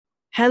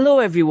Hello,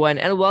 everyone,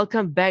 and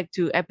welcome back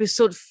to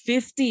episode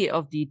 50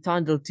 of the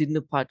Tondel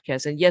Tidno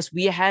podcast. And yes,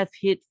 we have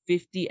hit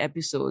 50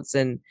 episodes.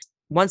 And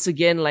once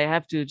again, I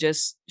have to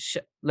just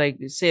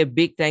say a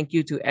big thank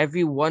you to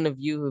every one of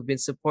you who've been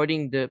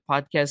supporting the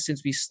podcast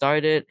since we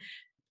started.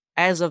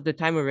 As of the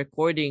time of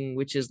recording,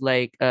 which is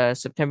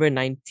September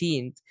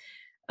 19th,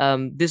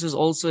 this was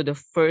also the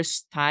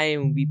first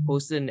time we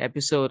posted an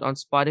episode on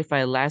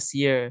Spotify last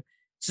year.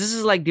 So this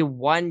is like the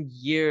 1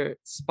 year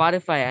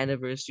Spotify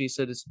anniversary,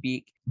 so to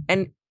speak.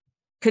 And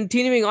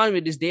continuing on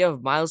with this day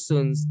of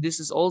milestones, this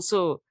is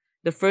also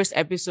the first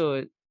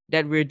episode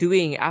that we're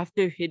doing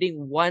after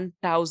hitting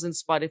 1,000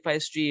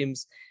 Spotify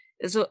streams.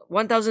 So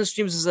 1,000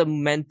 streams is a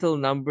mental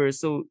number.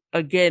 So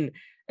again,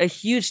 a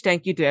huge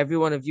thank you to every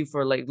one of you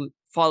for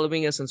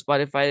following us on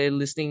Spotify,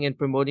 listening and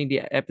promoting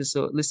the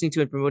episode, listening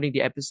to and promoting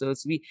the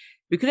episodes. We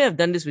couldn't have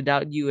done this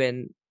without you,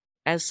 and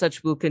as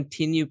such, we'll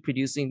continue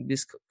producing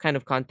this kind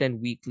of content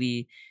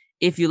weekly.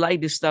 If you like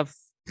this stuff,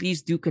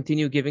 please do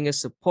continue giving us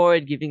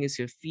support, giving us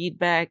your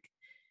feedback.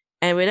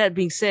 And with that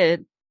being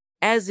said,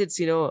 as it's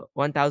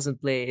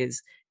 1,000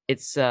 plays,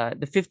 it's the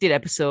 50th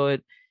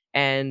episode,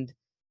 and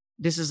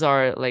this is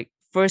our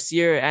first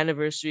year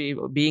anniversary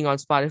of being on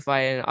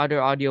Spotify and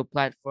other audio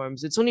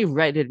platforms. It's only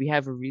right that we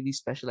have a really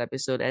special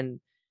episode,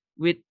 and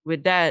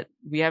with that,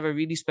 we have a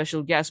really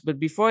special guest. But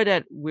before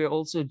that, we're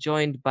also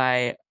joined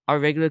by our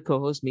regular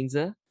co-host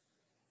Mingza.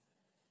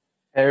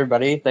 Hey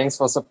everybody, thanks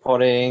for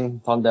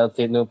supporting Tondel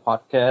Tidno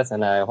podcast,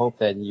 and I hope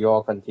that you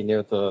all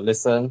continue to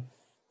listen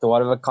to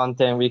whatever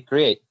content we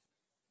create.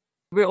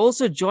 We're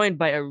also joined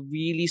by a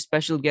really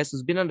special guest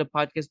who's been on the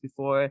podcast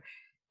before,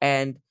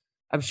 and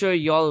I'm sure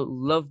y'all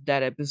loved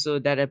that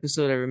episode. That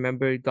episode, I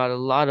remember, got a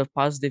lot of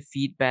positive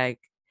feedback,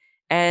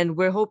 and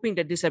we're hoping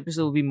that this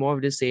episode will be more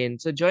of the same.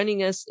 So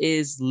joining us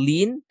is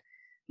Lean.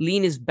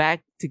 Lean is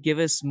back to give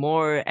us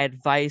more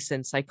advice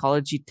and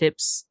psychology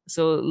tips.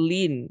 So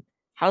Lean,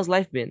 how's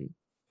life been?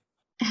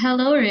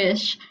 Hello,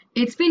 Rish.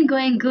 It's been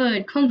going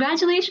good.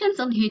 Congratulations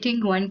on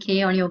hitting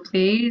 1K on your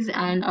plays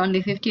and on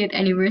the 50th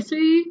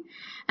anniversary.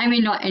 I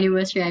mean, not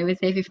anniversary, I would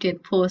say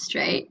 50th post,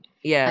 right?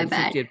 Yeah, My the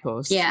bad. 50th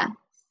post. Yeah.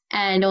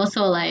 And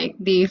also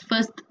the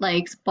first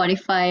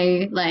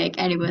Spotify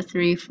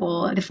anniversary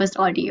for the first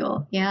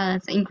audio. Yeah,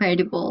 that's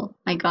incredible.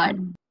 My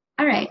God.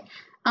 All right.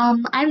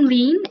 I'm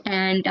Lean,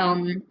 and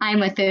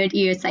I'm a third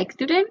year psych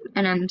student,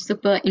 and I'm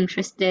super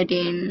interested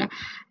in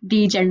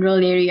the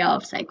general area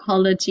of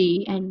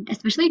psychology and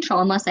especially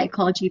trauma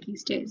psychology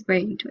these days.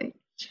 Very into it.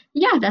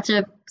 Yeah, that's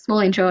a small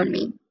intro on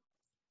me.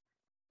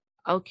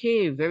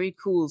 Okay, very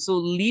cool. So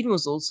Lean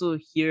was also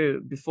here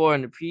before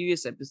on the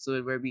previous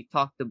episode where we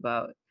talked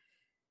about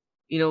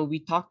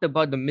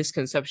the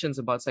misconceptions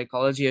about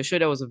psychology. I'm sure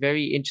that was a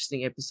very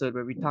interesting episode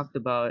where we talked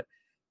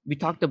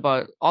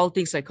about all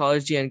things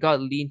psychology and got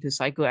Lean to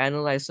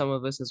psychoanalyze some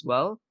of us as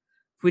well,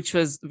 which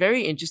was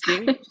very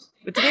interesting.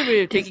 But today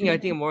we're taking, I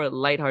think, a more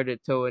lighthearted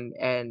tone.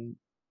 And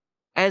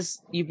as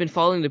you've been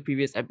following the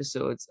previous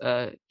episodes,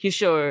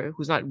 Kishore,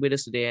 who's not with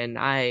us today, and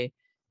I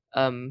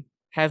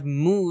have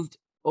moved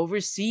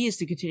overseas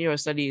to continue our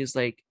studies.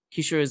 Like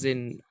Kishore is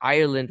in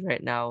Ireland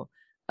right now,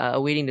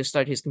 waiting to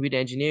start his computer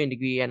engineering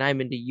degree, and I'm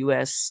in the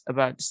US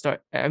about to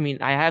start. I mean,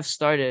 I have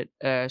started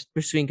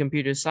pursuing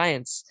computer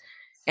science.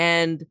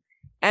 And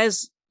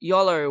as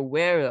y'all are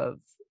aware of,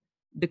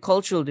 the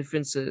cultural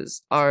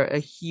differences are a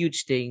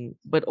huge thing,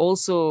 but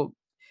also,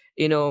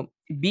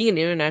 being an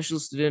international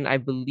student, I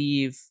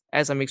believe,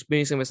 as I'm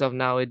experiencing myself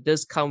now, it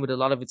does come with a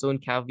lot of its own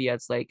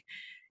caveats. Like,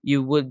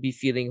 you would be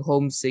feeling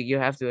homesick, you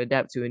have to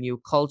adapt to a new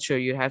culture,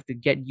 you have to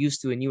get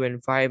used to a new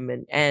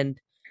environment. And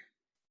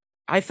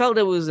I felt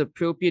it was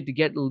appropriate to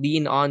get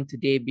Lean on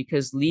today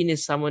because Lean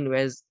is someone who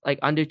has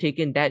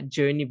undertaken that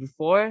journey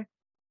before.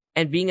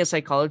 And being a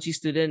psychology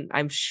student,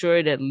 I'm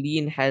sure that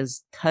Lean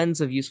has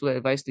tons of useful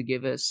advice to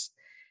give us.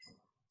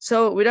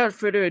 So without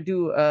further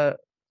ado,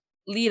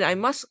 Lean, I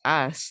must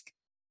ask,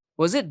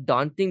 was it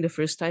daunting the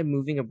first time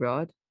moving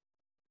abroad?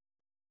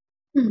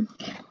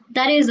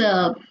 That's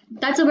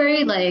a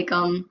very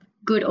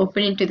good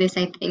opening to this,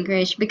 I think,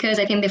 Rish, because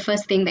I think the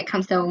first thing that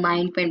comes to our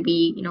mind when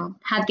we,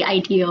 have the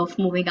idea of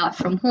moving out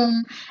from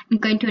home and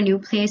going to a new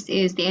place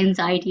is the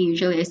anxiety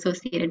usually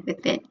associated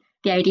with it.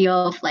 The idea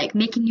of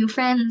making new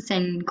friends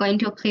and going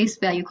to a place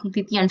where you're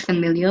completely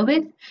unfamiliar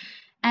with.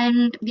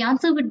 And the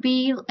answer would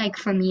be,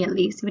 for me at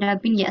least, would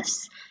have been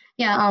yes.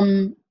 Yeah,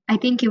 I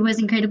think it was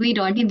incredibly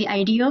daunting, the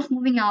idea of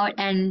moving out,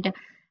 and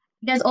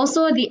there's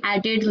also the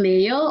added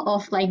layer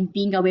of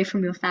being away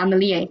from your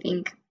family, I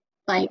think.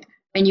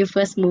 When you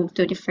first move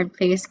to a different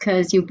place,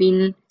 because you've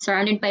been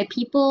surrounded by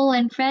people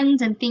and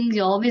friends and things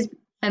you're always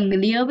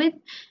familiar with,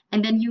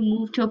 and then you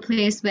move to a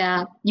place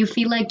where you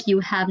feel like you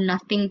have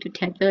nothing to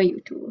tether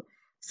you to.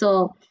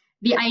 So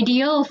the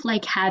idea of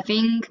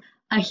having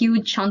a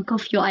huge chunk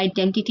of your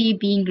identity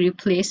being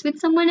replaced with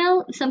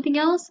something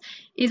else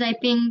is, I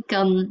think,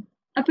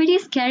 a pretty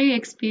scary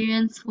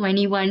experience for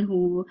anyone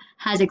who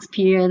has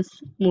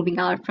experienced moving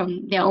out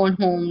from their own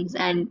homes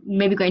and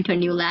maybe going to a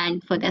new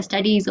land for their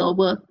studies or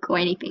work or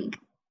anything.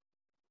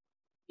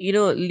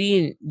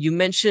 Lean, you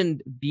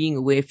mentioned being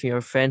away from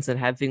your friends and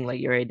having like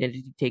your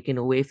identity taken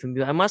away from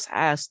you. I must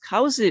ask,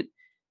 how's it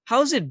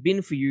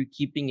been for you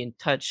keeping in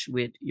touch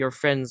with your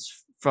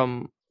friends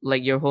from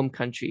like your home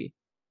country?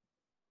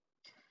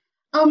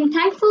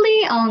 Thankfully,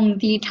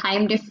 the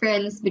time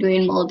difference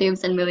between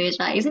Maldives and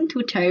Malaysia isn't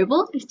too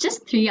terrible. It's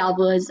just 3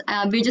 hours.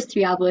 We're just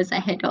 3 hours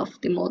ahead of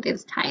the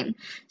Maldives time.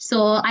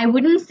 So I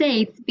wouldn't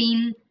say it's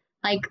been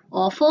like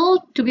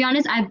awful. To be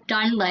honest, I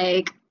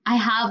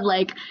have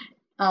like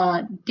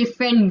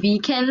different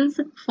weekends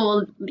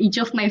for each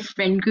of my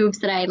friend groups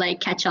that I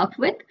like catch up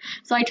with.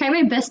 So I try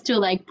my best to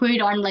like put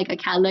it on like a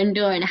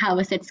calendar and have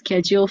a set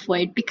schedule for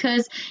it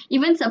because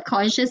even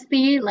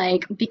subconsciously,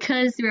 like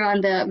because we're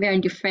in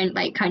different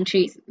like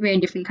countries, we're in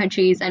different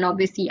countries and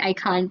obviously I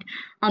can't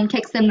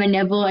text them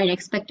whenever and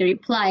expect a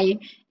reply.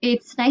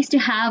 It's nice to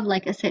have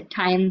like a set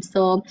time.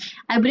 So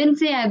I wouldn't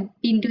say I've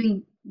been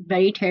doing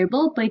very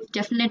terrible, but it's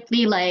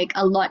definitely like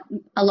a lot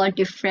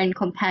different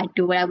compared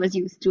to what I was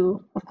used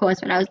to, of course,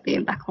 when I was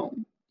living back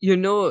home.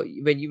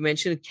 When you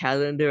mentioned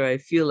calendar, I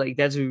feel like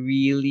that's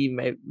really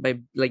my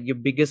like your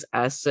biggest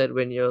asset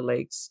when you're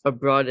like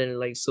abroad and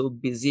like so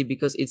busy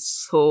because it's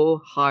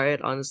so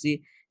hard,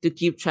 honestly, to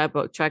keep track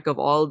of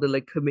all the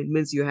like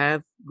commitments you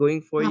have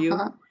going for you.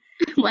 Uh-huh.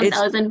 It's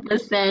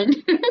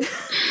 1000%.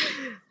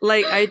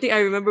 like I think I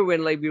remember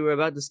when like we were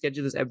about to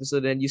schedule this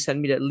episode and you sent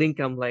me that link.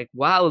 I'm like,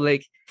 wow,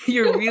 like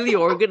you're really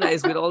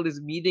organized with all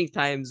these meeting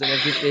times and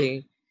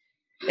everything.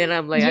 And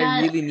I'm like, I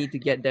Yeah. really need to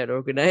get that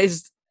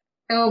organized.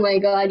 Oh my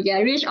God. Yeah.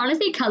 Rich,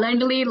 honestly,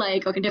 Calendly,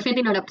 like, okay,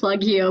 definitely not a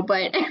plug here,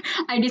 but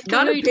I Not a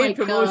discovered paid like,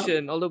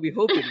 promotion, although we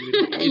hope it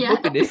would. We yeah.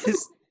 hope it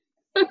is.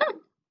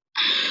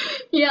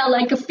 Yeah,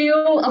 like a few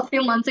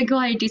months ago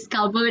I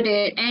discovered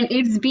it and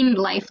it's been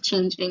life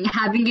changing.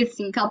 Having it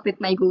sync up with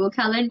my Google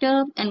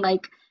Calendar and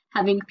like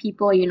having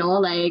people,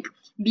 like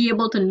be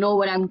able to know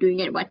what I'm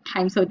doing at what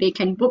time so they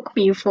can book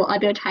me for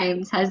other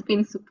times has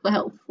been super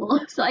helpful.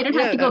 So I don't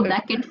have Yeah, to go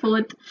back and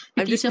forth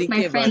I'm with each just of my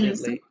thinking about it.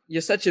 friends. Like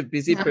you're such a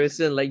busy Yeah.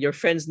 person. Like your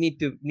friends need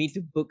to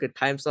book a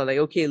time slot. Like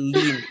okay,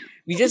 Lean,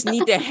 we just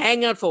need to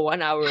hang out for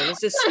 1 hour. Let's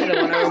just set a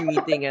 1 hour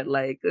meeting at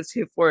like let's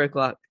say 4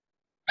 o'clock.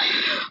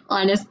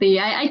 Honestly,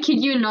 I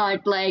kid you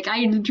not. Like,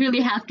 I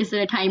really have to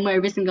set a timer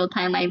every single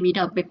time I meet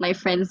up with my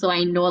friends so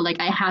I know, like,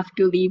 I have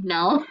to leave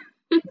now.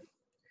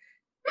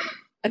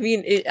 I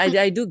mean,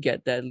 I do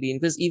get that, Lean,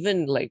 because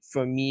even like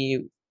for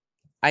me,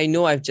 I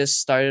know I've just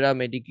started out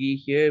my degree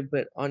here,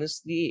 but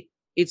honestly,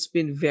 it's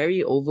been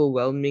very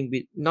overwhelming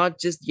with not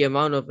just the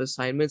amount of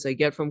assignments I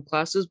get from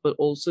classes, but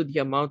also the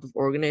amount of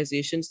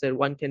organizations that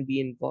one can be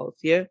involved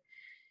here.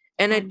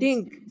 And I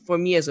think Honestly. for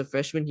me as a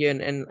freshman here,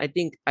 and I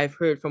think I've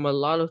heard from a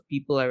lot of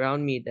people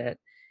around me that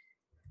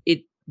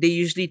they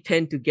usually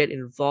tend to get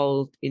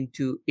involved in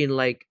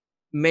like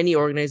many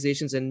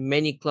organizations and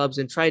many clubs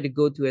and try to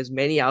go to as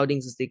many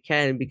outings as they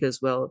can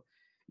because well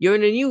you're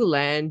in a new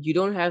land, you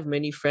don't have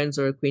many friends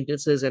or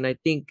acquaintances, and I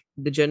think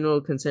the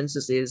general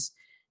consensus is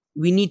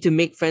we need to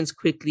make friends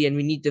quickly and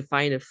we need to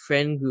find a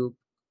friend group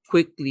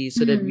quickly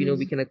so that we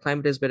Mm, can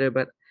acclimatize better.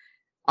 But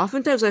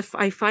oftentimes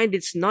I find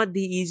it's not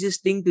the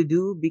easiest thing to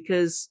do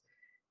because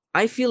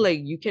I feel like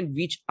you can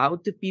reach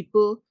out to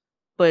people,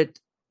 but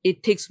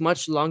it takes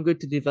much longer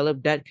to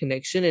develop that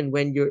connection. And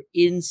when you're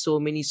in so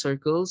many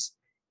circles,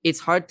 it's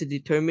hard to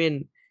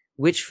determine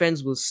which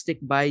friends will stick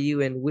by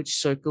you and which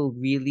circle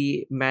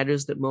really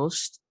matters the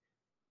most.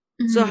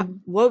 So, mm.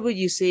 what would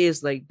you say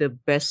is like the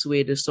best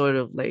way to sort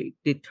of like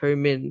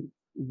determine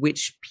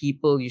which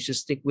people you should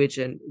stick with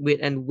and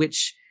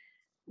which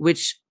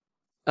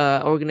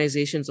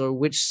organizations or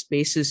which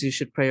spaces you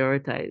should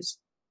prioritize?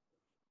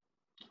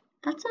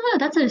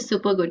 That's a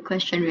super good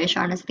question, Rish,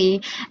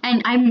 honestly.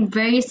 And I'm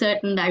very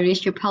certain that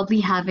Rish, you're probably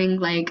having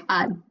like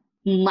a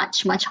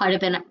much harder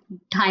than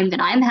time than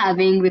I'm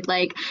having with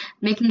like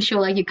making sure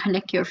like you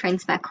connect your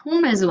friends back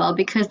home as well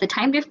because the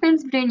time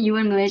difference between you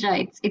and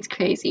Malaysia, it's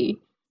crazy.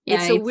 Yeah,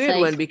 It's a it's weird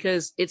one like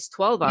because it's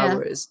 12 yeah,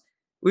 hours,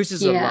 which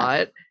is a yeah,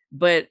 lot,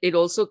 but it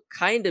also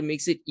kind of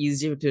makes it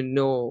easier to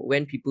know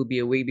when people be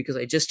awake because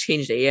I just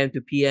changed AM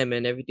to PM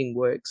and everything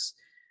works.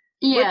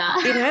 But yeah.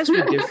 it has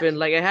been different.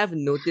 Like I have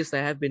noticed I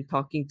have been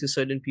talking to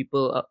certain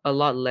people a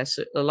lot less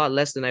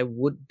than I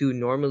would do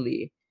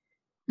normally.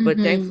 But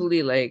Mm-hmm.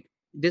 thankfully, like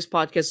this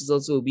podcast is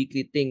also a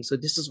weekly thing. So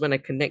this is when I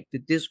connect to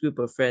this group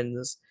of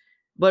friends.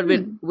 But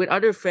with Hmm. with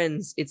other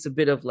friends, it's a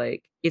bit of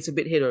like it's a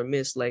bit hit or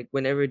miss. Like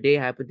whenever they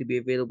happen to be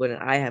available and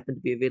I happen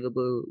to be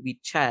available, we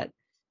chat.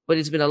 But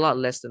it's been a lot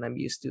less than I'm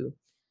used to.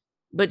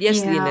 But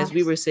yes, Lean, Yeah. as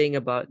we were saying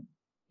about,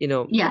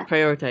 Yeah, which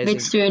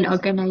prioritizing. student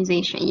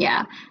organization,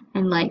 yeah,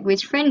 and like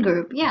which friend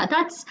group, yeah.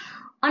 That's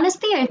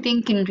honestly, I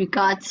think in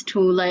regards to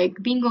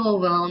like being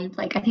overwhelmed,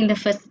 like I can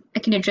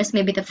address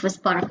maybe the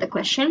first part of the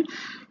question,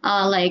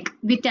 like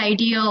with the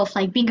idea of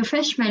like being a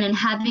freshman and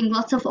having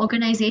lots of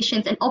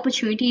organizations and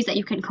opportunities that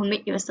you can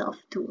commit yourself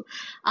to.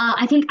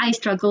 I think I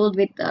struggled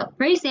with the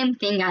very same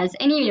thing as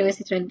any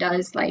university student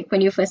does, like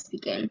when you first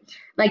begin,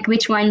 like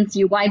which ones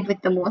you vibe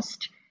with the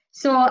most.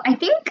 So I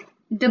think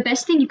the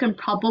best thing you can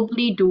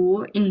probably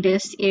do in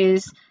this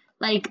is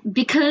like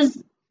because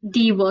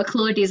the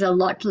workload is a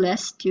lot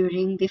less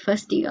during the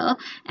first year.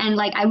 And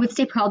like I would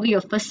say probably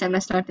your first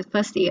semester, not the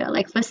first year.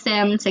 Like first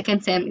sem,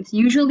 second sem, it's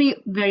usually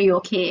very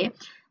okay.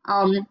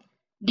 Um,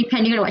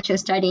 Depending on what you're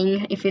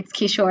studying, if it's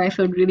Kishore, I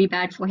feel really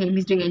bad for him.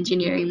 He's doing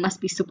engineering,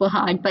 must be super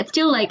hard, but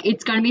still like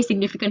it's gonna be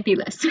significantly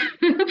less.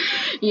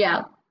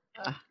 Yeah,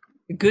 Ah,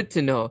 good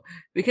to know.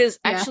 Because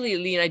yeah. actually,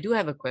 Lean, I do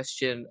have a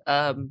question.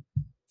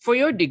 For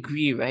your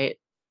degree, right?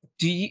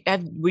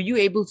 Were you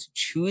able to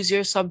choose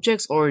your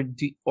subjects, or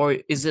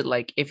is it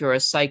like if you're a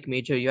psych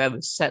major, you have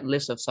a set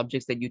list of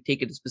subjects that you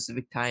take at a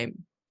specific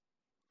time?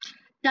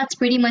 That's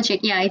pretty much it.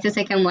 Yeah, it's the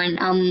second one.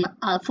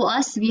 For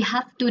us, we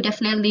have to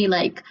definitely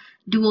like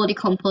do all the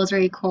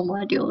compulsory core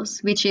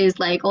modules, which is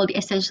like all the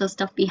essential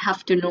stuff we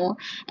have to know.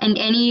 And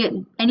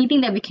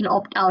anything that we can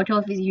opt out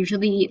of is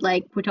usually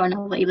like put on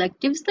our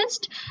electives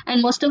list.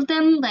 And most of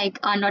them like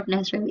are not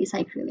necessarily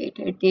psych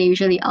related. They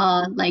usually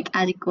are like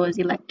as it goes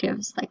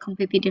electives, like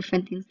completely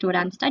different things to what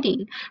I'm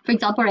studying. For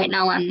example, right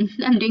now I'm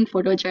doing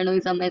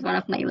photojournalism as one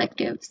of my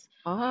electives.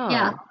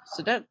 Yeah,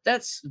 So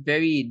that's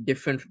very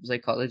different from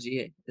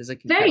psychology, as I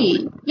can tell.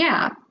 very,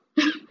 yeah.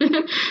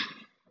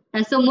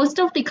 And so most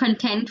of the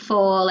content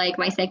for like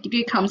my psych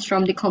degree comes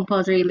from the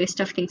compulsory list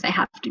of things I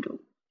have to do.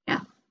 Yeah.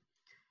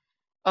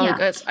 Oh, Yeah.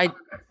 guys,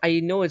 I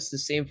know it's the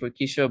same for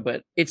Kishore,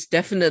 but it's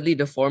definitely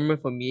the former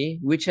for me,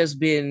 which has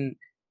been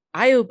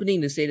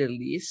eye-opening to say the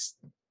least.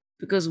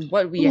 Because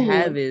what we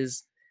have Ooh.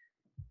 is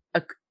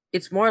a,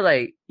 it's more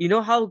like you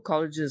know how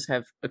colleges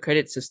have a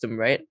credit system,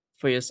 right,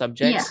 for your Yeah.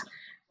 subjects,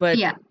 but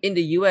Yeah. in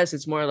the US,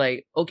 it's more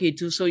like okay,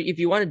 to so if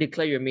you want to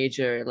declare your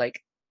major,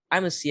 like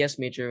I'm a CS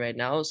major right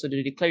now, so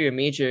to declare your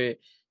major,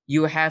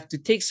 you have to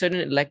take certain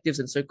electives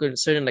and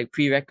certain like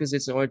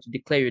prerequisites in order to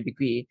declare your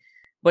degree.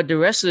 But the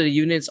rest of the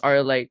units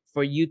are like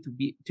for you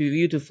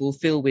to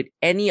fulfill with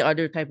any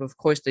other type of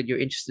course that you're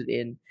interested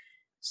in.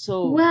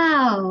 So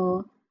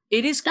Wow.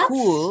 it is That's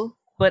cool,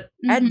 but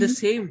at the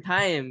mm-hmm. same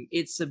time,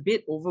 it's a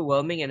bit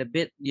overwhelming and a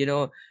bit,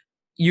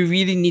 you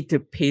really need to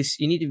pace,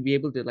 you need to be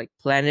able to like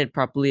plan it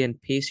properly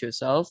and pace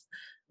yourself.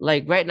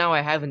 Like right now,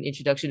 I have an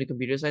introduction to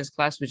computer science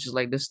class, which is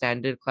like the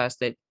standard class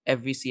that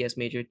every CS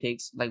major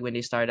takes, like when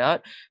they start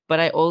out. But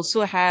I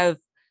also have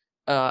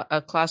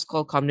a class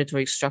called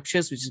combinatoric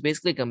structures, which is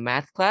basically like a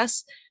math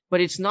class,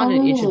 but it's not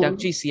an Oh.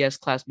 introductory CS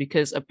class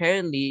because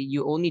apparently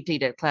you only take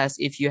that class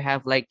if you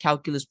have like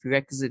calculus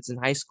prerequisites in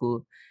high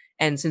school.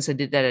 And since I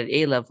did that at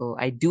A level,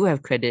 I do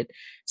have credit.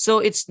 So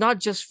it's not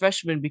just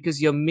freshmen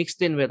because you're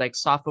mixed in with like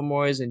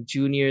sophomores and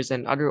juniors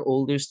and other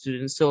older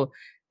students. So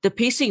the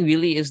pacing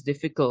really is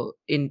difficult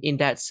in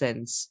that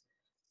sense.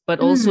 But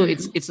also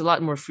Mm. it's a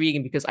lot more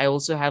freeing because I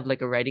also have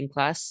like a writing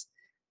class,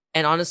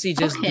 and honestly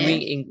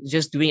Okay.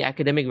 just doing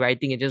academic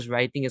writing and just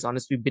writing has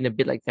honestly been a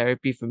bit like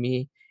therapy for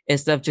me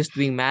instead of just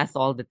doing math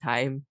all the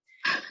time.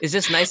 It's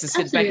just nice to sit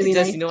That's back and really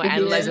just nice to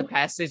analyze a hear.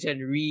 passage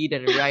and read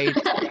and write.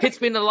 It's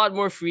been a lot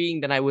more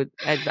freeing than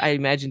I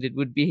imagined it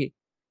would be.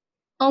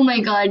 Oh my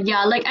God,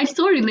 yeah, like I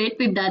so relate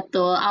with that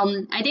though.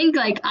 I think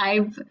like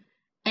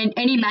and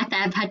any math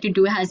I've had to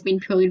do has been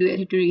purely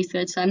related to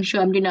research, so I'm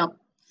sure I'm doing a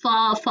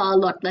far, far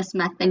lot less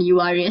math than you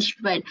are, Ish.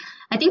 But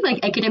I think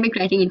like academic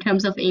writing in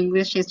terms of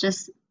English is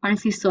just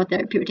honestly so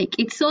therapeutic.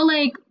 It's so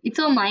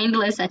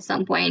mindless at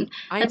some point.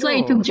 I That's why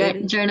I took know it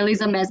is.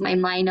 journalism as my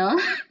minor.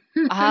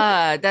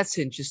 That's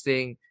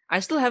interesting. I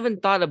still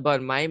haven't thought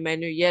about my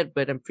minor yet,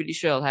 but I'm pretty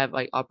sure I'll have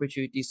like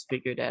opportunities to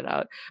figure that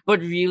out. But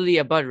really,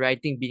 about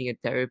writing being a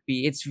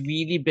therapy, it's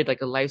really been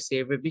like a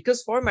lifesaver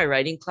because for my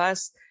writing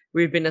class,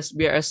 we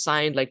are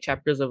assigned like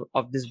chapters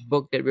of this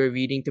book that we're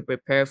reading to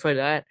prepare for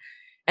that.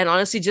 And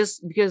honestly,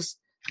 just because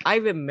I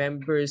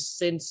remember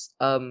since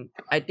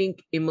I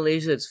think in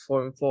Malaysia it's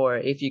form four,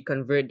 if you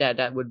convert that,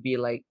 that would be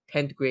like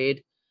 10th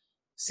grade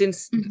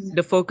since Mhm.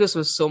 the focus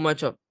was so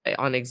much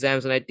on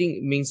exams, and I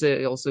think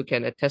Mingse also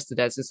can attest to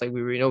that since like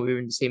we were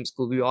in the same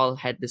school, we all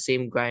had the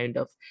same grind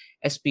of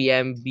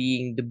SPM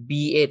being the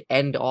be it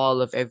end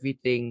all of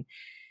everything.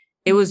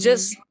 It was Mhm.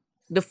 just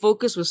the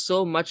focus was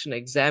so much on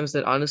exams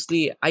that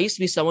honestly, I used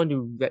to be someone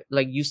who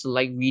like used to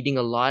like reading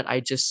a lot. I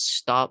just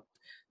stopped,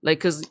 like,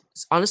 because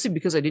honestly,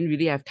 because I didn't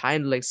really have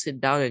time to like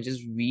sit down and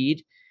just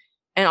read.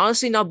 And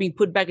honestly, now being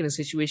put back in a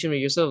situation where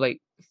you're sort of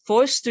like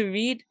forced to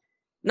read,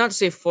 not to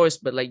say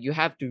forced, but like you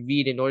have to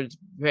read in order to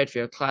prepare for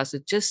your class.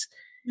 It's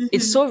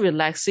Mhm. so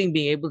relaxing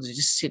being able to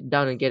just sit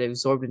down and get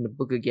absorbed in the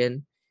book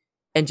again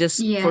and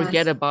just Yeah.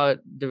 forget about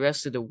the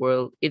rest of the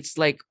world. It's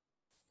like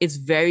it's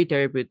very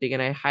therapeutic,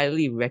 and I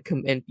highly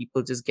recommend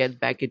people just get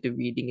back into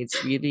reading.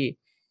 It's really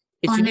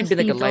been like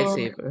Honestly a though.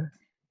 lifesaver.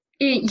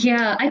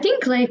 Yeah, I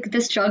think like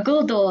the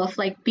struggle though of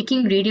like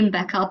picking reading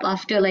back up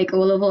after like O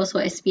levels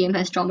or SPM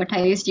has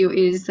traumatized you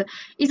is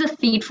a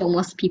feat for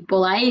most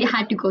people. I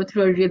had to go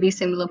through a really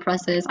similar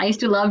process. I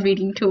used to love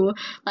reading too.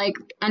 Like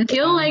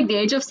until Ah, like the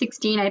age of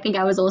 16, I think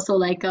I was also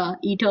like a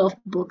eater of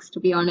books to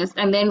be honest.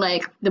 And then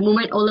like the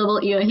moment O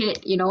level year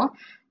hit,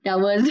 that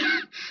was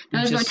that you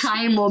was no just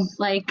time or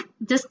like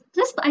just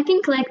I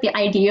think like the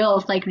idea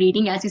of like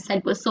reading as you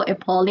said was so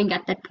appalling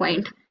at that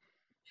point.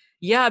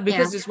 yeah, Yeah.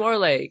 because it's more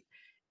like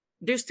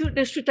there's two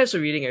types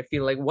of reading. I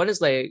feel like one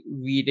is like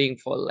reading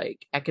for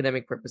like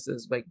academic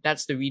purposes, like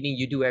that's the reading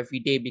you do every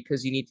day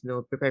because you need to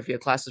know prepare for your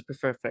classes,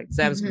 prepare for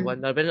exams and Mm-hmm.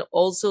 whatnot. But then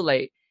also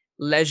like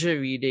leisure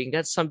reading,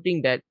 that's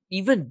something that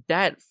even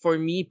that for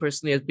me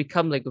personally has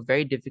become like a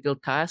very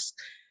difficult task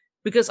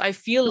because I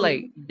feel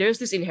like True. there's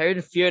this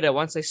inherent fear that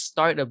once I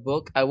start a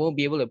book, I won't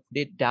be able to put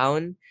it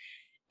down,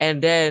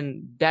 and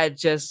then that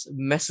just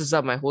messes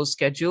up my whole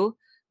schedule.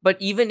 But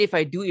even if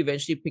I do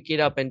eventually pick it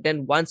up and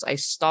then once I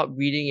stop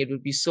reading, it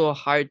would be so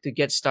hard to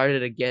get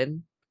started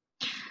again.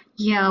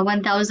 Yeah,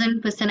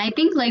 1000%. I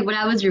think like what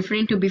I was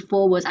referring to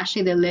before was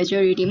actually the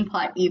leisure reading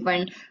part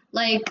even.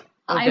 Like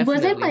Oh, I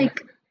wasn't definitely.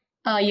 like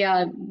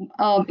yeah,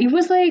 it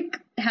was like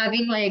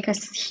having like a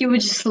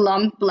huge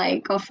slump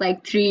like of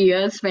like 3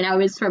 years when I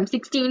was from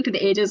 16 to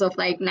the ages of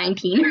like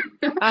 19.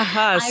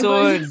 Aha, I so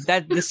was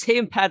that the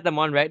same path I'm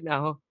on right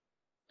now.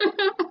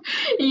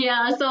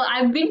 yeah, so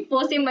I've been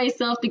forcing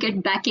myself to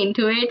get back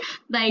into it.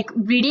 Like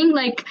reading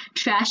like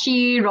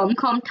trashy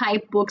rom-com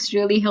type books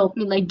really helped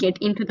me like get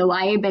into the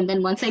vibe. And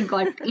then once I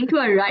got into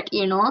a rut,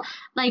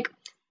 like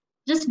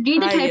just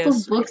read the Ah, type of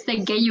yes. books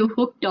that get you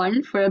hooked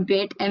on for a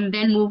bit and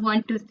then move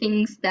on to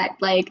things that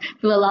like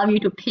will allow you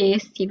to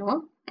pace, and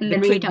The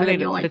then read it out on clickbait,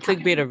 your own the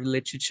clickbait time. of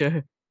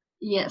literature.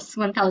 Yes,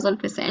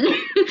 1000%.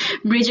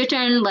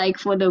 Bridgerton, like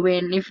for the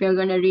win if you're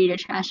gonna read a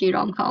trashy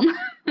rom-com.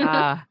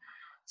 Ah,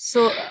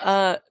 so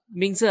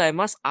Mingzi, I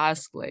must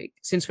ask, like,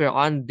 since we're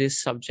on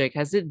this subject,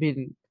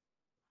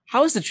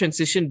 how has the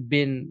transition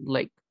been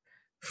like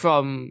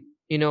from,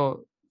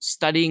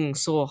 studying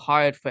so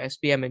hard for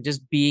SPM and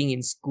just being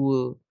in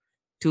school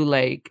to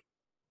like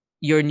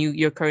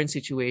your current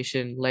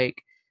situation?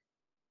 Like,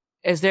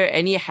 is there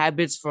any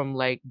habits from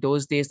like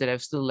those days that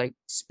have still like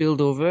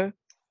spilled over?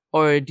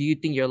 Or do you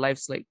think your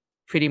life's like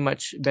pretty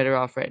much better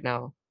off right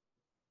now?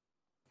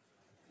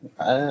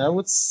 I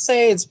would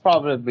say it's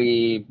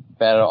probably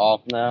better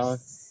off now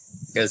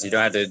because you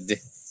don't have to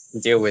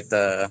deal with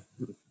the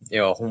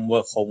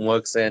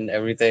homeworks and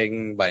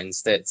everything. But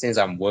instead, since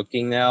I'm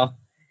working now,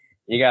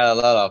 you got a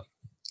lot of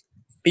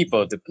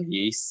people to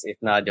please. If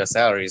not, your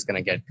salary is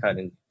gonna get cut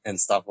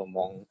and stuff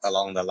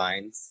along the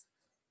lines.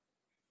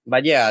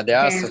 But yeah,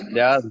 Yeah.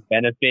 there are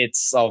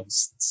benefits of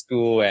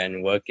school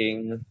and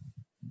working.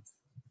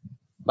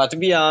 But to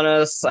be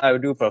honest, I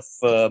do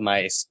prefer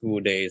my school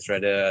days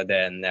rather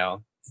than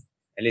now.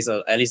 At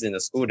least in the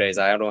school days,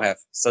 I don't have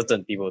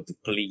certain people to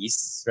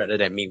please rather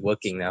than me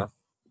working now.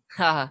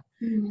 Haha.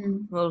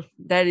 Mhm. Well,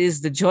 that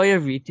is the joy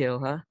of retail,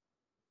 huh?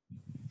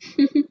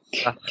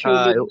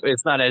 Truly.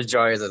 It's not as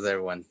joyous as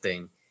everyone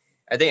think.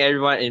 I think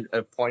everyone in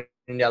a point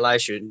in their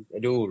life should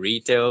do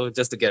retail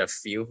just to get a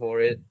feel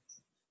for it.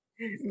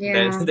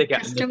 Then Yeah. they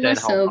can Customer understand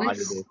how hard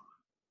it service. is.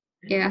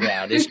 Yeah.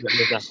 Yeah, they should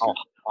understand how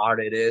hard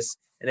it is.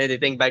 And then they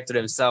think back to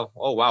themselves,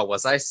 oh wow,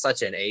 was I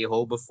such an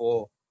a-hole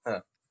before?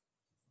 Huh.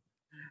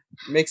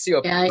 Makes you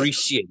Yeah.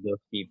 appreciate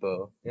those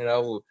people.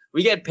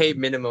 We get paid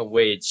minimum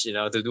wage,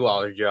 to do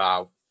our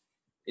job.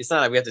 It's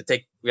not like we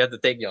have to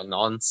take your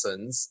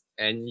nonsense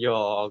and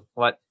your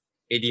what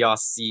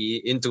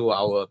idiocy into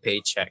our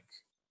paycheck.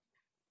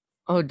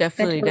 Oh,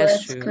 definitely, Better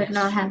that's words true. could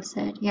not have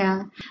said.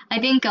 Yeah. I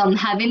think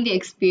having the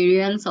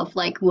experience of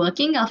like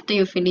working after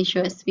you finish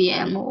your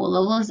SPM or O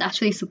level is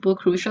actually super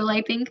crucial,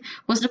 I think.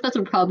 Most of us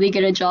would probably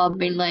get a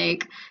job in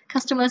like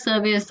customer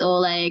service or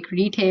like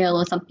retail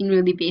or something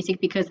really basic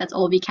because that's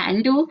all we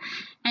can do.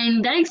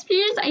 And that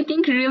experience I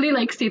think really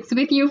like sits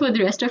with you for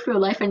the rest of your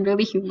life and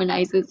really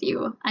humanizes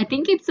you. I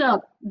think it's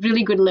a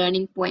really good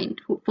learning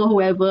point for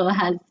whoever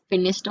has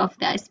finished off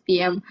the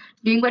SPM.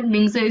 Doing what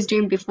Mingza is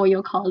doing before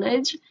your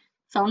college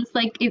sounds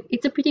like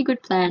it's a pretty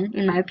good plan,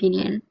 in my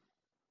opinion.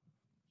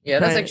 Yeah,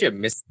 that's Right. actually a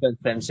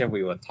misconception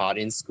we were taught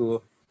in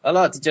school. A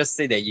lot of teachers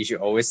say that you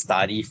should always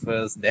study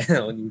first, then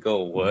only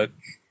go work.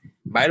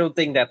 But I don't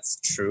think that's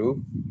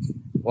true.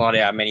 Well,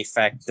 there are many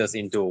factors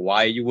into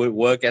why you would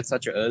work at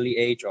such an early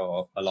age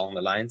or along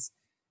the lines.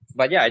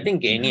 But yeah, I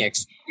think gaining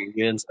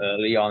experience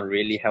early on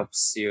really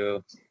helps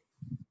you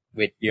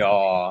with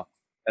your,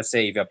 let's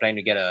say, if you're planning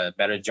to get a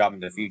better job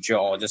in the future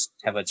or just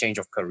have a change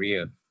of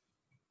career.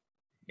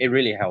 It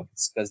really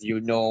helps because you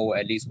know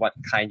at least what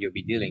kind you'll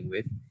be dealing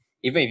with.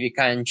 Even if you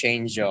can't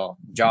change your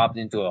job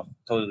into a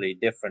totally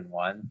different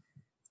one,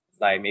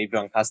 like maybe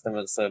from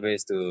customer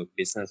service to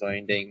business or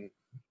anything.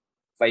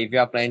 But if you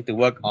are planning to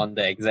work on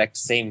the exact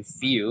same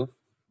field,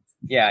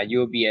 yeah,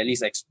 you'll be at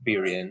least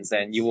experienced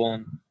and you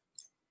won't,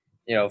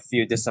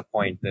 feel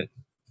disappointed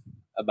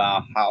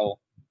about how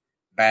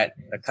bad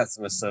the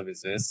customer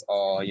service is,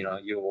 or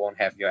you won't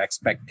have your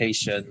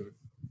expectation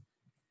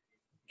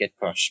get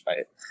crushed by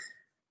it.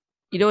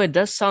 It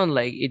does sound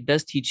like it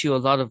does teach you a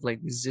lot of like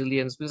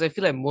resilience because I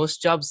feel like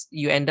most jobs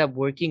you end up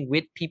working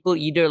with people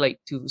either like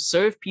to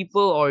serve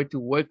people or to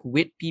work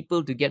with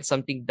people to get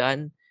something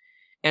done.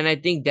 And I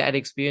think that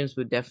experience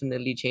would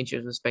definitely change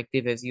your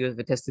perspective as you have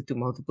attested to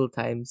multiple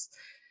times.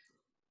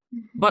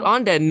 But Mhm.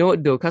 on that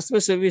note though,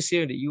 customer service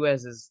here in the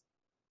US is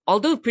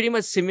although pretty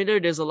much similar,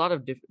 there's a lot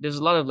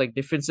of like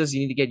differences you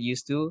need to get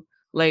used to.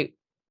 Like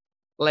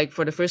like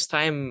for the first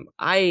time,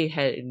 I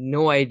had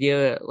no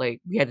idea like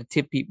we had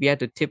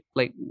to tip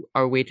like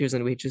our waiters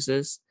and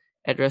waitresses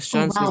at Oh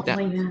restaurants because wow,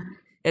 oh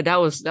yeah.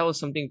 that was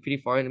something pretty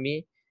foreign to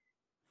me.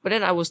 But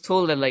then I was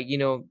told that like,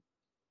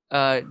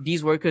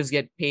 these workers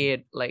get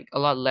paid like a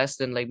lot less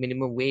than like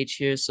minimum wage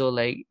here, so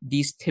like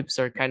these tips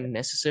are kind of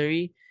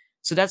necessary.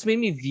 So that's made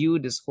me view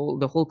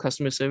the whole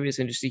customer service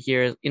industry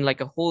here in like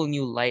a whole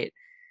new light.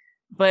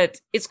 But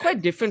it's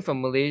quite different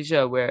from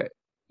Malaysia, where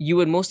you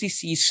would mostly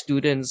see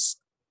students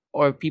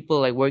or people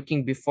like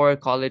working before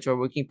college or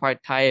working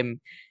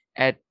part-time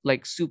at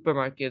like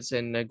supermarkets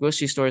and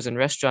grocery stores and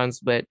restaurants.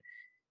 But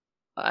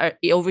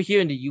over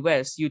here in the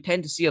US, you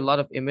tend to see a lot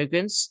of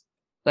immigrants,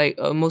 like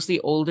mostly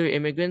older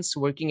immigrants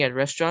working at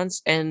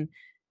restaurants. And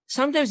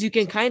sometimes you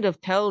can kind of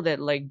tell that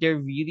like they're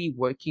really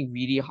working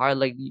really hard.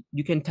 Like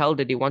you can tell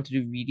that they want to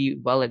do really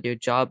well at their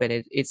job, and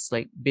it's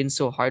like been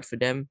so hard for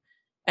them.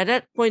 At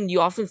that point,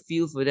 you often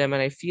feel for them.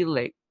 And I feel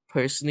like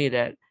personally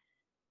that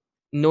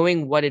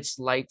knowing what it's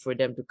like for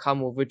them to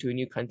come over to a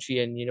new country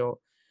and,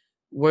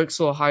 work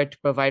so hard to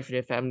provide for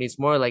their families,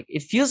 more like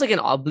it feels like an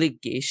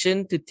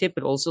obligation to tip,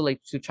 but also like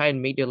to try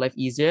and make their life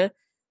easier.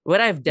 But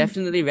I've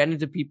definitely ran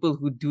into people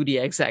who do the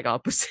exact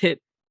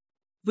opposite,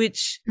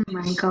 which Oh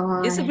my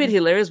is a bit God.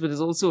 hilarious, but it's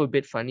also a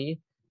bit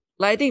funny.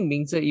 Like I think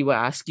Mingza, you were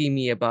asking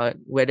me about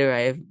whether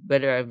I've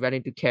run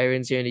into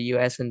Karens here in the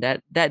US, and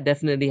that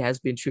definitely has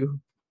been true.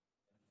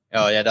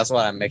 Oh yeah, that's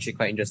what I'm actually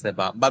quite interested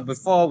about. But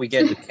before we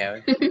get to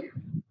Karen,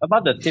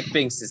 about the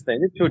tipping system,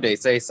 is it true they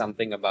say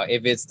something about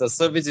if it's the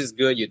service is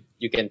good,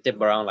 you can tip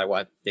around like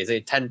what they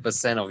say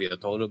 10% of your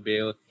total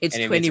bill, It's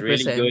and if it's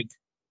really good, 20%.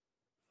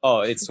 oh,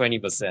 it's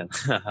 20%.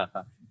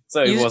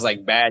 So it Us- was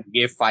like bad,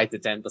 you gave 5 to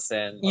 10%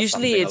 or Usually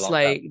something it's along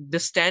that. like the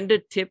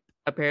standard tip,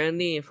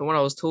 apparently, from what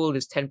I was told,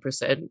 is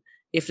 10%.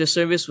 If the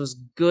service was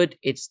good,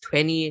 it's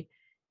 20.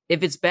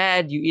 If it's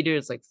bad, you either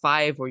it's like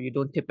 5 or you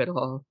don't tip at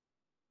all.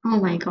 Oh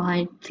my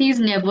God. Please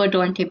never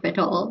don't tip at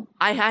all.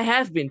 I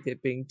have been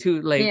tipping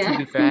too, like to Yeah.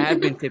 be fair, I have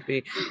been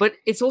tipping. But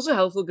it's also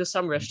helpful because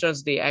some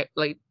restaurants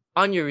like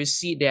on your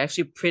receipt they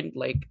actually print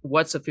like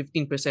what's a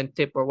 15%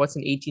 tip or what's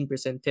an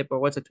 18% tip or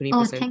what's a Oh,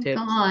 20% thank tip.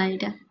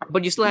 God.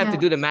 But you still have to Yeah.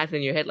 do the math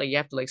in your head, like you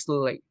have to like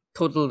still like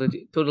total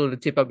the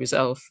tip up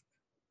yourself.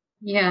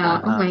 Yeah.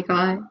 Oh Uh-huh. my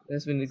God.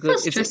 That's been a So good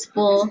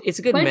stressful. it's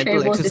a good What a mental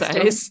terrible system.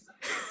 exercise.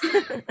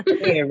 I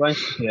think everyone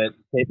should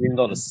tip even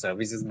though the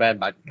service is bad,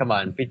 but come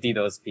on, pity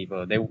those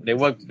people. They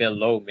work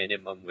below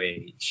minimum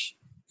wage.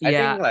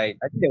 Yeah, I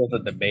think there was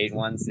a debate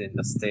once in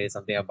the States,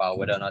 something about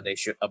whether or not they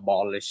should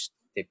abolish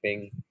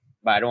tipping.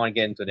 But I don't want to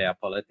get into their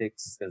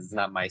politics because it's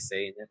not my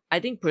say in it. I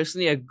think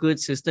personally a good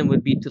system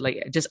would be to like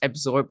just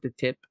absorb the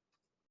tip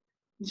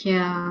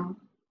Yeah.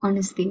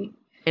 Honestly.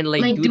 and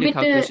like Like do the with the,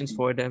 calculations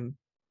for them.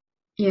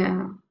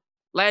 yeah.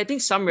 Like I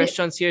think some It,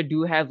 restaurants here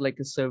do have like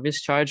a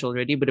service charge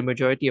already, but the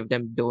majority of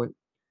them don't.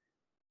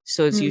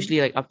 So it's mm. usually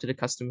like up to the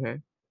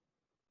customer.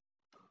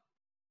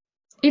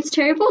 It's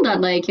terrible that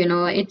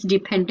it's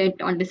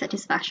dependent on the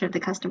satisfaction of the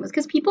customers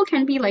because people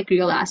can be like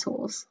real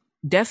assholes.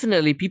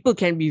 Definitely, people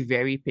can be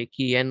very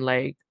picky and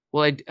like,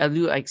 well, I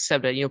do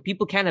accept that,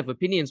 people can have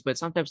opinions, but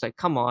sometimes like,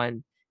 come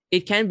on,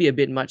 it can be a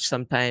bit much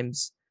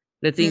sometimes.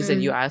 The things that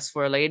you Mm. ask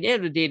for, like at the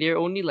end of the day, they're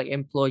only like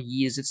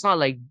employees. It's not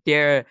like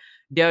they're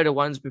the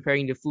ones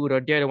preparing the food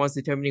or they're the ones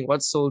determining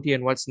what's sold here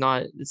and what's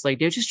not. It's like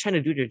they're just trying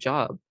to do their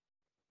job.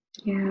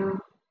 Yeah.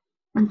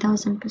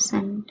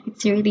 1000%.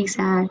 It's really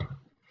sad.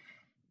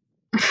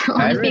 I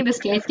Honestly, really the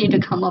states need to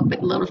come up with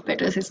a lot of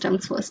better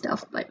systems for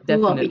stuff, but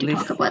who are we to Definitely.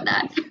 talk about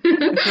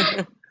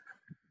that?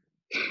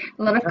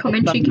 A lot of as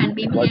commentary somebody can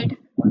be who work- made.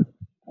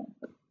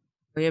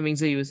 Oh yeah,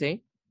 Mingzi, you were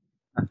saying?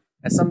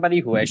 as somebody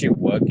who actually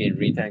work in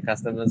retail and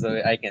customer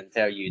service, I can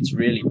tell you it's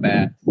really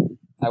bad.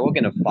 I work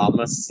in a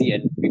pharmacy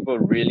and people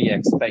really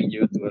expect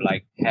you to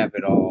like have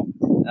it all.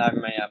 I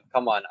mean,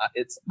 come on,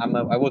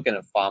 I work in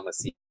a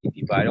pharmacy,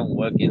 people. I don't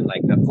work in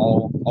like the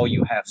all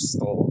you have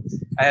store.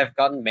 I have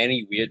gotten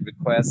many weird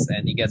requests,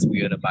 and it gets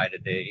weirder by the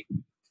day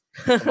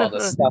about the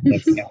stuff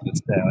that we have to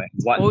sell and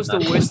What was the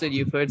whatnot. worst that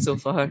you've heard so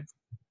far?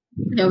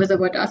 I was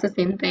about to ask the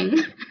same thing.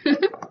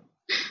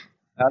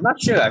 I'm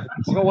not sure. I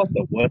forgot what's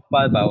the worst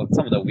part, but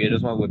some of the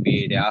weirdest one would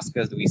be they ask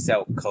us do we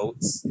sell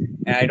coats,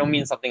 and I don't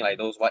mean something like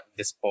those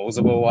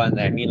disposable ones.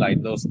 I mean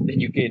like those that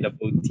you get in the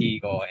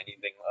boutique or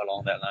anything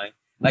along that line,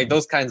 like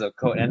those kinds of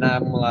coat. And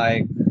I'm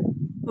like,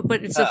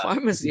 But it's a ah,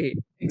 pharmacy.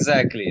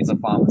 exactly, it's a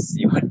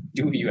pharmacy. What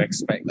do you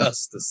expect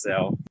us to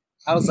sell?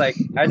 I was like,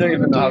 I don't Oh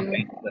even know how to dear.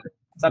 answer.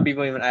 Some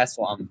people even ask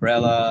for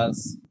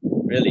umbrellas.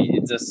 Really,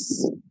 it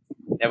just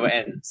never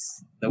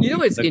ends. You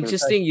know, it's The request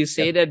interesting you gets,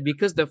 say that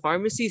because the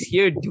pharmacies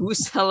here do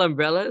sell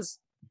umbrellas.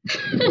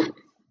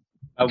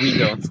 we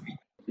don't.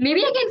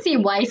 Maybe I can see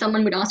why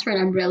someone would ask for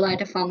an umbrella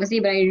at a pharmacy,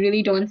 but I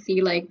really don't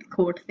see like the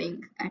coat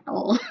thing at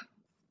all.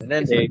 And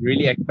then It's they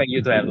really expect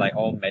you to have like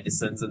all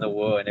medicines in the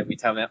world, and then we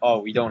tell them, oh,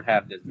 we don't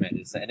have this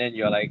medicine. And then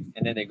you're like,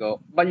 and then they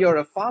go, but you're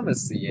a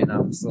pharmacy, and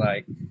I'm just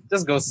like,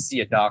 just go see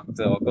a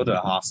doctor or go to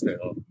a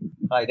hospital.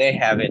 Like they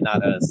have it,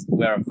 not us.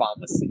 We're a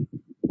pharmacy.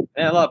 And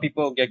And a lot of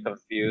people get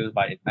confused,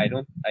 but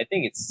I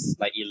think it's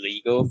like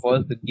illegal for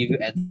us to give you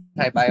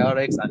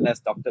antibiotics unless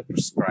doctor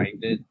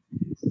prescribed it.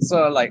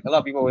 So like a lot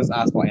of people always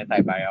ask for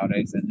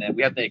antibiotics, and then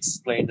we have to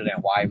explain to them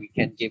why we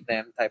can't give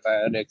them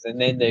antibiotics,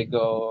 and then they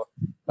go,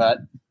 but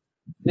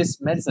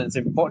this medicine is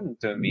important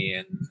to me,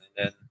 and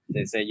then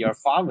they say you're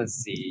a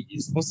pharmacy,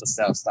 you're supposed to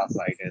sell stuff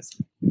like this,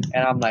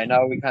 and I'm like,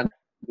 no, we can't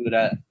do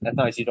that as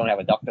long as you don't have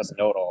a doctor's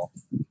note or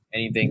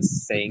anything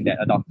saying that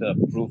a doctor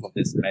approved of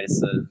this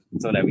medicine,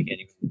 so that we can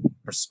even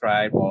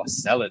prescribe or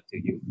sell it to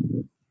you.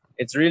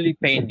 It's really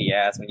pain in the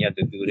ass when you have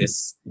to do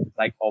this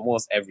like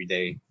almost every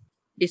day.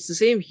 It's the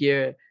same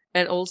here.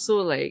 And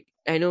also, like,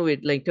 I know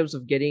it, like, in terms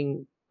of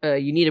getting,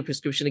 you need a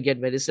prescription to get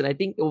medicine. I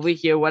think over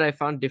here, what I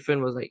found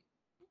different was like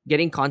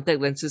getting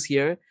contact lenses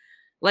here.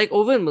 Like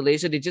over in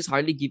Malaysia, they just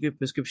hardly give you a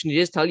prescription. They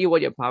just tell you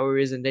what your power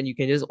is, and then you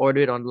can just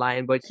order it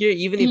online. But here,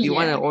 even if you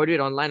want to Yeah. order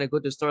it online or go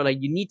to the store, like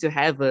you need to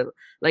have a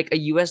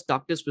US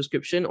doctor's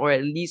prescription, or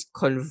at least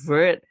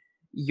convert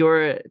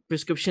your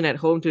prescription at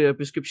home to a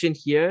prescription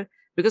here.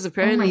 Because Oh my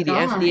apparently the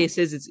FDA God.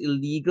 says it's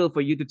illegal for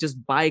you to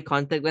just buy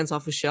contact lens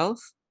off a shelf.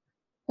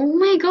 Oh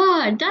my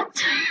God.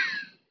 That's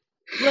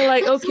No,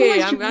 like that's so okay,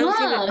 much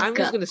I'm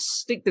just work. gonna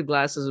stick to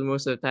glasses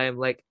most of the time.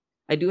 Like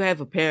I do have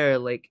a pair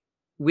like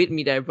with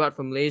me that I brought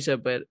from Malaysia,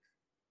 but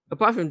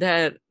apart from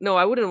that, no,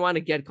 I wouldn't want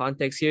to get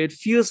contacts here. It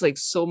feels like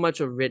so much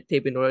of red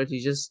tape in order to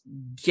just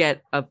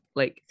get up.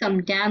 Like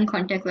Some damn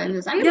contact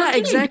lenses. I mean, what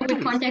yeah, can you do with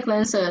exactly. contact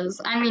lenses?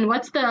 I mean,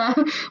 what's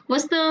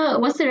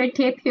the red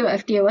tape here,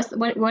 FDA?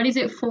 What is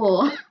it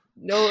for?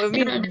 No, I I don't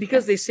mean understand.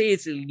 because they say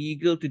it's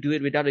illegal to do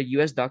it without a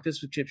US doctor's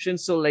prescription,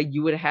 so like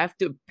you would have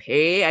to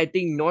pay, I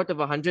think, north of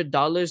 $100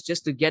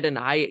 just to get an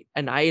eye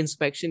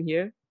inspection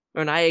here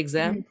or an eye Oh my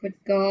exam. good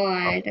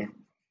God.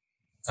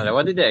 And like,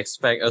 what did they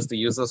expect us to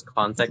use those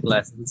contact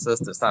lenses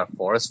to start a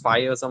forest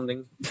fire or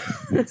something?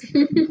 Is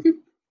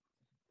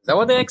that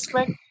what they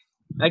expect?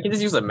 I can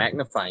just use a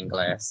magnifying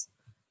glass.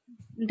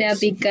 Their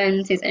big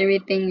guns is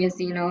everything is,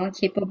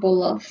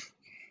 capable of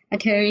a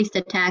terrorist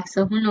attack.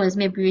 So who knows?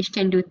 Maybe Rich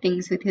can do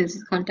things with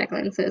his contact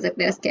lenses that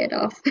they're scared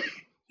of.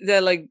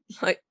 They're like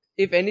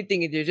if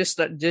anything, they're just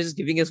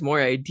giving us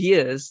more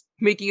ideas,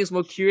 making us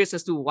more curious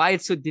as to why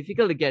it's so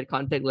difficult to get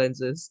contact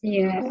lenses.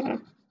 Yeah,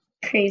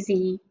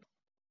 crazy.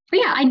 But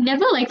yeah, I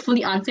never like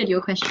fully answered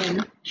your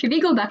question. Should we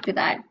go back to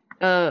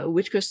that?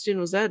 Which question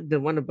was that?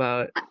 The one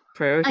about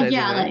prioritizing,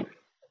 Yeah, right? like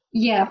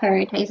yeah,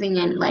 prioritizing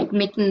and like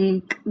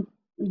making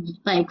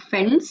like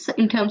friends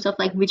in terms of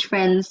like which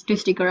friends to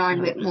stick around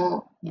Uh-huh. with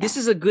more. Yeah. This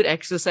is a good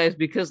exercise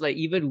because like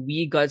even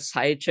we got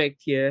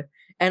sidetracked here,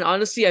 and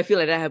honestly, I feel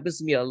like that happens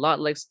to me a lot.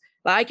 Like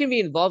I can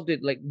be involved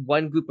with like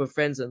one group of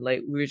friends, and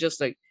like we're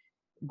just like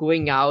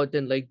going out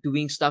and like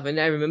doing stuff, and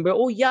I remember,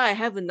 oh yeah, I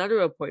have another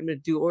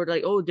appointment to, or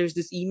like, oh, there's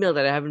this email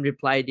that I haven't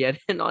replied yet.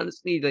 And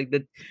honestly, like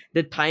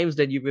the times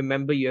that you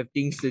remember you have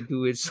things to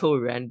do, it's so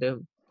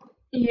random.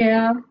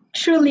 Yeah,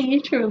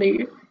 truly,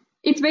 truly.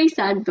 It's very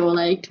sad though,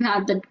 like to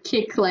have that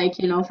kick, like,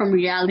 from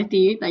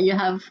reality that you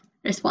have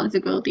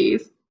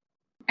responsibilities.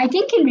 I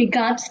think in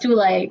regards to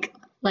like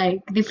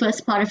the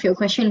first part of your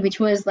question, which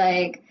was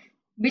like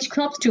which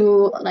clubs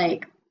to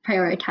like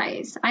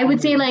prioritize. I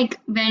would say Mm-hmm. like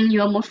when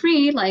you're more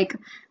free, like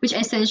which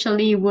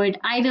essentially would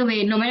either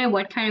way, no matter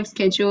what kind of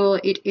schedule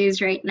it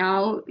is right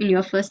now in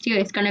your first year,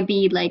 it's gonna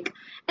be like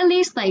at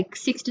least like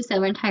 6 to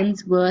 7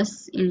 times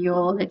worse in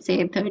your, let's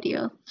say, third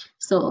year.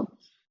 So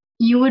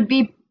you would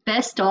be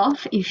best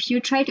off if you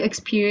try to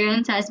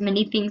experience as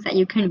many things that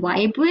you can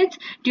vibe with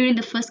during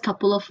the first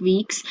couple of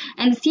weeks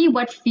and see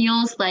what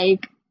feels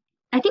like,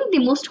 I think,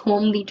 the most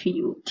homely to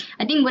you.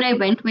 I think what I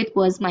went with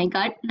was my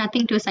gut,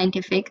 nothing too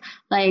scientific.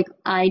 Like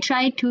I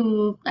tried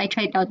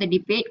out the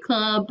debate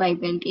club, I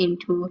went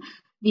into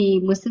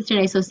the Muslim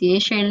Student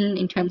Association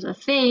in terms of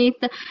faith,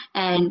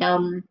 and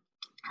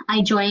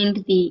I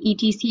joined the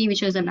ETC,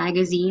 which was a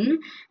magazine,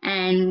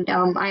 and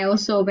I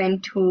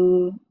went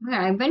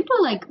to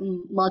like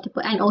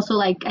multiple, and also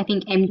like I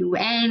think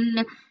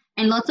MUN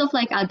and lots of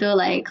like other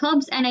like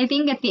clubs. And I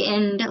think at the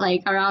end,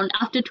 like around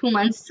after 2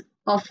 months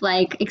of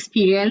like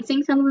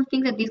experiencing some of the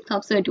things that these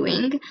clubs are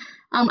doing,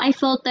 I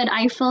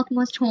felt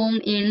most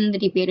home in the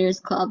debaters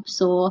club.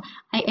 So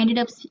I ended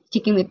up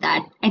sticking with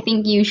that. I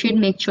think you should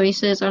make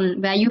choices on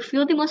where you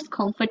feel the most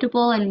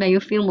comfortable and where you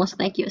feel most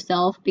like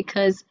yourself,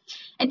 because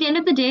at the end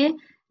of the day,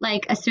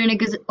 like a student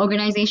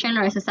organization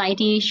or a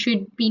society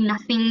should be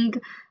nothing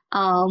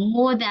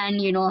more than,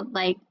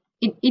 like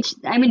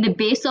I mean, the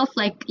base of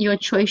like your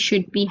choice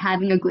should be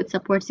having a good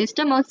support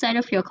system outside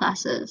of your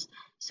classes.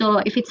 So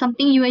if it's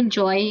something you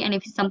enjoy and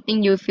if it's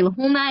something you feel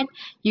home at,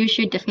 you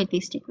should definitely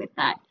stick with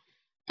that.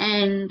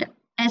 And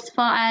as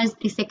far as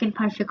the second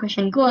part of your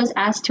question goes,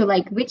 as to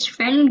like which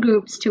friend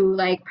groups to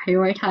like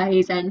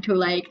prioritize and to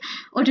like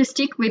or to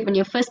stick with when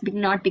you're first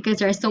beginning out, because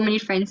there are so many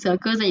friend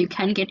circles that you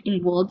can get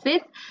involved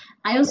with.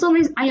 I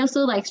also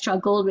like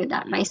struggled with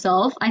that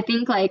myself. I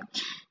think like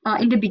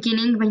in the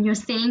beginning when you're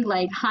saying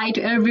like hi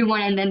to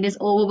everyone and then this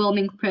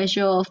overwhelming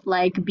pressure of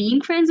like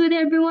being friends with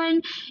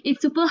everyone,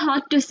 it's super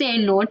hard to say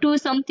no to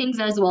some things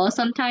as well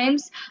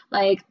sometimes.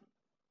 Like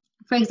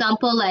For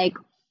example, like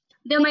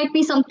there might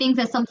be some things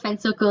that some friend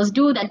circles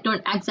do that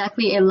don't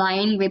exactly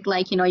align with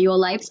like your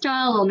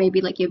lifestyle or maybe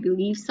like your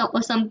beliefs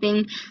or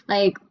something.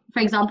 Like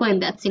for example,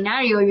 in that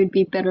scenario, you'd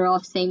be better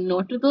off saying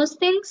no to those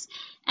things.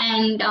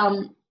 And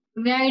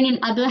wherein in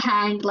other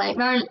hand, like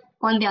wherein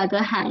on the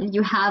other hand,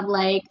 you have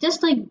like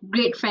just like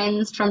great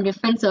friends from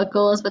different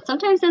circles, but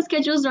sometimes their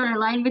schedules don't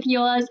align with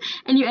yours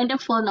and you end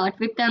up falling out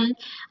with them.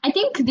 I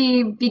think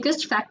the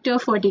biggest factor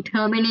for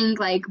determining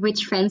like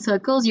which friend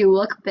circles you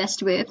work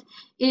best with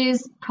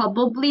is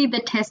probably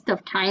the test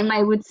of time,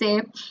 I would say.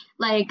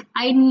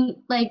 I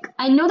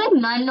know that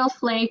none of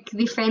like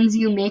the friends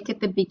you make at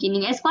the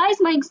beginning, as far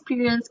as my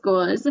experience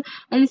goes,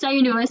 when you start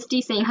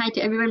university saying hi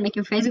to everyone,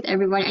 making friends with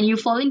everyone, and you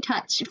fall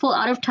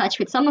out of touch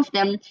with some of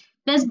them,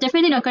 there's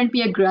definitely not going to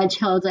be a grudge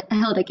held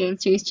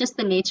against you. It's just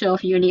the nature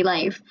of uni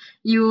life.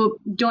 You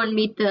don't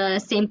meet the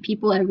same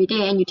people every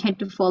day, and you tend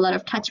to fall out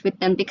of touch with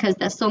them because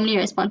there's so many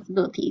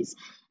responsibilities.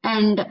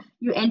 And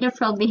you end up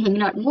probably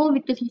hanging out more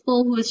with the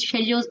people whose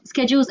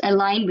schedules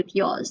align with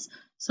yours.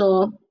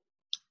 So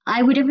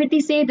I would definitely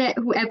say that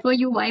whoever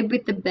you vibe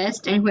with the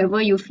best and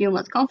whoever you feel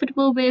most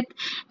comfortable with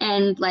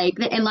and like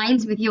that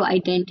aligns with your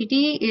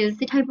identity is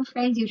the type of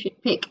friends you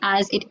should pick,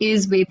 as it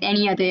is with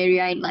any other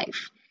area in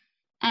life.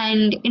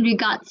 And in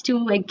regards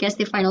to, I guess,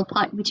 the final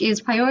part, which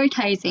is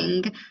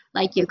prioritizing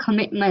like your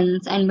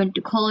commitments and when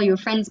to call your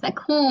friends back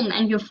home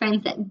and your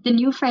friends that the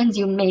new friends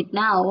you made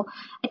now,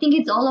 I think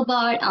it's all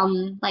about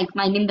like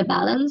finding the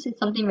balance. It's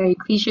something very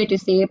cliche to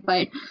say,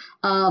 but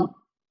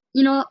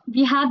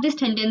we have this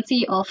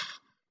tendency of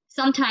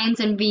sometimes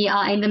when we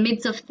are in the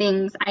midst of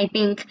things, I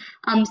think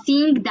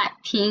seeing that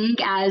thing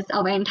as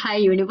our entire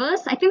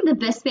universe. I think the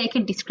best way I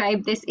can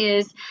describe this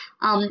is,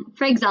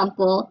 for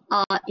example,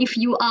 if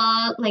you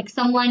are like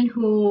someone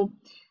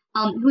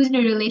who's in a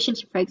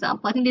relationship, for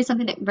example, I think there's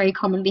something that very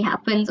commonly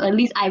happens, or at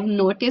least I've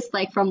noticed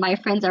like from my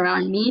friends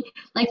around me,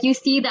 like you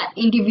see that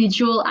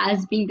individual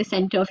as being the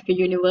center of your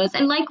universe.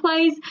 And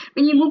likewise,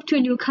 when you move to a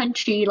new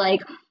country,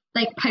 like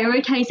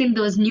prioritizing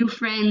those new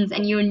friends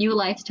and your new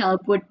lifestyle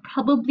would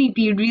probably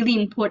be really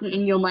important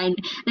in your mind.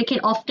 That can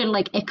often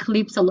like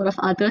eclipse a lot of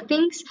other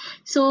things.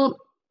 So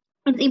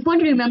it's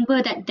important to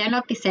remember that they're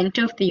not the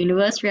center of the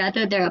universe,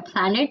 rather they're a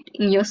planet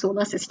in your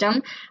solar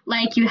system.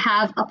 Like you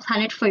have a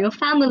planet for your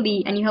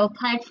family and you have a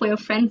planet for your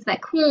friends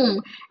back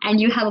home,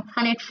 and you have a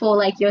planet for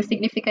like your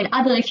significant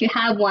other if you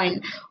have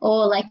one,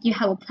 or like you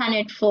have a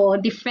planet for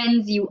the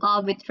friends you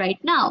are with right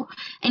now.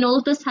 And all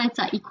of those planets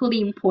are equally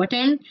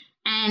important.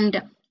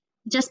 And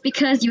just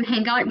because you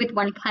hang out with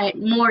one planet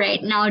more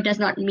right now does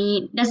not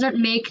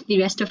make the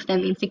rest of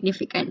them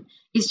insignificant.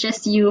 It's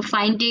just you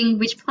finding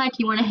which planet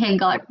you want to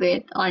hang out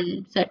with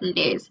on certain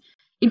days.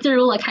 It's a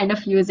rule I kind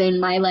of use in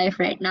my life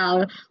right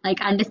now,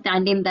 like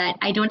understanding that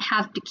I don't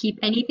have to keep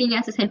anything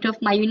as the center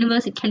of my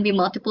universe. It can be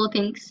multiple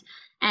things,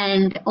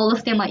 and all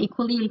of them are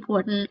equally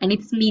important. And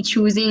it's me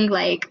choosing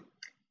like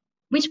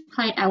which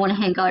planet I want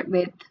to hang out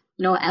with,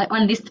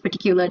 on this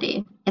particular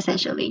day,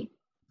 essentially.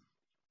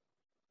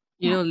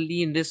 Yeah.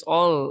 Lean, this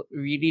all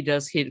really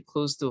does hit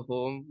close to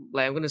home.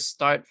 Like, I'm gonna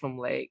start from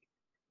like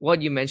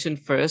what you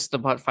mentioned first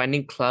about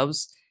finding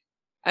clubs.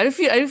 I do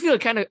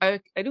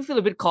feel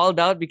a bit called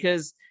out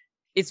because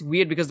it's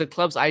weird because the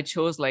clubs I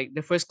chose, like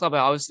the first club I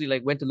obviously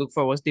like went to look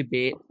for was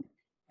debate,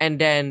 and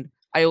then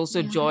I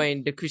also Yeah.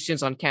 joined the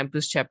Christians on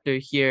Campus chapter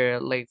here,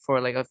 like for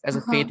like as a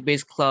Uh-huh.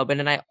 faith-based club, and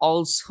then I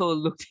also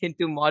looked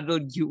into Model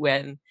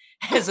UN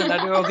as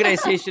another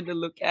organization to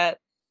look at.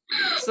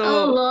 Oh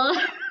So Lord.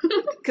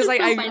 because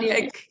That's so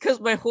funny. because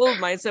my whole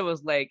mindset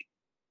was like,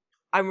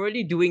 I'm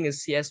already doing a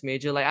CS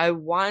major. Like I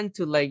want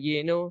to like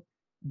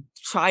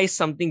try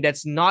something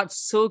that's not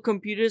so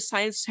computer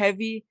science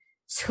heavy,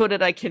 so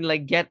that I can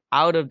like get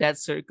out of that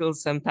circle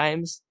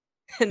sometimes.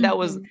 And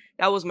Mhm.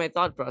 that was my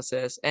thought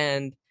process.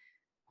 And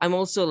I'm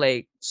also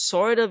like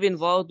sort of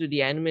involved with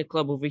the anime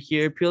club over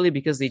here purely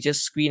because they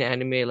just screen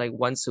anime like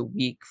once a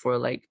week for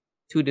like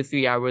 2 to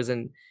 3 hours,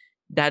 and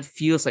that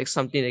feels like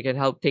something that can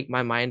help take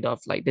my mind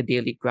off like the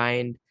daily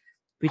grind,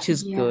 which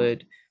is Yeah.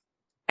 good.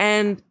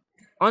 And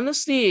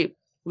honestly,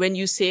 when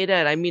you say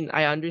that, I mean,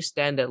 I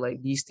understand that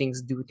like these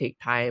things do take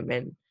time,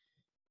 and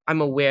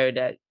I'm aware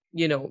that,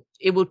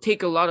 it will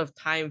take a lot of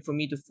time for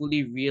me to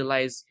fully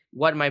realize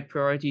what my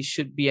priorities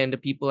should be and the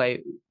people I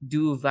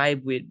do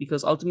vibe with.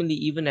 Because ultimately,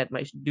 even at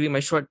during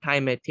my short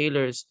time at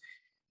Taylor's,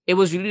 it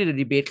was really the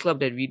debate club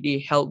that really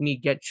helped me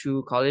get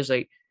through college.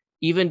 Like,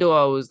 even though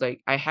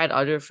I had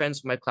other friends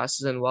from my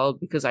classes and well,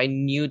 because I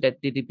knew that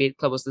the debate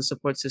club was the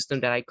support system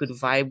that I could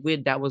vibe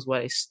with, that was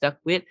what I stuck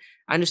with.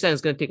 I understand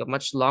it's going to take a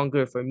much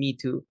longer for me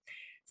to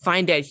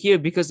find that here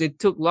because it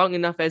took long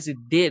enough as it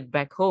did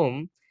back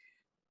home.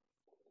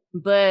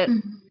 But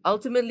Mhm.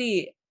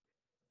 ultimately,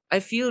 I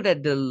feel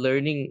that the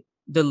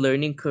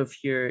learning curve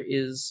here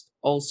is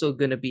also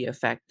going to be a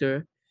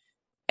factor.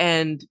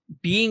 And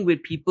being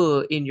with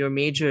people in your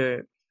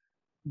major,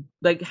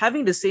 like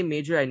having the same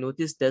major, I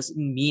noticed doesn't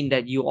mean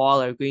that you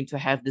all are going to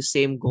have the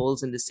same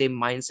goals and the same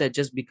mindset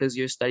just because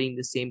you're studying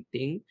the same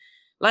thing.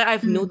 Like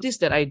I've Mm. noticed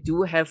that I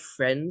do have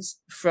friends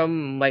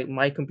from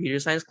my computer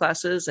science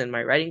classes and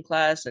my writing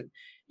class and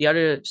the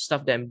other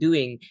stuff that I'm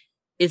doing.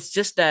 It's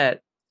just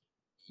that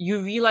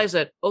you realize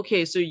that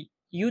okay, so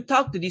you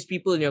talk to these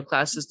people in your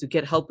classes to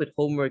get help with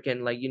homework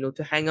and like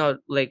to hang out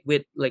like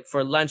with like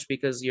for lunch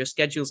because your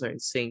schedules are in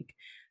sync.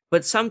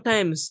 But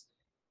sometimes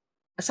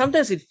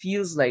it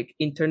feels like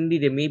internally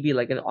there may be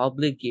like an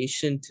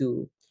obligation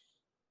to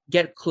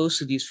get close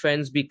to these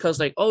friends because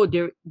like oh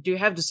they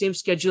have the same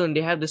schedule and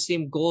they have the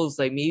same goals,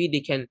 like maybe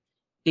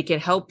they can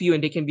help you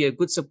and they can be a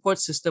good support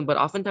system, but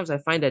oftentimes I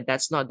find that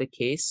that's not the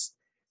case.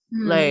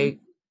 Mm. Like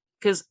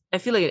because I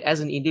feel like as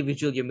an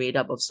individual you're made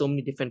up of so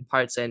many different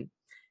parts and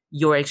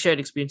your shared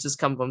experiences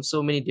come from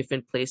so many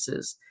different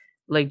places.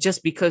 Like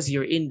just because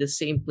you're in the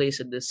same place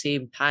at the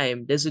same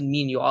time doesn't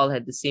mean you all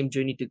had the same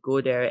journey to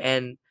go there.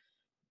 And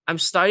I'm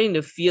starting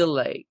to feel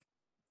like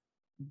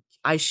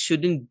I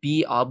shouldn't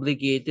be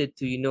obligated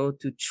to,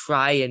 to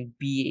try and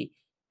be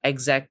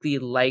exactly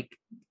like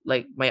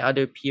my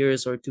other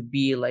peers or to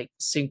be like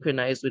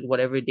synchronized with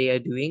whatever they are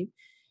doing,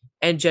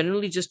 and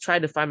generally just try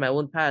to find my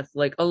own path.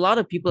 Like a lot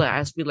of people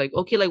ask me like,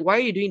 okay, like why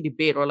are you doing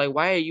debate, or like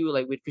why are you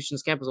like with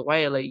Christian's campus, or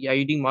why are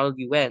you doing Model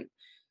UN,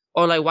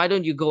 or like why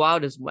don't you go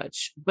out as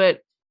much?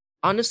 But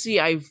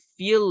honestly, I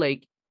feel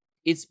like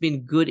it's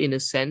been good in a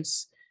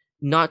sense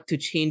not to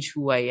change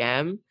who I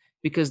am,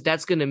 because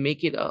that's going to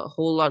make it a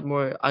whole lot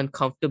more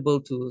uncomfortable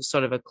to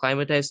sort of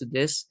acclimatize to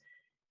this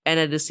and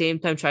at the same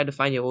time try to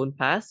find your own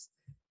path.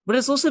 But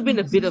it's also been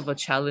a bit Mhm. of a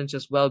challenge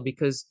as well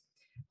because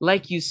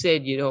like you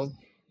said, you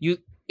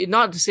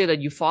not to say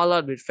that you fall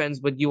out with friends,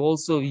 but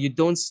you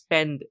don't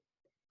spend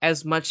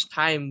as much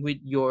time with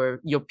your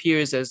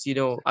peers as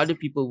other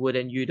people would,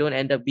 and you don't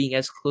end up being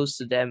as close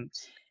to them,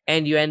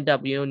 and you end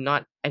up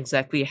not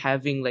exactly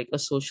having like a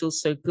social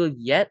circle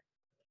yet.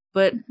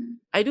 But Mhm.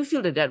 I do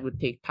feel that that would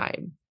take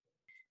time.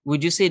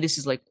 Would you say this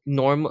is like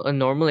a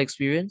normal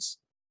experience?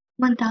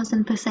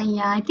 1000%.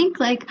 Yeah, I think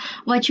like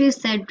what you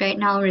said right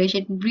now, Rish,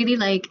 it really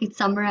like it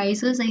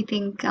summarizes, I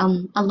think,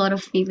 a lot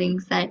of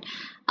feelings that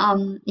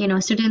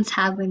students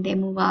have when they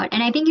move out.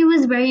 And I think it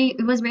was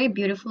very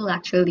beautiful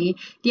actually.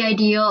 The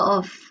idea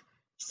of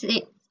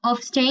say,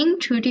 of staying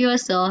true to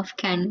yourself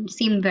can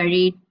seem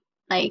very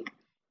like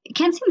it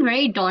can seem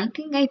very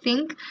daunting, I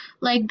think,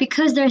 like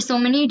because there are so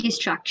many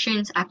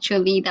distractions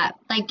actually that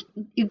like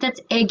that's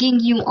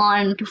egging you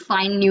on to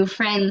find new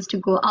friends, to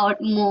go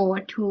out more,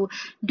 to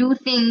do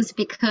things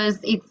because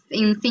it's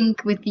in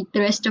sync with the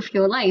rest of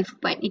your life,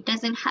 but it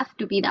doesn't have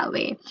to be that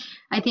way.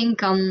 I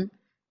think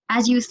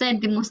as you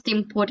said, the most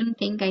important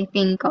thing I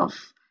think of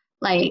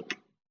like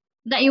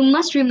that you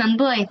must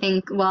remember, I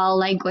think, while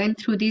like going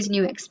through these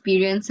new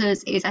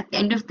experiences is at the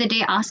end of the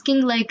day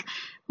asking like,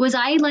 was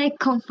I like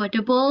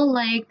comfortable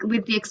like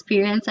with the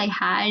experience I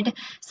had?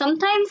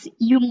 Sometimes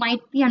you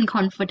might be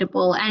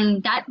uncomfortable,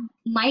 and that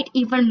might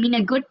even mean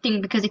a good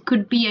thing because it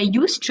could be a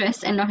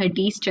eustress and not a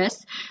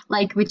de-stress,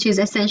 like which is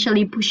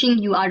essentially pushing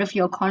you out of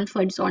your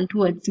comfort zone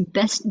towards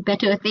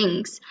better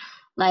things.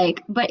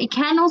 Like, but it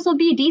can also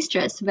be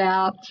de-stress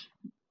where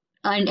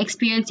an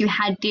experience you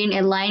had didn't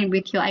align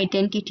with your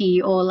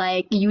identity, or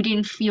like you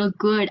didn't feel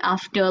good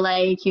after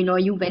like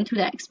you went through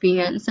that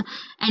experience,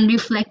 and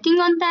reflecting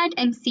on that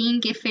and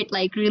seeing if it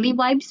like really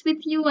vibes with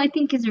you, I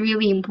think is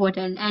really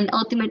important, and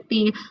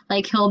ultimately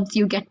like helps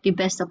you get the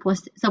best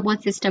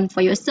support system for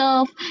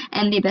yourself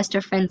and the best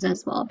of friends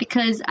as well.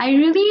 Because I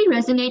really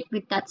resonate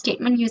with that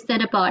statement you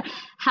said about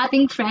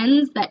having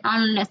friends that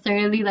aren't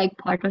necessarily like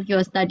part of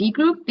your study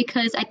group,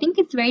 because I think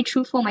it's very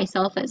true for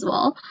myself as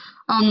well.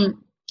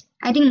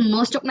 I think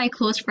most of my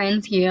close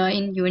friends here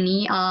in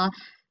uni are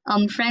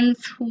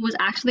friends who's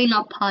actually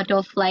not part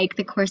of like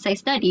the course I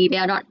study. They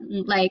are not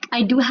like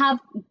I do have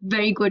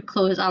very good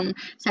close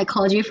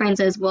psychology friends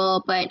as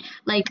well, but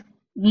like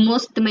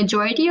the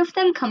majority of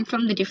them come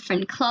from the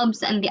different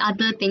clubs and the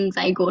other things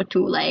I go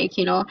to, like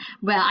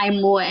where I'm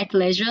more at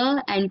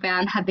leisure and where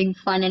I'm having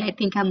fun, and I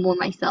think I'm more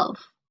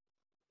myself.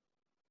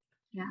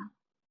 Yeah.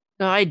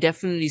 No, I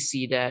definitely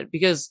see that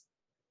because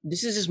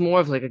this is just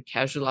more of like a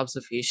casual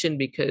observation,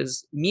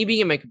 because me being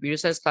in my computer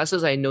science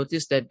classes, I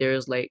noticed that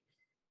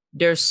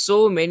there's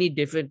so many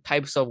different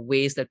types of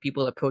ways that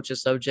people approach a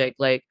subject.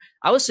 Like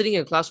I was sitting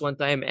in class one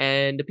time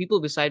and the people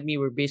beside me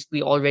were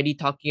basically already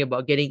talking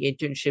about getting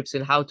internships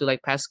and how to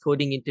like pass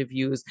coding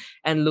interviews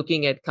and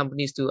looking at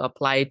companies to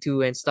apply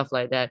to and stuff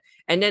like that.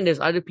 And then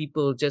there's other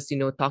people just,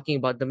 talking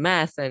about the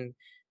math and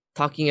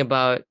talking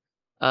about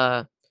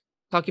uh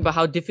talking about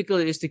how difficult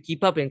it is to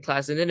keep up in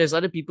class. And then there's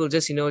other people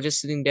just, just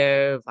sitting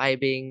there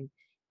vibing.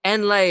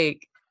 And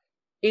like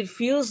it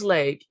feels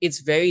like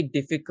it's very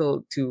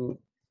difficult to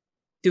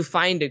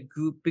find a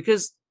group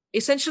because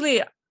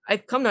essentially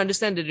I've come to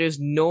understand that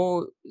there's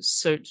no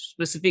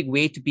specific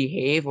way to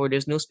behave, or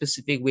there's no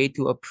specific way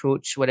to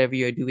approach whatever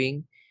you're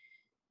doing,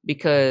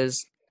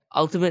 because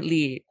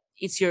ultimately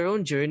it's your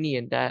own journey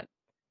in that.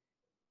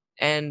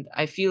 And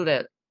I feel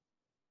that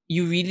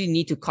you really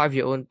need to carve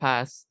your own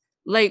path.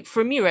 Like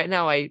for me right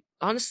now, I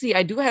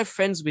do have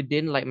friends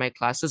within like my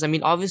classes. I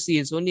mean, obviously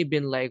it's only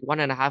been like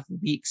 1.5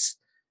 weeks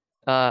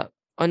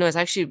Oh no, it's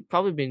actually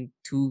probably been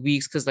 2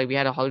 weeks because like we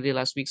had a holiday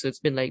last week, so it's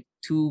been like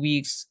 2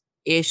 weeks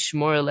ish,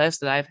 more or less,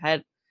 that I've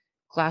had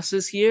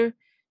classes here.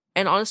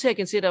 And honestly, I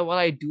can say that while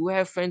I do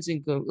have friends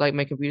in like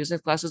my computer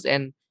science classes,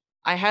 and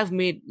I have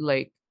made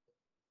like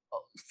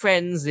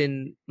friends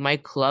in my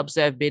clubs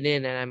that I've been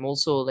in, and I'm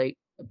also like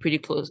pretty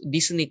close,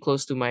 decently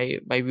close to my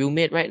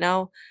roommate right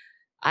now.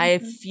 I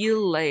Mhm.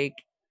 feel like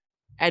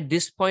at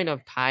this point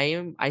of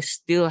time, I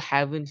still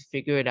haven't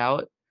figured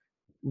out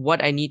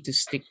what I need to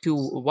stick to,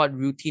 what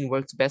routine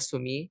works best for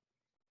me.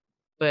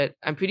 But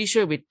I'm pretty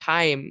sure with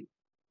time,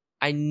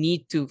 I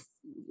need to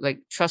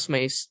like trust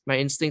my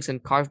instincts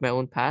and carve my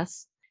own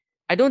path.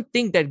 I don't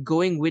think that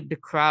going with the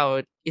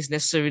crowd is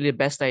necessarily the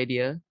best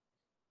idea.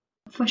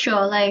 For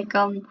sure. Like,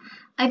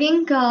 I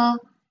think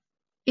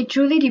it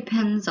really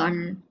depends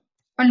on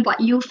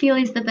what you feel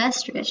is the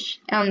best wish.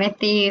 At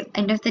the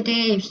end of the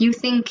day, if you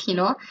think,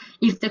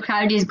 if the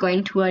crowd is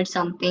going towards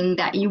something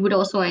that you would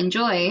also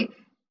enjoy,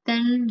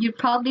 then you'd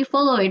probably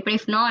follow it. But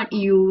if not,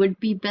 you would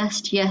be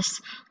best,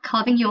 yes,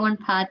 carving your own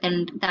path,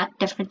 and that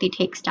definitely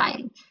takes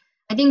time.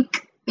 I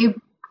think it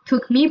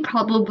took me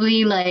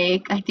probably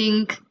like I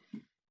think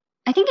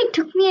it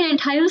took me an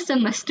entire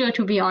semester,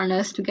 to be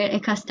honest, to get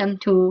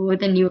accustomed to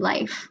the new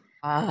life.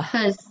 Ah,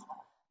 Cause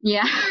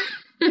yeah,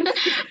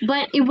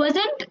 but it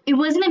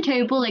wasn't a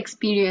terrible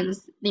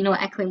experience,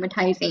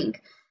 acclimatizing.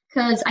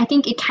 Cause I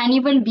think it can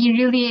even be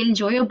really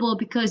enjoyable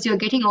because you're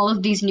getting all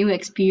of these new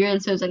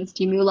experiences and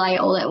stimuli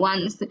all at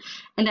once,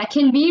 and that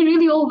can be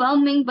really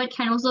overwhelming, but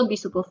can also be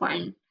super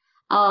fun.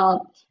 Uh,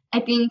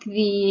 I think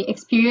the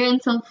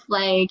experience of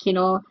like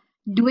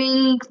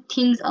doing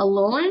things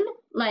alone,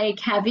 like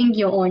having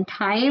your own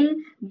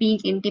time, being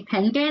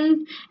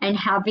independent, and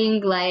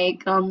having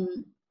like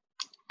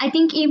I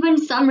think even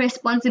some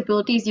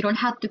responsibilities you don't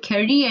have to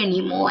carry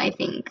anymore, I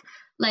think.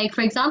 Like,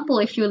 for example,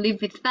 if you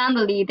live with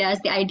family, there's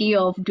the idea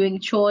of doing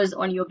chores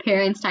on your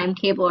parents'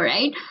 timetable,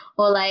 right?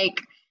 Or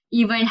like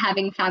even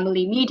having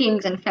family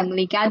meetings and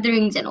family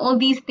gatherings and all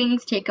these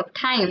things take up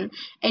time.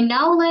 And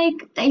now,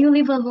 like, that you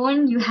live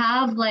alone, you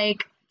have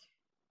like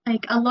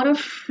a lot of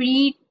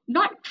free,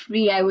 not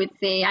free, I would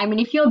say. I mean,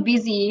 if you're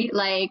busy,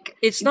 like,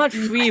 it's not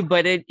you, free,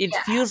 but it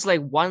yeah, feels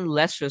like one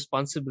less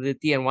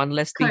responsibility and one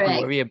less thing to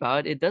correct. worry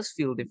about. It does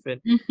feel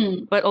different.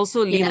 Mm-hmm. But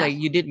also, Lean, Yeah. like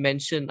you did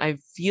mention, I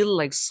feel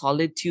like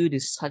solitude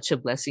is such a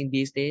blessing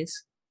these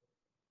days.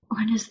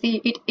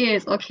 Honestly, it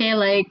is okay.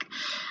 Like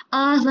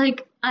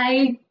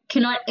I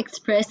cannot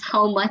express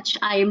how much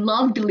I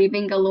loved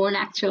living alone.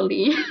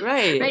 Actually,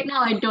 Right. right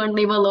now I don't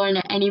live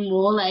alone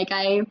anymore.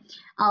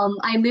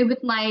 I live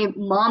with my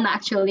mom.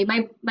 Actually,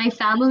 my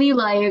family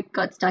like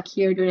got stuck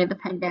here during the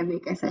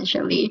pandemic,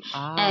 essentially,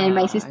 and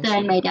my Ah, I sister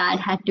and see. my dad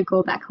had to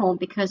go back home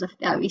because of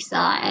their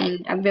visa,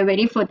 and we're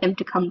waiting for them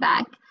to come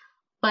back.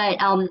 But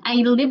I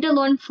lived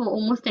alone for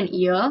almost an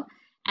year,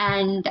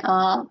 and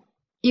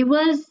it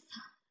was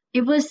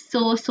it was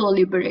so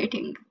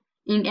liberating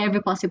in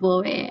every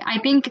possible way. I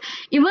think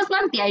it was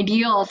not the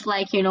idea of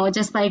like,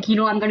 just like,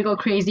 I'm gonna go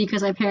crazy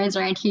because my parents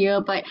aren't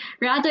here, but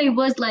rather it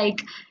was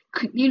like,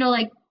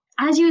 like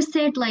as you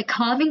said, like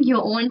having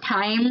your own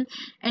time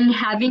and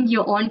having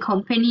your own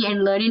company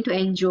and learning to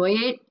enjoy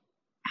it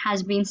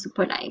has been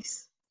super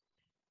nice.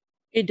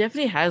 It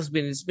definitely has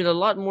been. It's been a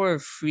lot more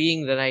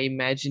freeing than I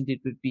imagined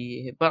it would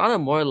be. But on a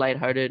more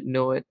lighthearted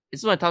note, I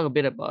just want to talk a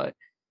bit about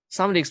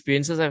some of the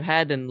experiences I've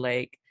had and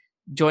like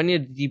joining a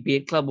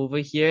debate club over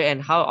here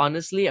and how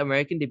honestly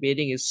American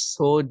debating is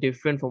so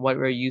different from what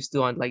we're used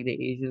to on like the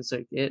Asian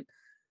circuit.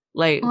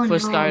 Like Oh for no.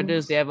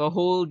 starters, they have a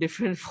whole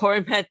different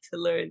format to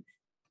learn,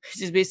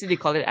 which is basically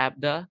they call it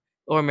ABDA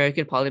or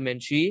American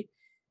Parliamentary,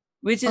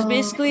 which is Oh,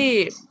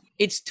 basically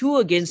it's two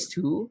against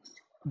two,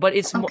 but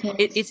it's more okay.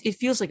 it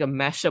feels like a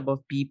mashup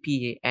of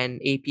BP and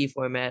AP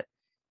format.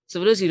 So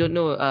for those who don't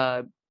know,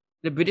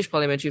 the British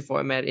parliamentary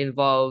format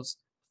involves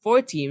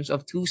four teams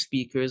of two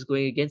speakers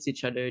going against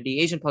each other. The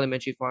Asian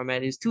parliamentary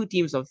format is two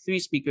teams of three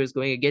speakers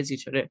going against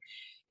each other.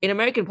 In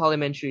American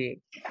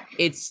parliamentary,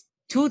 it's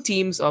two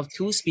teams of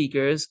two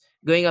speakers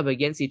going up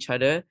against each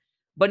other,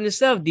 but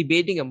instead of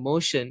debating a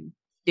motion,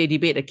 they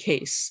debate a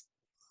case.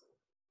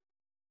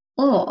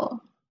 Oh,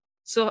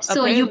 So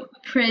so apparently, you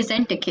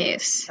present a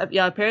case.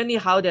 yeah, apparently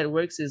how that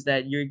works is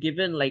that you're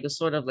given like a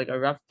sort of like a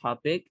rough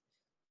topic,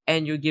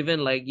 and you're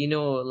given like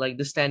like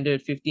the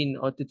standard 15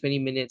 or to 20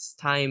 minutes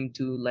time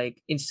to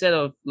like instead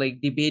of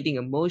like debating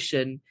a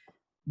motion,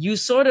 you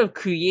sort of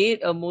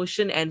create a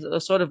motion and a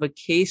sort of a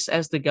case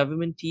as the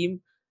government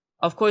team.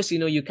 Of course,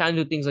 you can't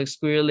do things like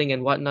squirreling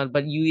and whatnot,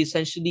 but you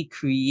essentially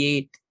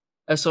create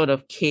a sort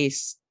of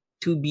case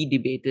to be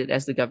debated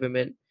as the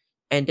government,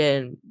 and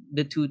then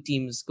the two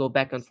teams go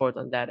back and forth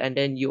on that, and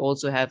then you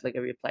also have like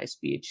a reply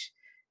speech.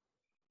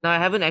 Now, I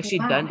haven't actually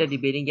done Wow. the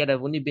debating yet.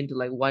 I've only been to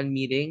like one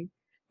meeting,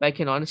 but I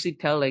can honestly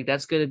tell like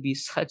that's gonna be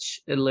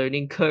such a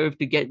learning curve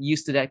to get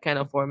used to that kind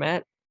of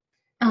format.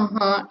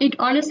 Uh-huh. It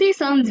honestly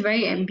sounds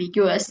very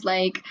ambiguous.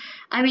 Like,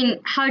 I mean,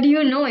 how do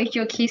you know if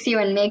your case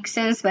even makes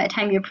sense by the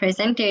time you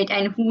present it,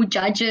 and who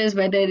judges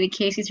whether the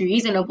case is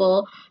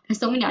reasonable? There's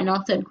so many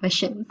unanswered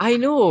questions. I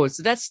know.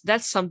 So that's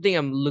something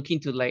I'm looking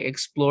to like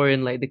explore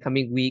in like the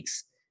coming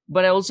weeks.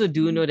 But I also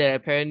do know that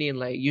apparently in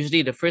like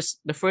usually the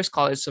first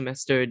college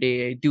semester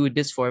they do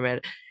this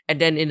format, and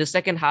then in the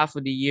second half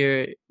of the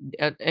year,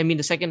 I mean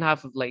the second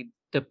half of like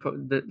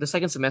the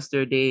second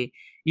semester they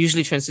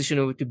usually transition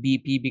over to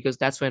BP because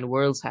that's when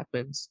Worlds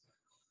happens.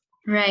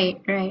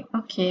 Right, right.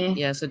 Okay.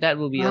 Yeah, so that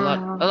will be a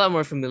lot Wow. a lot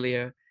more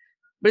familiar.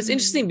 But it's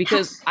interesting Ha-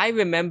 because I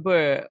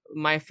remember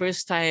my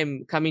first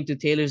time coming to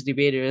Taylor's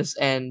Debaters,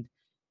 and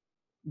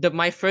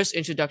my first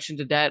introduction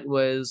to that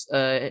was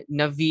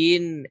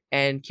Naveen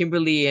and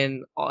Kimberly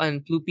and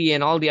Plupi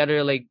and all the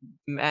other like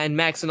and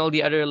Max and all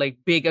the other like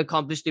big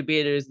accomplished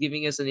debaters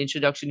giving us an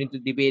introduction into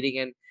debating.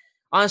 And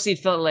honestly, it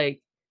felt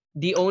like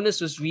the onus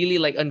was really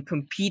like on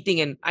competing.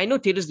 And I know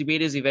Taylor's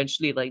Debaters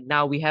eventually like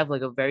now we have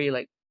like a very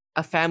like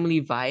a family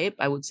vibe,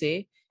 I would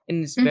say,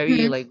 and it's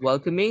very Mhm. like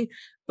welcoming.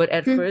 But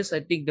at first, I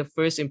think the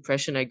first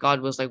impression I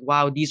got was like,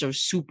 wow, these are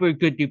super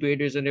good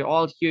debaters and they're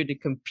all here to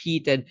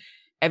compete, and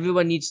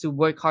everyone needs to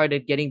work hard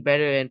at getting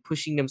better and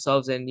pushing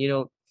themselves and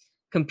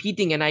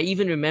competing. And I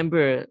even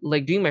remember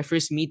like doing my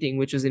first meeting,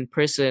 which was in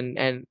person,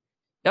 and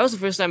that was the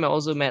first time I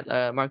also met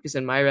Marcus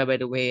and Myra, by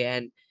the way.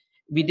 And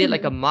we did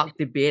like a Mhm. mock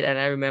debate, and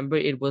I remember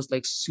it was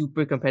like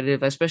super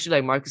competitive, especially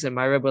like Marcus and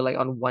Myra were like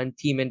on one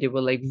team and they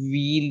were like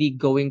really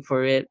going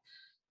for it.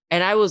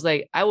 And I was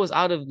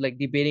out of like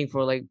debating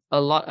for like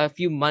a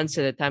few months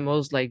at a time. I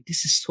was like,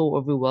 this is so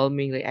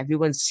overwhelming. Like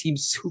everyone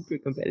seems super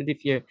competitive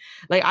here.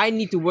 Like I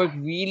need to work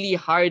really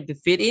hard to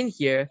fit in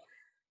here.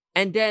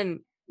 And then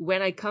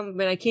when I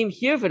came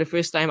here for the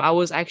first time, I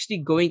was actually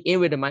going in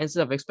with the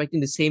mindset of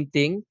expecting the same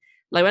thing.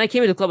 Like when I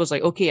came to the club, I was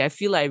like, okay, I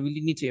feel like I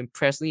really need to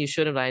impress. I need to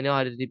show them that I know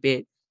how to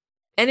debate.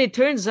 And it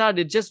turns out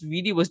it just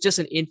really was just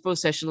an info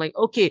session. Like,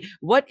 okay,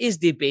 what is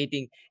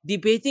debating?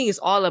 Debating is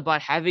all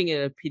about having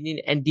an opinion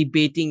and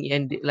debating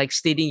and like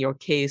stating your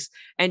case.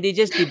 And they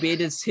just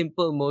debated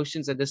simple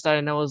emotions at the start.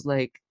 And I was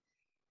like,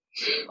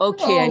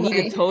 okay, Oh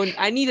my.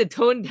 I need to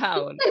tone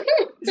down.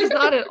 This is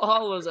not at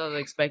all what I was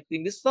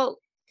expecting. This felt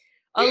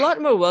a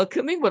lot more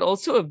welcoming, but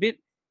also it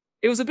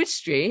was a bit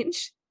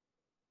strange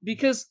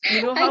because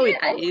you know I how can, it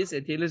I, is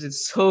at Taylor's,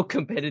 it's so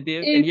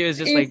competitive. And here it's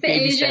it's just it's like the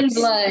baby Asian steps.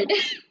 blood.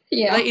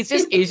 Yeah. Like it's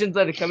just Asians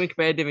that are coming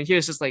competitive, and here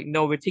it's just like,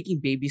 no, we're taking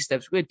baby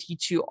steps. We're gonna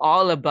teach you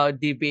all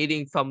about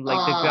debating from like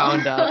the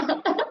ground up.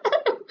 Ah.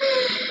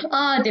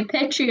 Ah, the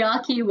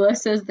patriarchy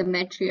versus the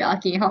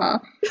matriarchy, huh?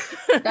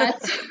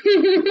 That's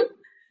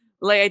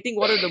Like I think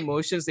one of the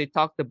motions they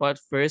talked about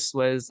first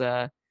was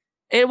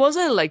it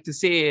wasn't like to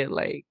say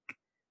like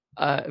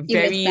it was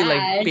very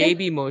like bad.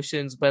 baby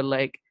motions, but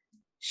like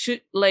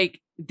should like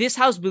this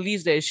house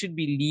believes that it should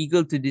be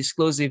legal to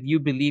disclose if you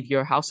believe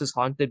your house is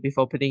haunted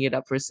before putting it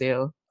up for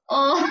sale.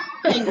 Oh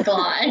my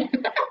god.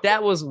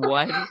 That was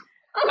one.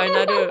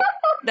 Another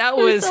that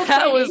It's was so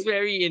that was funny.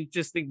 very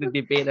interesting to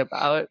debate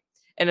about.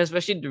 And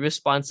especially the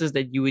responses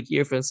that you would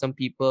hear from some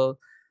people.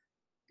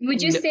 N-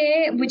 Would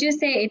you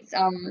say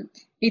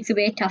it's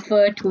way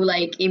tougher to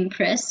like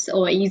impress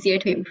or easier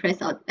to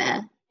impress out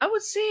there? I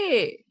would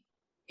say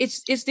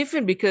it's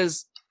different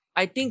because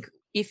I think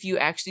if you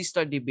actually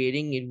start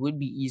debating, it would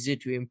be easier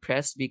to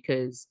impress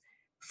because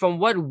from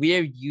what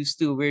we're used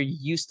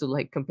to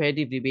like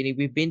competitive debating.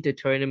 We've been to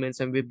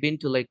tournaments and we've been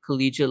to like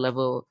collegiate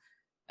level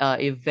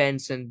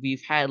events, and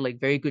we've had like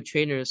very good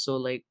trainers. So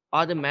like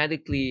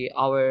automatically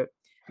our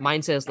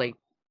mindset is like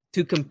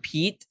to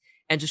compete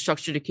and to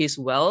structure the case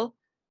well.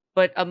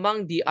 But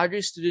among the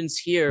other students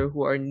here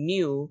who are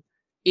new,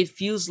 it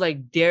feels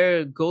like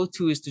their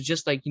go-to is to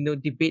just like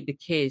debate the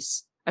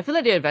case. I feel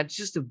like there are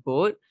advantages to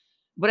both,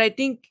 but I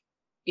think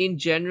in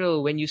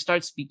general when you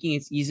start speaking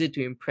it's easier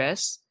to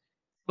impress.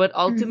 But Mm-hmm.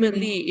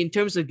 ultimately in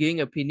terms of giving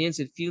opinions,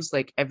 it feels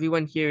like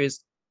everyone here is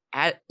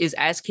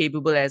as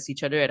capable as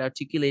each other at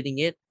articulating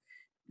it.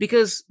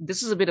 Because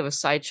this is a bit of a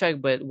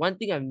sidetrack, but one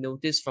thing I've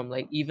noticed from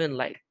like even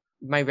like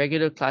my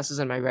regular classes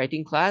and my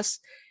writing class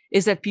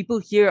is that people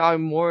here are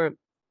more,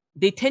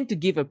 they tend to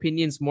give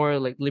opinions more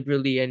like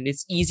liberally, and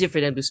it's easier for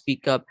them to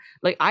speak up.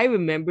 Like I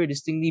remember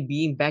distinctly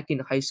being back in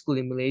high school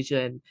in Malaysia,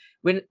 and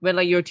when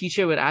like your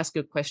teacher would ask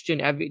a question,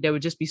 there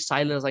would just be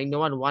silence, like no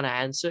one want to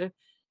answer.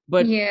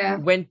 But Yeah.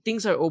 when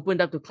things are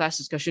opened up to class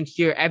discussion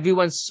here,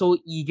 everyone's so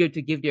eager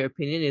to give their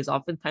opinion. Is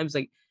oftentimes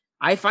like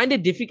I find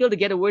it difficult to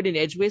get a word in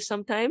edgeways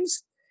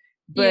sometimes,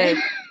 Yeah.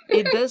 but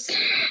it does,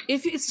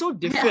 if it's so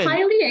different.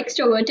 Highly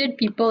extroverted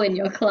people in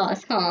your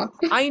class, huh?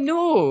 I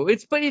know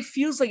it's, but it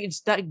feels like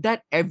it's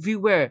that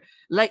everywhere.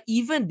 Like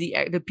even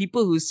the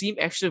people who seem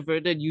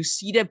extroverted, you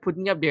see them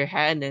putting up their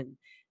hand and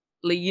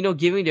like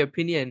giving their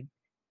opinion.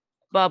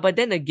 But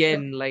then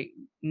again, like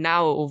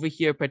now over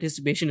here,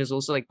 participation is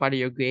also like part of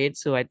your grade,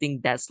 so I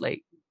think that's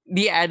like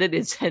the added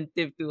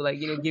incentive to like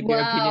give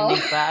your opinion Wow.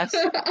 in class.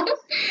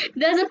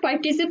 There's a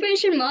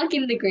participation mark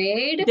in the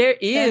grade. There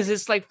is,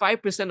 That's it's like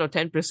 5% or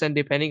 10%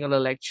 depending on the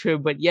lecture,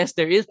 but yes,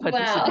 there is wow.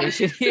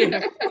 participation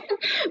here.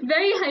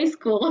 Very high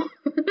school.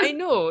 I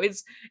know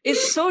it's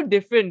so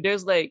different.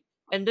 There's like,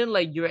 and then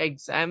like your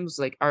exams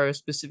like are a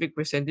specific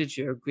percentage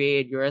of your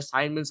grade. Your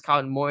assignments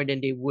count more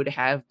than they would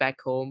have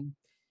back home,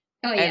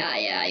 Oh and yeah,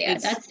 yeah, yeah.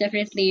 it's That's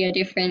definitely a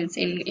difference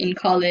in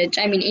college.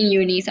 I mean, in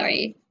uni,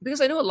 sorry.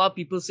 because I know a lot of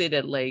people say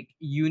that like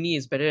uni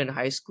is better than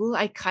high school.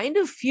 I kind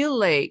of feel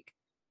like,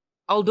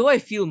 although I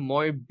feel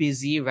more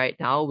busy right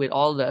now with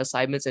all the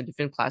assignments and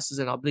different classes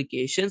and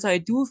obligations, I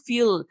do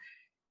feel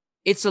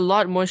it's a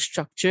lot more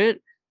structured.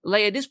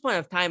 Like at this point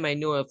of time, I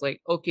know of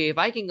like, okay, if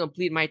I can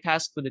complete my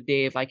task for the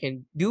day, if I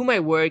can do my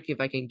work,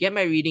 if I can get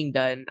my reading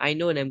done, I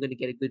know that I'm going to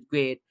get a good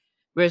grade.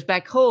 Whereas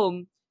back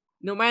home,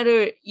 no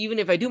matter, even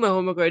if I do my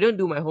homework or I don't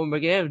do my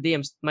homework, at the end of the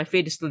day, my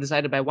fate is still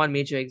decided by one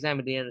major exam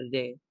at the end of the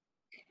day.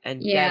 And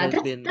that Yeah, has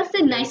that's been that's the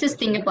very nicest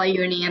thing frustrating.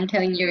 about uni, I'm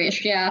telling you,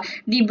 Ish. Yeah,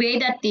 the way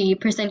that the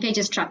percentage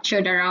is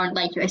structured around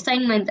like your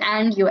assignments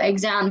and your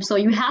exams, so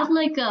you have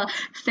like a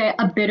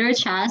better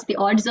chance. The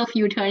odds of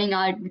you turning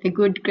out with a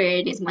good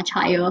grade is much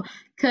higher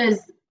because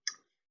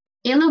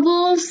A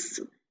levels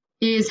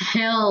is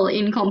hell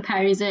in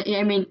comparison.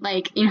 I mean,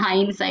 like in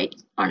hindsight,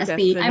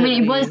 honestly. I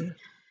mean, it was, Definitely.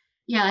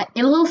 yeah,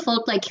 A level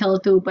felt like hell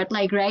too, but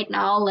like right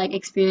now, like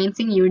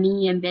experiencing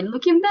uni and then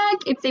looking back,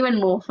 it's even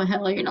more for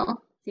hell, you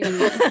know? It's even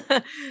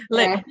more.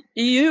 Like Yeah.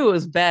 EU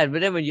was bad,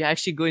 but then when you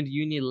actually go into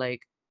uni,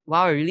 like,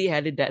 wow, I really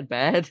had it that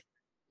bad.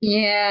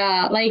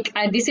 Yeah, like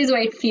this is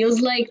what it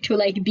feels like to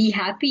like be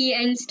happy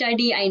and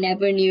study. I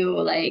never knew,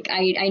 like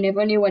I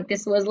never knew what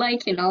this was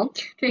like, you know,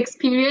 to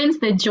experience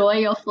the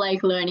joy of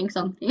like learning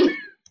something.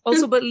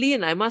 Also, but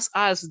Leon, I must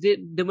ask,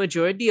 did the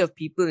majority of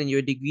people in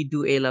your degree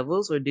do A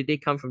levels or did they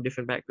come from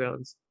different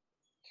backgrounds?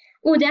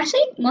 Oh, they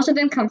actually, most of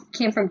them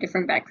came from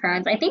different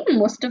backgrounds. I think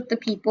most of the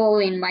people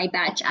in my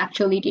batch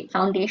actually did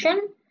foundation.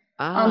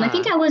 I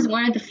think Ah, I was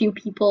one of the few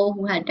people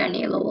who had done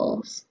A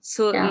levels.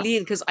 so Yeah.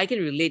 Leon, because I can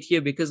relate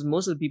here because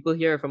most of the people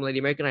here are from like the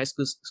American high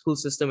school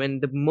system,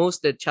 and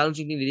the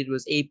challenging thing they did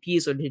was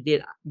APs or they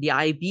did the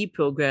IB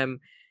program,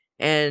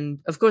 and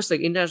of course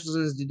like international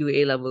students do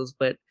A levels,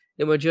 but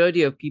the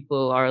majority of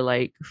people are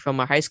like from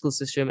a high school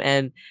system,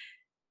 and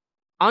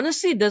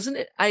honestly, doesn't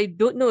it? I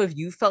don't know if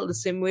you felt the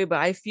same way, but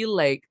I feel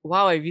like,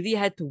 wow, I really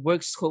had to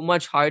work so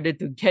much harder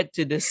to get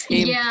to the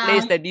same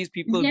place Yeah. that these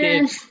people did.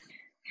 Yes.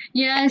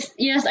 Yes.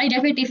 Yes. I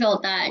definitely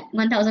felt that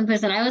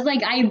 1000%. I was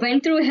like, I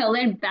went through hell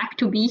and back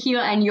to be here,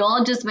 and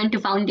y'all just went to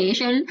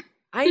foundation.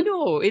 I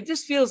know. It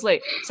just feels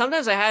like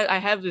sometimes I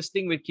have this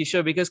thing with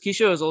Kishore because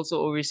Kishore is also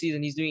overseas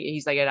and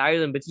he's like at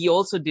Ireland, but he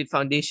also did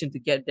foundation to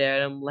get there.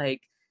 And I'm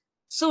like,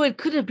 so it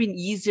could have been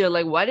easier.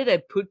 Like, why did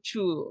I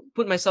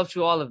put myself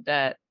through all of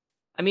that?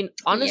 I mean,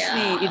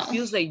 honestly, it Yeah.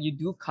 feels like you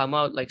do come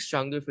out like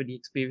stronger for the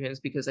experience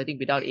because I think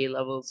without A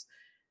levels,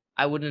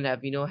 I wouldn't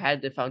have,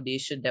 had the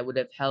foundation that would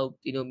have helped,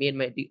 made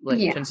my like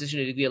Yeah. transition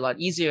to degree a lot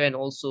easier and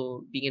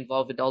also being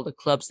involved with all the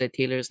clubs that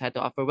Taylor's had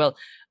to offer. Well,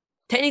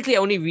 technically I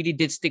only really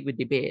did stick with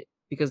debate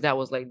because that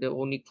was like the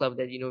only club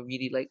that,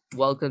 really like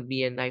welcomed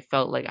me and I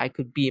felt like I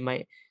could be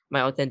my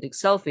authentic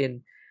self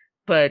in.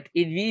 But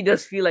it really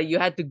does feel like you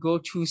had to go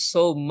through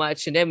so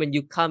much and then when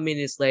you come in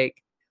it's like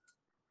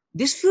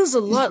this feels a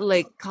lot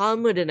like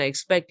calmer than I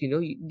expect, do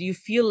you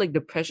feel like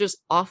the pressure's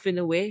off in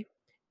a way?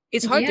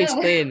 It's hard to Yeah.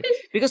 explain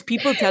because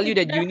people tell you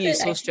that That's uni it. is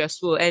so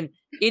stressful and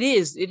it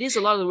is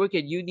a lot of the work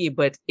at uni,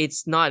 but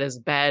it's not as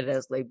bad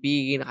as like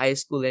being in high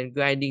school and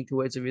grinding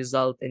towards a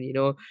result and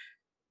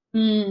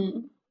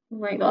Mm. Oh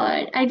my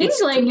God. I think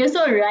it's like you're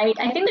so right.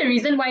 I think the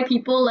reason why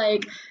people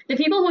like the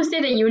people who say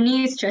that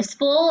uni is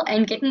stressful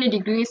and getting a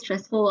degree is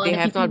stressful are they the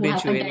have people not who been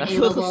through haven't A done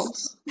A levels.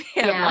 levels.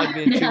 They have Yeah, not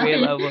been they through A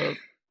haven't. levels.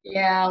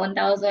 Yeah,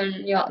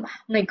 1000. Yeah. Oh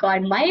my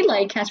God. My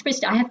like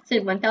catchphrase, I have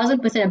said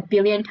 1000% a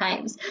billion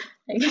times.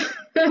 Like,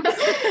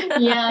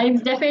 yeah,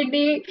 it's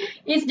definitely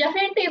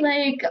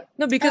like,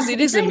 No, because it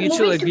it's is a like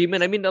mutual moving to,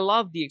 agreement. I mean, a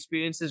lot of the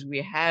experiences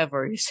we have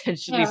are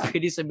essentially yeah.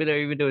 pretty similar,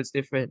 even though it's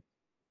different.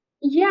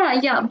 Yeah,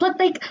 yeah, but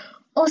like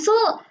also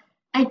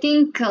I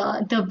think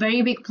the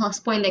very big plus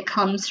point that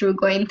comes through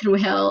going through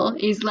hell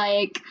is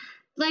like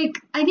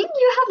I think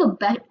you have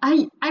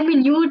a I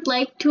mean you would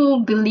like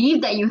to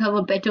believe that you have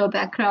a better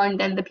background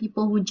than the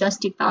people who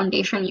just did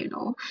foundation, you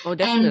know. Oh, And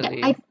I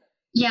definitely.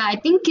 yeah, I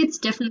think it's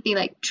definitely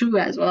like true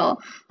as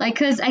well. Like,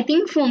 'cause I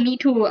think for me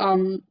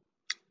to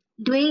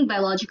doing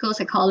biological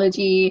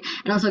psychology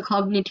and also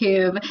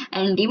cognitive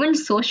and even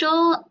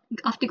social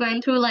after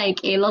going through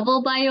like A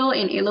level bio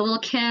and A level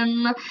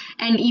chem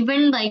and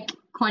even like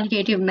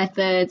quantitative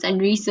methods and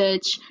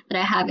research that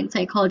I have in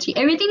psychology.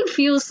 Everything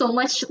feels so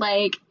much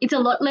like it's a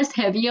lot less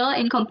heavier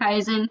in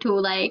comparison to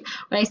like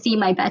what I see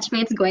my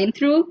batchmates going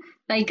through.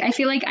 Like I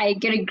feel like I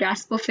get a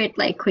grasp of it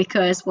like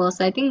quicker as well.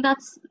 So I think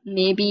that's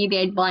maybe the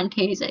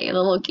advantage that A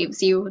level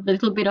gives you, a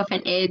little bit of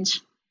an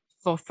edge.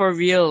 For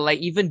real, like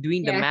even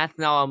doing the Yeah. math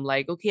now, I'm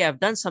like, okay, I've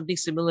done something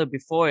similar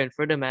before in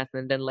further math,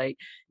 and then like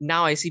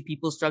now I see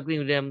people struggling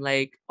with them,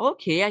 like,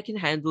 okay, I can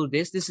handle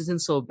this. This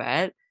isn't so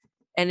bad.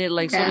 And it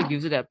like sort of Yeah.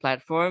 gives you that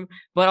platform.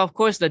 But of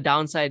course, the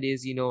downside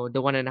is,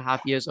 the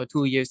 1.5 years or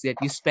 2 years that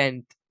you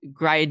spent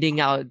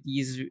grinding out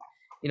these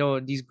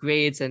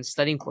grades and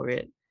studying for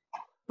it.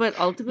 But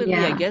ultimately,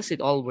 I Yeah. guess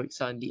it all works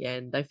out in the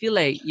end. I feel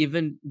like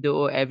even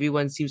though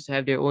everyone seems to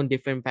have their own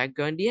different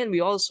background, in the end we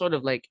all sort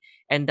of like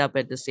end up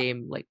at the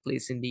same like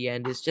place in the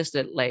end. It's just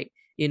that like,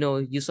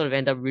 you sort of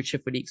end up richer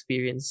for the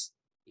experience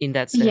in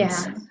that sense.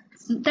 Yeah.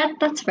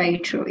 That's very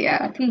true. Yeah.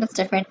 I think that's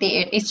definitely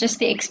it. It's just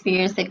the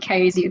experience that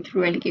carries you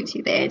through and gives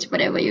you the edge,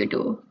 whatever you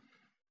do.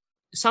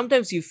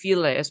 Sometimes you feel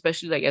like,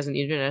 especially like as an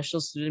international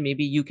student,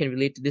 maybe you can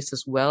relate to this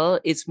as well.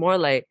 It's more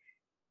like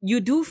you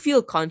do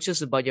feel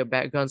conscious about your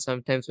background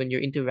sometimes when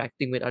you're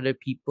interacting with other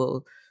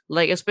people.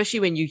 Like, especially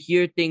when you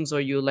hear things or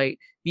you like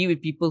be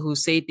with people who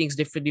say things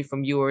differently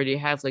from you or they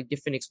have like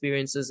different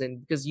experiences,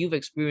 and because you've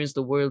experienced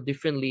the world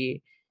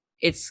differently,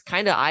 it's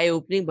kind of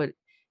eye-opening, but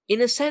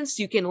in a sense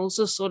you can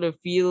also sort of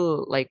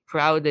feel like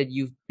proud that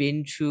you've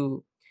been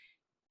through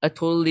a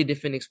totally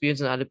different experience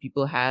than other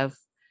people have.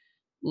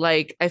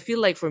 Like, I feel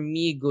like for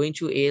me, going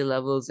through A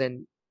levels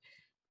and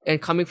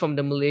coming from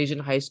the Malaysian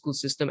high school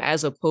system,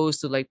 as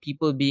opposed to like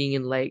people being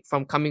in like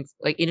from coming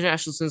like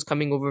international students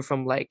coming over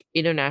from like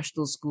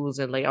international schools,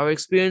 and like our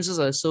experiences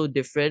are so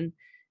different,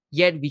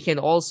 yet we can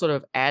all sort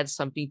of add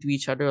something to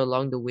each other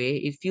along the way.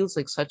 It feels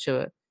like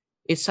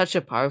it's such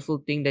a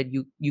powerful thing that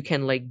you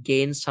can like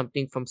gain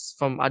something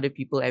from other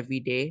people every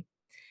day.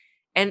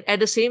 And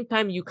at the same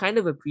time, you kind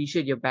of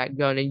appreciate your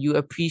background and you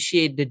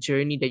appreciate the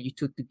journey that you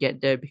took to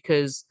get there.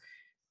 Because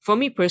for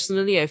me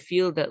personally, I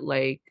feel that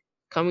like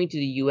coming to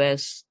the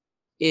US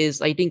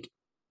is, I think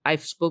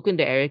I've spoken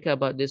to Erica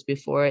about this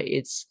before.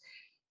 It's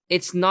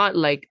not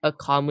like a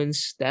common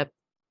step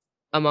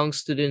among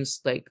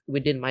students like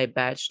within my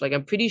batch. Like,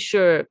 I'm pretty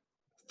sure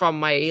from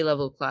my A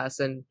level class,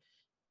 and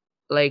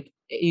like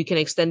you can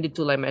extend it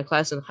to like my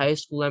class in high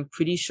school, I'm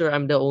pretty sure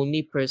I'm the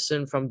only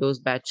person from those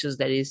batches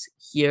that is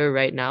here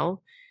right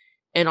now.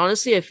 And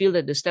honestly, I feel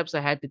that the steps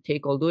I had to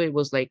take, although it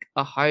was like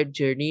a hard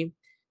journey,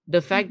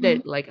 the fact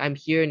Mm-hmm. that like I'm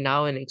here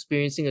now and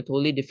experiencing a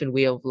totally different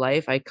way of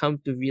life, I come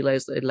to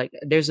realize that like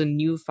there's a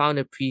newfound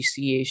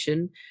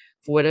appreciation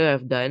for what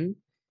I've done.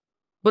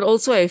 But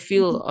also I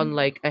feel on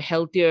like a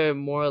healthier,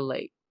 more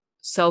like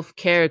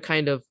self-care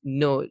kind of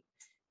note,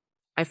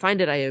 I find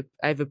that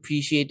I've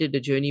appreciated the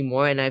journey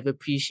more, and I've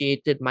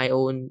appreciated my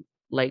own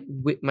like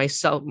with my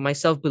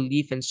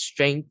self-belief and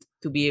strength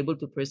to be able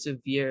to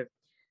persevere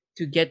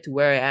to get to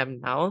where I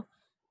am now.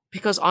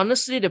 Because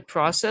honestly, the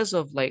process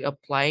of like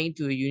applying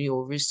to a uni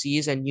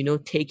overseas and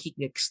taking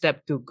a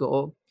step to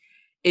go,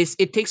 is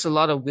it takes a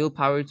lot of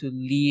willpower to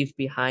leave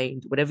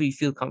behind whatever you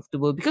feel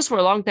comfortable. Because for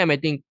a long time, I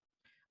think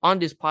on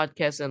this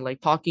podcast and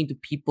like talking to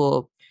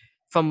people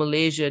from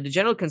Malaysia, the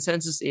general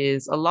consensus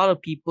is a lot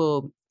of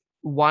people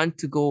want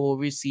to go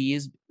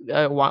overseas,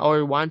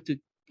 or want to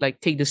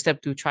like take the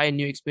step to try a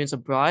new experience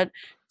abroad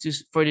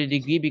for the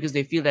degree, because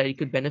they feel that it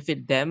could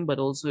benefit them, but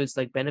also it's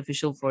like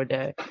beneficial for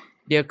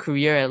their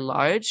career at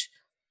large.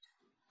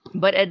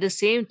 But at the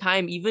same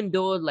time, even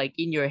though like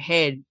in your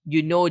head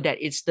you know that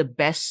it's the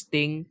best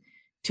thing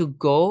to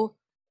go,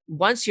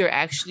 once you're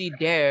actually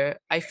there,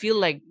 I feel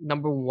like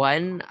number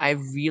one,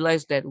 I've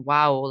realized that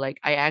wow, like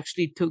I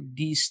actually took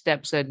these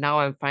steps and now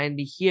I'm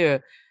finally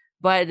here.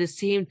 But at the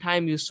same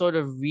time, you sort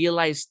of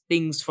realize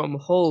things from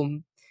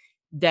home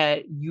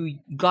that you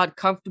got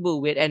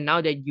comfortable with, and now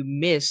that you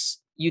miss,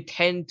 you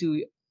tend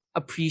to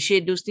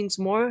appreciate those things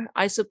more,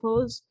 I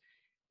suppose.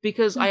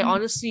 Because I Mm-hmm.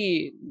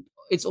 honestly,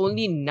 it's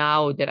only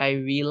now that I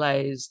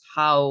realize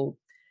how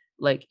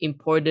like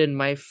important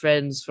my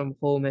friends from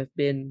home have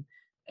been.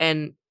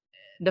 And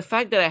the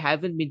fact that I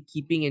haven't been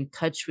keeping in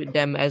touch with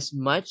them as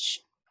much,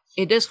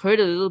 it does hurt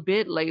a little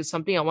bit. Like, it's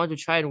something I want to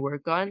try and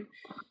work on.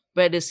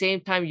 But at the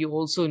same time, you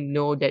also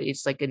know that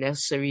it's like a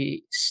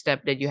necessary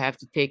step that you have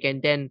to take.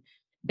 And then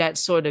that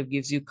sort of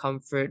gives you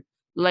comfort.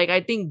 Like,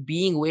 I think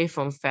being away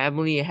from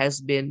family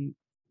has been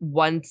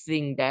one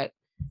thing that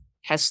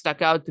has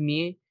stuck out to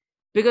me,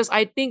 because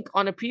I think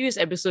on a previous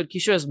episode,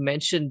 Kishore has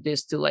mentioned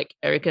this to like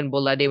Eric and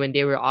Bolade when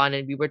they were on,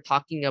 and we were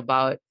talking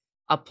about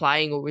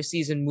applying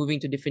overseas and moving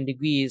to different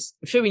degrees.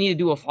 I'm sure we need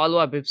to do a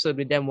follow-up episode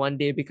with them one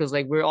day, because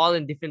like we're all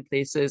in different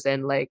places,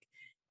 and like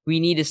we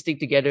need to stick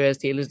together as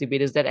Taylor's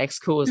Debaters. That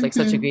Exco is like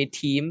such a Mm-hmm. great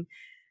team.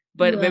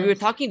 But when we were Yes.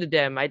 talking to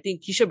them, I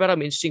think Kishore brought up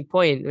an interesting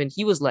point when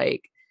he was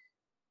like,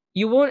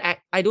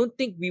 I don't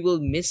think we will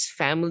miss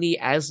family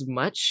as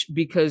much,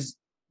 because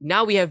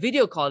now we have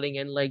video calling,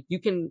 and like you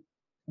can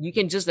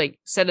just like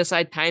set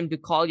aside time to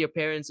call your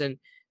parents and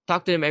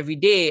talk to them every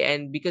day.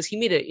 And because he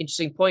made an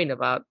interesting point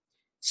about,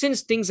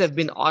 since things have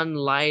been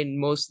online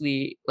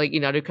mostly like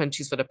in other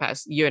countries for the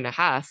past year and a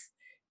half,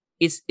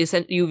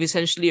 you've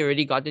essentially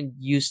already gotten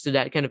used to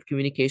that kind of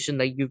communication.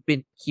 Like, you've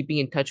been keeping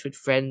in touch with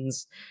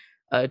friends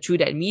through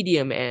that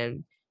medium,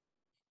 and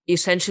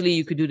essentially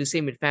you could do the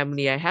same with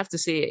family. I have to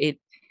say,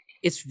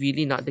 it's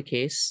really not the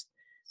case,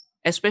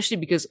 especially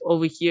because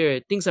over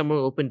here things are more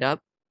opened up.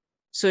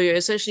 So you're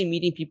essentially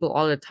meeting people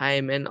all the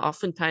time, and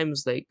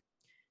oftentimes, like,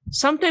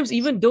 sometimes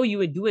even though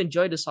you do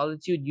enjoy the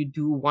solitude, you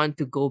do want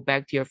to go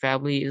back to your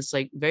family. It's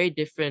like very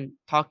different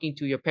talking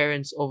to your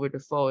parents over the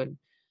phone,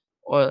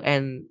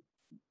 and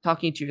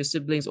talking to your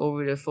siblings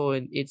over the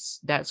phone. It's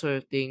that sort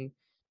of thing.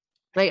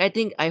 Like,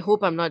 I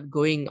hope I'm not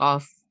going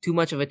off too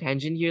much of a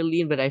tangent here,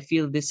 Lean, but I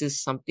feel this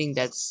is something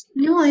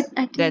No, I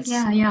think that's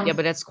yeah, yeah. yeah,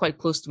 but that's quite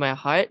close to my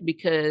heart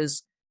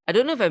because I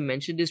don't know if I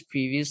mentioned this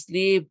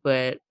previously,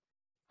 but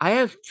I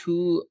have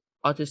two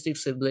autistic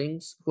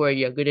siblings who are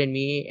younger than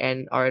me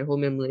and are at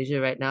home in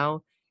Malaysia right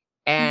now.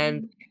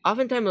 And Mhm.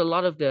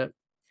 oftentimes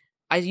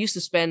I used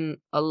to spend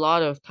a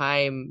lot of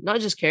time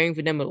not just caring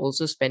for them, but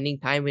also spending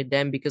time with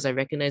them because I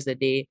recognize that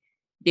they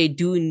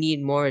do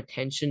need more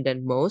attention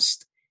than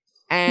most.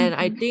 And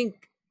I Mhm. think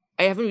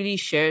I haven't really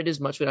shared this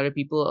much with other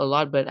people a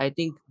lot, but I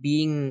think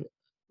being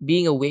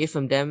away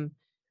from them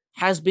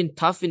has been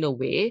tough in a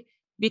way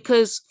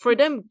because for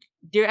them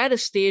they're at a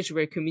stage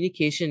where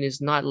communication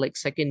is not like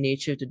second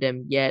nature to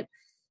them yet.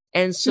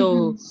 And Mhm.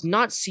 so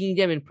not seeing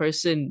them in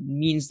person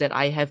means that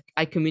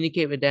I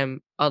communicate with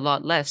them a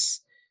lot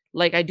less.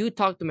 Like I do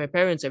talk to my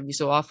parents every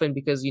so often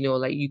because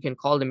like you can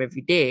call them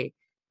every day,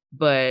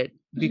 but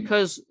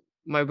because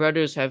my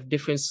brothers have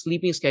different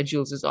sleeping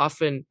schedules, it's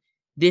often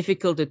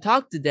difficult to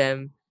talk to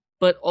them,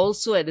 but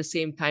also at the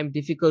same time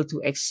difficult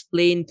to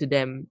explain to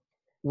them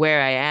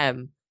where I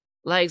am.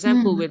 Like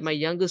example Mhm. with my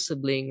youngest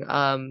sibling,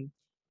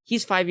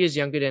 he's 5 years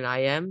younger than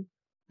I am,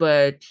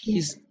 but Yeah.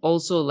 he's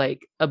also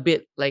like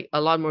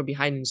a lot more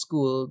behind in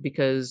school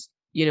because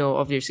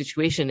of their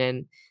situation,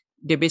 and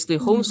they're basically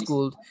Mhm.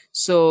 homeschooled.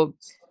 So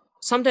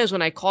sometimes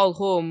when I call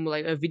home,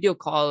 like a video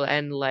call,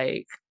 and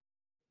like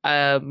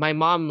my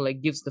mom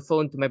like gives the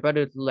phone to my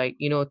brother to like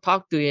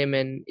talk to him,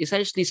 and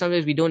essentially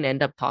sometimes we don't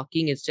end up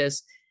talking. It's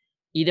just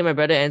either my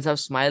brother ends up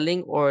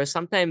smiling, or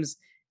sometimes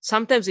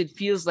it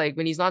feels like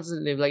when he's not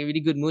in like a really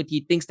good mood,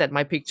 he thinks that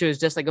my picture is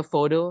just like a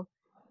photo,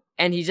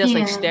 and he just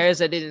like Yeah.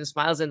 stares at it and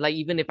smiles, and like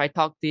even if I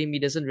talk to him he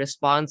doesn't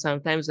respond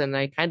sometimes, and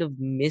I kind of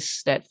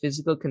miss that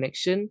physical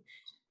connection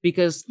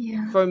because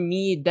Yeah. for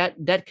me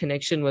that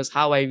connection was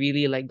how I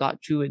really like got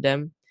through with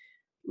them.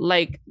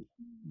 Like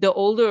the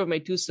older of my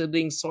two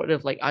siblings sort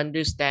of like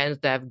understands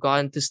that I've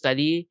gone to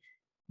study,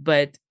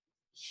 but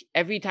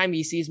every time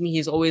he sees me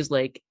he's always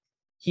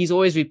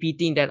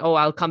repeating that, oh,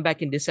 I'll come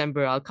back in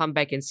December, I'll come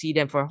back and see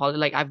them for a holiday,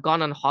 like I've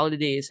gone on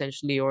holiday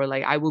essentially, or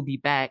like I will be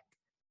back.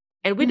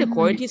 And with the Mhm.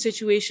 quarantine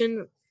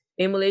situation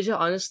in Malaysia,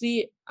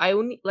 honestly, I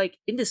only like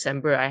in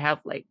December I have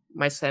like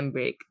my sem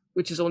break,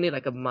 which is only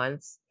like a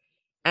month.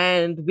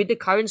 And with the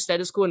current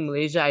status quo in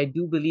Malaysia, I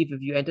do believe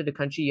if you enter the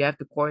country, you have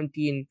to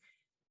quarantine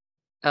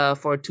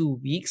for 2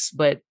 weeks.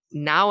 But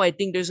now I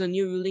think there's a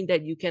new ruling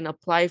that you can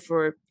apply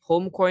for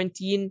home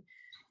quarantine.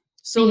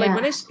 So like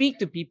when Yeah. I speak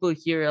to people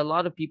here, a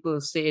lot of people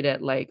say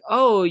that like,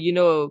 oh,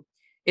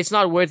 it's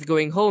not worth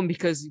going home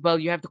because well,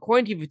 you have to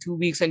quarantine for 2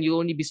 weeks and you'll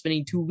only be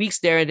spending 2 weeks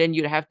there, and then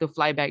you'd have to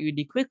fly back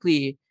really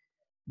quickly.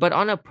 But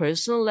on a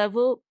personal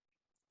level,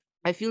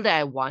 I feel that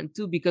I want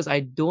to because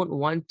I don't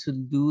want to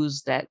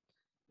lose the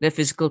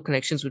physical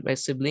connections with my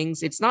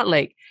siblings. It's not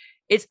like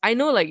it's I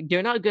know like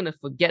they're not gonna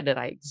forget that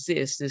I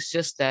exist. It's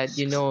just that,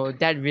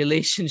 that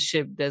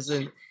relationship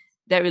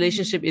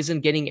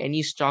isn't getting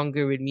any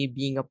stronger with me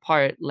being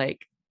apart.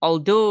 Like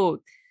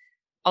although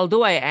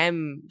I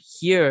am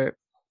here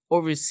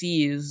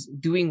overseas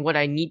doing what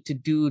I need to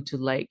do to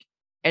like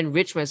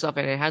enrich myself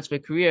and enhance my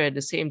career, at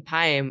the same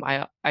time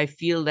I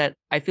feel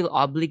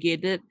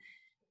obligated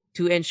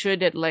to ensure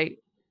that like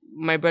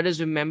my brothers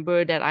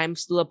remember that I'm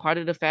still a part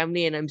of the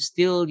family, and I'm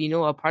still,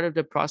 a part of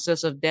the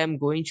process of them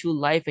going through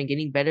life and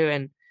getting better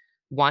and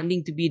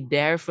wanting to be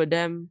there for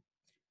them.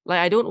 Like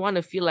I don't want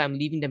to feel like I'm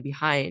leaving them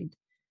behind.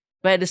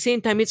 But at the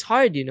same time, it's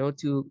hard,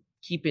 to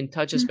keep in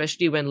touch,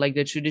 especially when like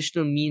the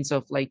traditional means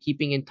of like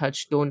keeping in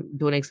touch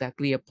don't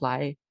exactly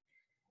apply.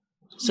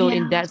 So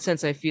in Yeah. that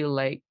sense, I feel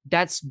like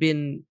that's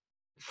been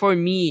for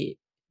me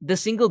the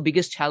single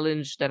biggest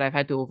challenge that I've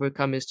had to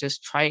overcome is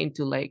just trying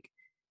to like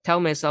tell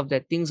myself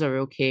that things are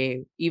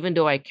okay, even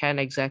though I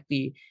can't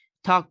exactly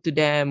talk to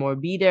them or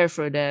be there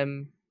for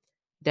them,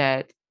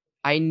 that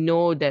I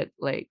know that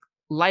like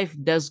life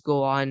does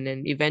go on,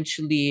 and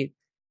eventually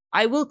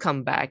I will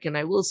come back and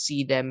I will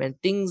see them and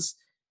things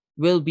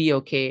will be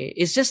okay.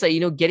 It's just like,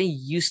 getting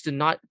used to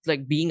not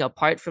like being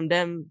apart from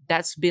them.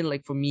 That's been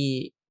like for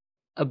me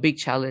a big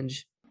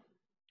challenge.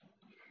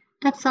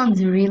 That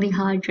sounds really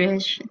hard,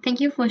 Rish.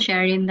 Thank you for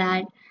sharing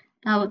that.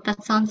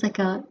 That sounds like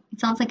a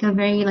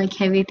very like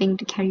heavy thing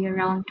to carry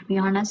around, to be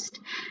honest.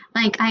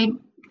 Like I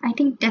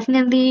think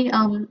definitely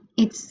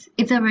it's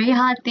a very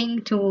hard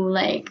thing to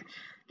like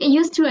get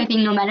used to. I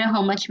think no matter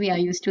how much we are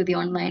used to the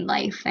online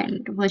life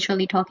and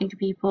virtually talking to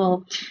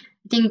people,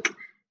 I think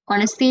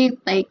honestly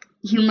like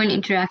human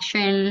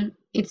interaction,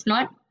 it's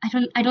not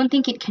I don't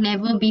think it can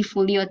ever be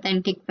fully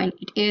authentic when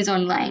it is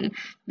online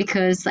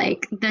because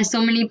like there's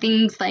so many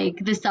things like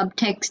the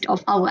subtext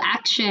of our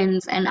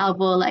actions and our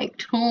like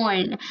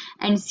tone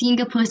and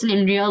seeing a person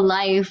in real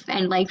life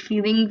and like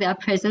feeling their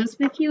presence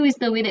with you is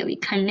the way that we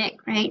connect,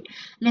 right?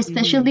 And Mm-hmm.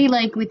 especially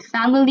like with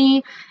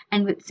family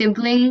and with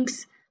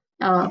siblings,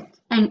 uh,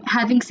 and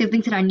having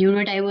siblings that are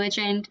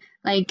neurodivergent,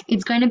 like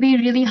it's going to be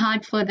really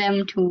hard for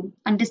them to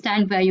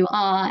understand where you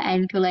are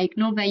and to like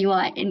know where you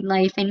are in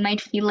life and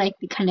might feel like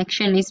the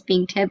connection is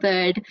being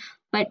tethered.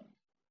 But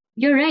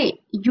you're right.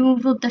 You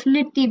will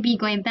definitely be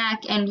going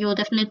back and you'll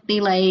definitely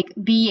like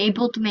be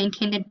able to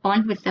maintain that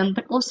bond with them.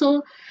 But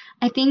also,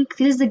 I think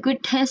this is a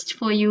good test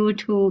for you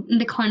to, in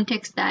the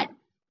context that,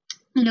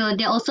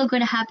 they're also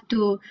going to have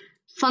to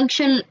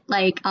function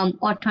like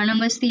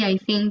autonomously, I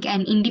think,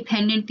 and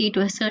independently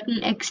to a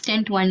certain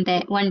extent one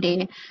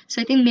day.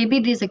 So I think maybe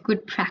there's a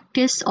good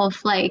practice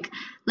of like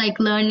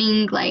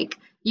learning like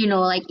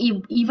like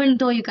even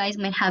though you guys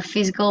might have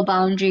physical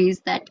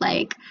boundaries that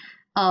like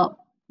uh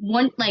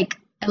won't like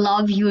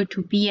allow you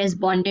to be as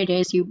bonded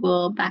as you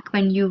were back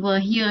when you were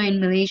here in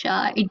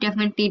Malaysia, it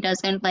definitely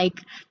doesn't like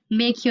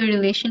make your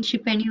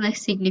relationship any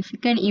less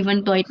significant,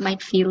 even though it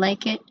might feel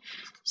like it.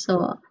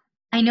 So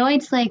I know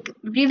it's like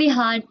really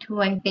hard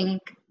to, I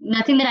think,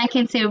 nothing that I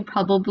can say will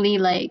probably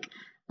like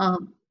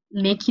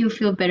make you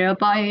feel better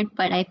about it,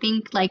 but I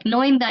think like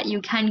knowing that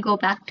you can go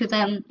back to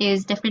them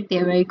is definitely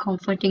a very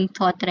comforting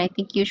thought that I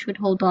think you should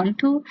hold on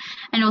to.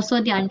 And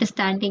also the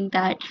understanding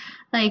that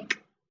like,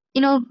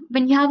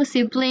 when you have a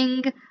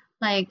sibling,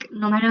 like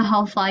no matter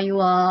how far you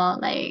are,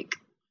 like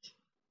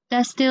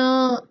there's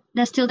still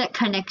that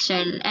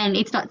connection, and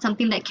it's not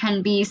something that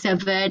can be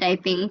severed, I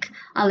think,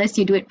 unless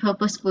you do it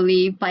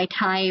purposefully by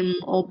time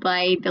or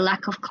by the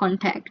lack of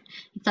contact.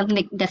 It's something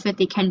that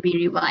definitely can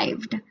be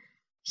revived.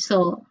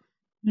 So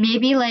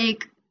maybe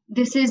like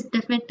this is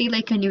definitely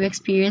like a new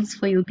experience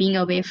for you being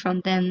away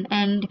from them,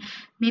 and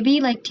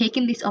maybe like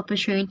taking this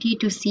opportunity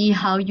to see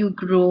how you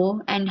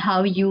grow and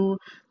how you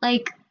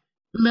like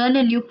learn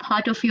a new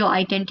part of your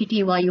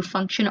identity while you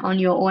function on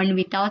your own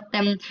without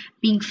them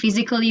being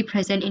physically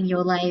present in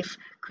your life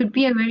could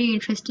be a very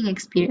interesting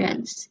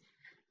experience.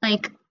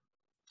 Like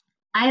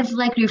I've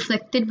like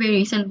reflected very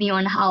recently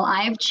on how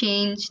I've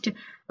changed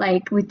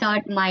like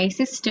without my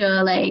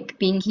sister like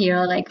being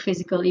here like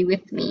physically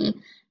with me.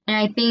 And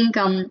I think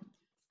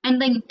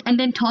and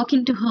then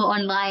talking to her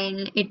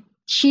online,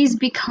 she's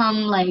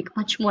become like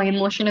much more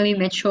emotionally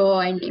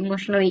mature and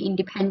emotionally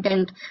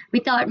independent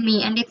without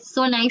me, and it's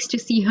so nice to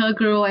see her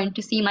grow and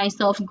to see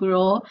myself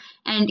grow.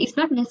 And it's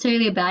not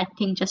necessarily a bad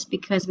thing just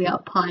because we are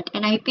apart.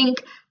 And I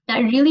think that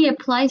really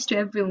applies to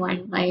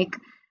everyone. Like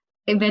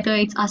whether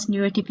it's us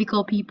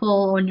neurotypical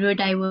people or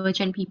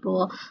neurodivergent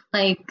people,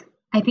 like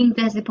I think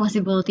there's a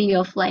possibility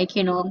of like,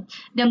 them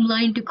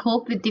learning to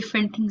cope with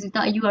different things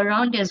without you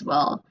around as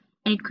well.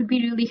 And it could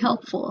be really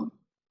helpful.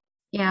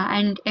 Yeah,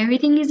 and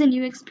everything is a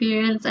new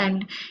experience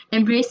and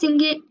embracing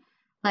it,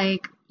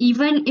 like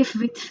even if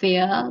with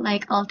fear,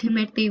 like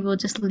ultimately will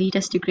just lead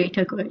us to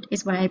greater good,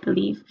 is what I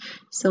believe.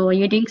 So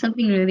you're doing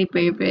something really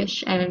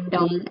bravish,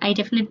 and I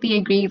definitely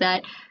agree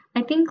that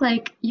I think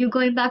like you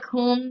going back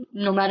home,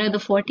 no matter the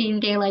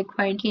 14-day like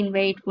quarantine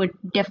wait, would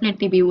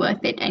definitely be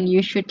worth it, and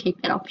you should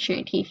take that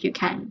opportunity if you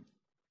can.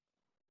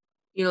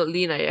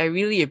 Lean, I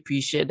really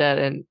appreciate that,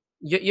 and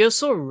you're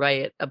so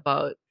right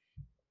about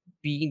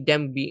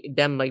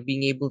them like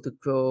being able to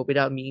grow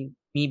without me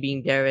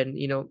being there. And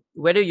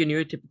whether you're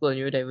neurotypical or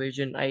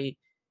neurodivergent,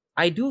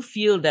 I do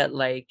feel that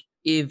like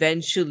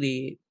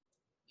eventually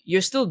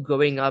you're still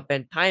growing up,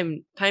 and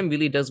time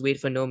really does wait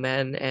for no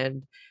man,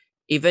 and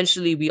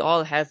eventually we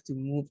all have to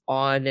move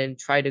on and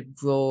try to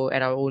grow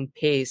at our own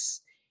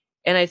pace.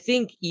 And I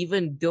think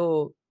even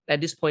though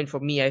at this point for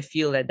me, I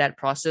feel that that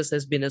process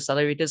has been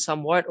accelerated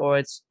somewhat, or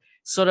it's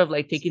sort of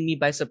like taken me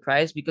by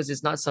surprise because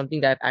it's not something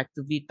that I've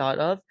actively thought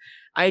of.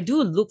 I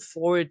do look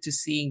forward to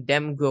seeing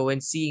them grow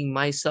and seeing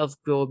myself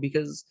grow,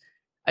 because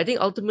I think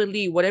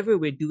ultimately whatever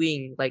we're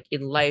doing like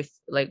in life,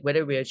 like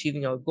whether we're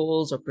achieving our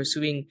goals or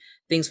pursuing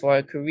things for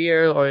our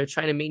career or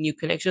trying to make new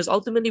connections,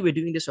 ultimately we're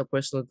doing this for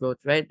personal growth,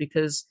 right?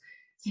 Because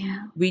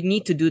Yeah. we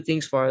need to do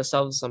things for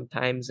ourselves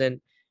sometimes.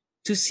 And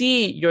to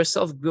see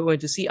yourself grow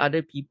and to see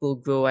other people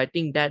grow, I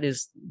think that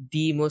is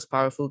the most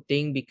powerful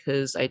thing,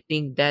 because I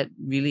think that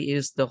really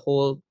is the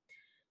whole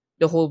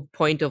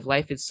point of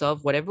life itself.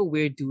 Whatever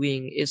we're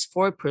doing is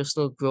for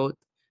personal growth,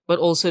 but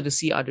also to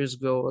see others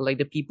grow, like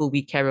the people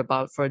we care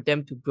about, for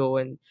them to grow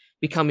and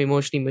become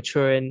emotionally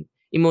mature and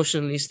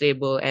emotionally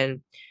stable,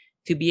 and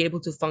to be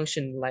able to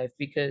function in life.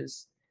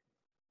 Because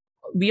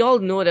we all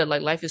know that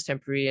like life is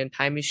temporary and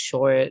time is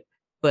short,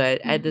 but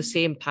at the Mhm.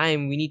 same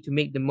time we need to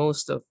make the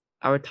most of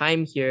our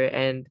time here,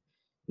 and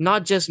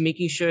not just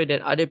making sure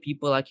that other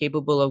people are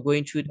capable of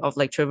going through of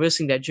like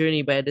traversing that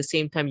journey, but at the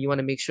same time you want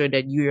to make sure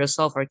that you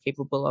yourself are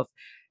capable of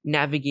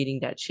navigating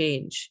that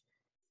change.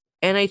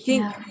 And I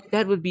think Yeah.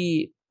 that would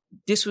be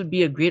this would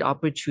be a great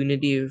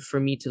opportunity for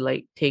me to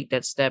like take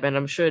that step. And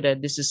I'm sure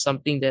that this is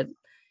something that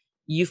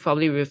you've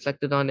probably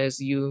reflected on as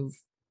you've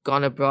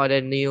gone abroad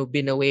and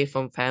been away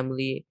from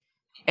family.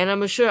 And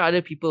I'm sure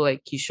other people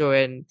like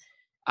Kishore and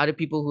other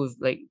people who've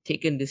like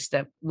taken this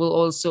step will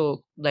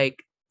also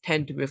like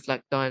tend to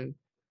reflect on.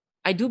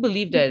 I do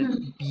believe that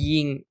Mhm.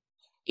 being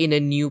in a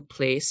new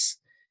place,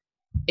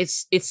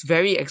 it's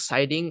very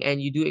exciting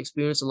and you do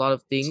experience a lot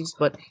of things,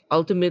 but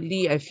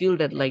ultimately I feel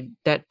that like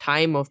that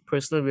time of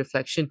personal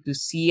reflection to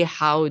see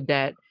how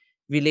that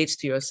relates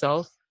to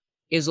yourself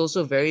is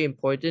also very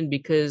important,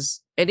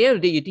 because at the end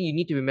of the day you think you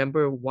need to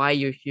remember why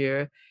you're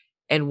here,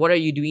 and what are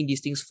you doing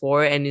these things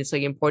for. And it's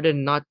like important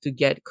not to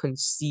get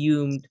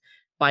consumed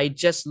by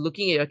just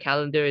looking at your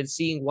calendar and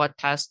seeing what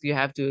tasks you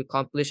have to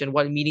accomplish and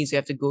what meetings you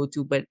have to go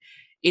to. But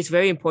it's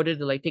very important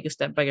to like take a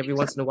step back every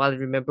once in a while and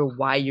remember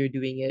why you're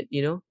doing it,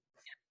 you know?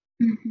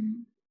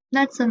 Mhm.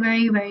 That's a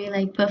very, very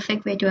like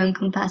perfect way to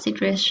encompass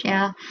it, Rish.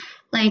 Yeah.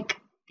 Like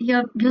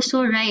you're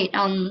so right.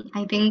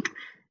 I think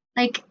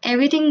like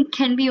everything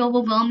can be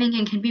overwhelming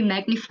and can be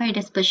magnified,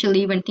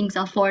 especially when things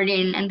are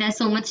foreign and there's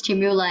so much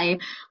stimuli.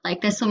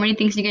 Like there's so many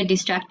things you get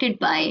distracted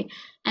by.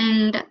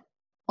 And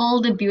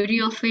all the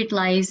beauty of it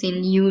lies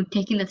in you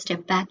taking the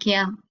step back,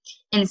 yeah,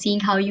 and seeing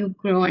how you've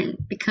grown.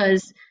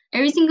 Because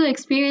every single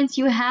experience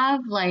you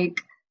have,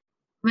 like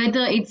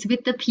whether it's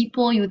with the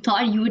people you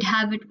thought you would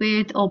have it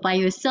with, or by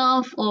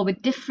yourself, or with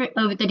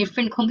a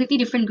different, completely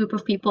different group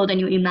of people than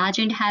you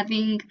imagined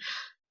having,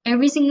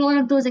 every single one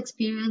of those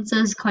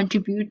experiences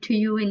contribute to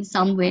you in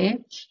some way,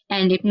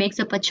 and it makes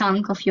up a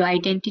chunk of your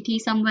identity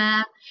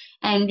somewhere.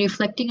 And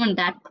reflecting on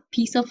that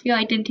piece of your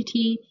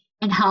identity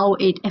and how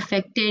it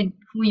affected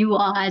who you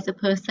are as a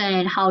person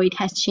and how it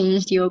has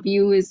changed your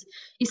views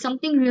is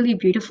something really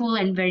beautiful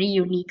and very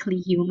uniquely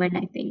human,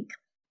 I think.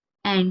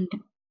 And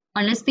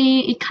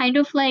honestly, it kind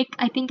of like,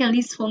 I think, at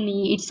least for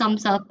me, it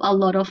sums up a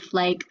lot of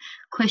like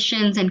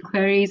questions and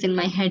queries in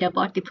my head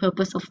about the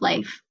purpose of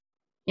life.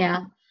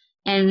 Yeah.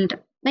 And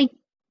like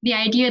the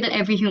idea that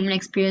every human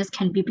experience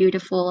can be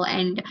beautiful,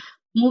 and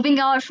moving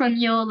out from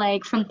your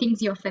like from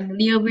things you're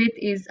familiar with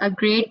is a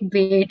great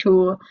way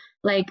to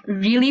like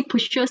really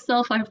push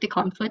yourself out of the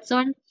comfort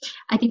zone.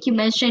 I think you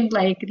mentioned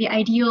like the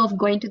idea of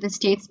going to the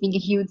States being a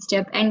huge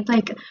step, and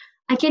like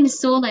I can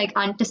so like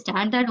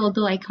understand that,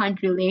 although I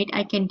can't relate,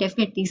 I can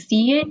definitely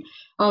see it.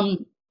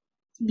 Um,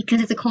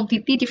 because it's a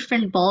completely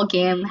different ball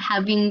game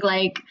having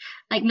like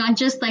not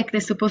just like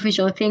the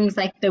superficial things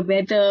like the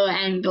weather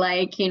and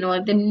like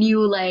the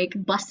new like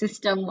bus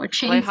system or I like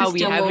train how we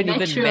system or haven't even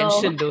metro.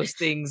 mentioned those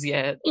things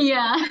yet.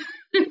 Yeah.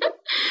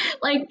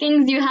 Like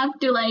things you have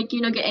to like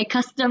get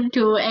accustomed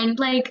to, and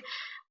like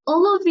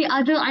all of the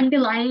other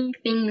underlying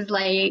things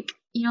like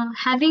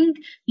having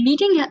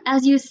meeting,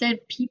 as you said,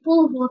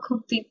 people who are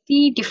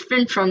completely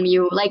different from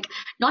you, like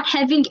not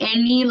having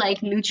any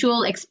like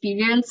mutual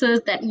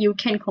experiences that you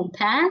can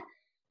compare.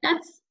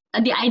 That's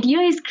the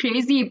idea is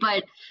crazy,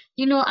 but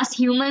as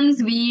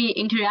humans we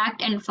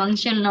interact and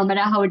function no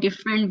matter how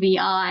different we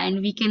are, and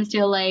we can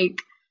still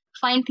like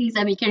find things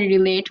that we can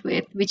relate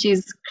with, which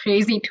is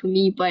crazy to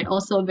me but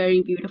also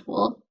very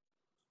beautiful.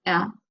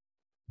 Yeah.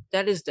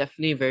 That is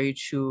definitely very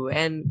true.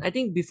 And I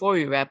think before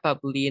we wrap up,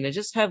 Lean, I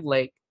just have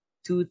like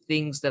two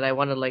things that I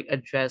want to like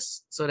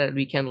address so that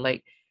we can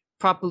like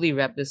properly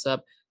wrap this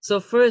up. So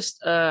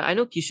first, I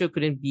know Kishore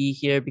couldn't be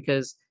here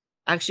because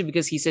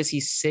he says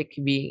he's sick,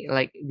 being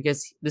like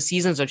because the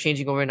seasons are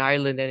changing over in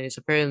Ireland and it's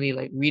apparently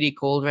like really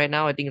cold right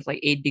now. I think it's like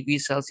 8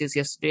 degrees Celsius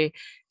yesterday.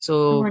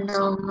 Oh So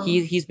no.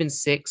 he's been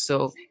sick.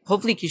 So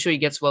hopefully Kishore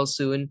gets well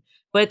soon.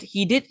 But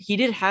he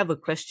did have a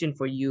question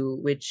for you,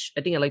 which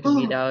I think I'd like to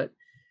read Oh, out. all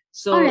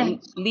So, right.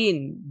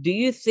 Lean, do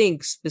you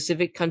think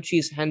specific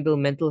countries handle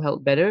mental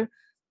health better?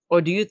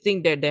 Or do you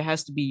think that there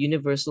has to be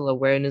universal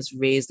awareness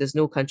raised as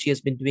no country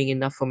has been doing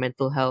enough for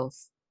mental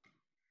health?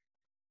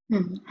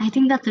 I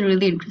think that's a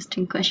really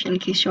interesting question,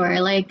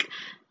 Kishore. Like,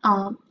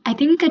 I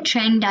think a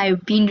trend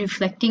I've been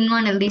reflecting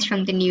on, at least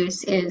from the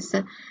news, is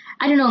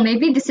I don't know,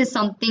 maybe this is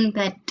something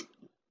that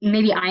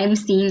maybe I'm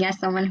seeing as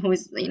someone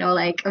who's,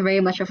 like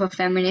very much of a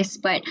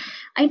feminist, but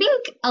I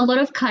think a lot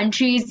of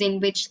countries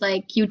in which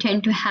like you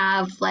tend to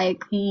have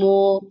like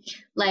more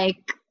like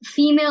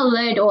female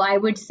led, or I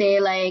would say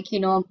like,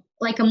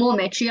 like a more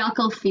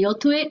matriarchal feel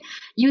to it,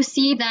 you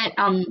see that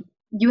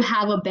you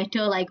have a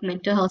better like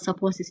mental health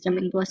support system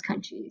in those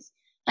countries.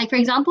 Like for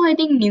example, I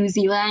think New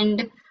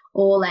Zealand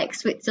or like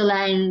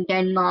Switzerland,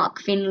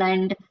 Denmark,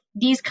 Finland,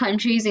 these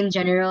countries in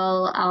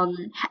general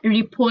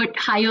report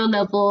higher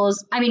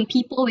levels, I mean,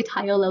 people with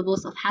higher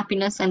levels of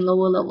happiness and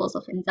lower levels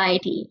of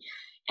anxiety.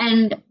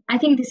 And I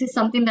think this is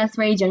something that's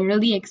very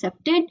generally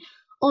accepted.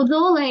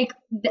 Although, like,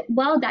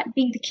 while that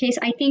being the case,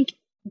 I think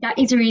that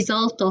is a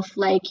result of,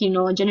 like,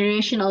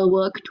 generational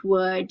work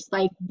towards,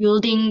 like,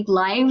 building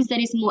lives that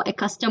is more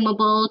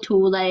accustomable to,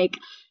 like,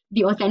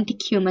 the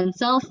authentic human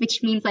self,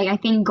 which means, like, I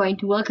think going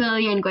to work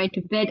early and going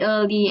to bed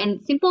early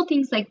and simple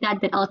things like that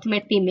that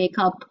ultimately make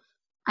up,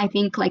 I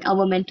think, like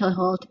our mental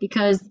health.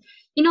 Because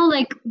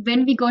like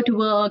when we go to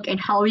work and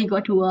how we go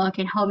to work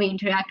and how we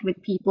interact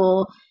with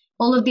people,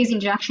 all of these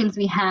interactions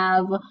we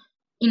have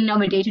in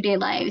our day-to-day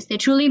lives, they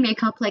truly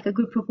make up like a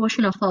good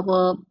proportion of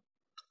our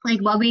like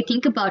what we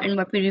think about and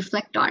what we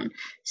reflect on.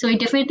 So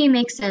it definitely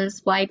makes sense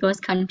why those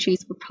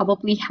countries would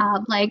probably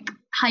have like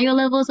higher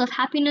levels of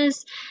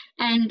happiness.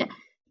 And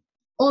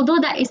although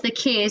that is the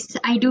case,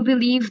 I do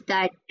believe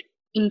that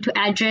to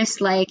address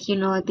like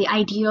the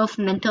idea of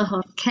mental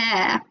health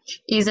care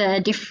is a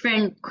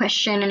different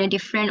question and a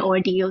different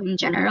ordeal in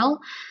general.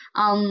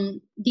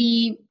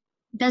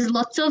 There's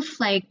lots of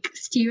like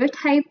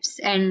stereotypes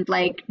and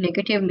like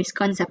negative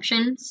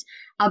misconceptions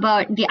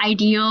about the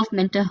idea of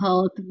mental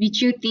health,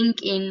 which you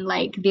think in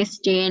like this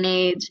day and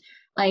age,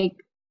 like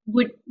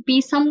would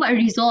be somewhat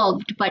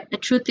resolved. But the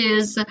truth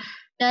is,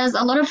 there's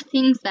a lot of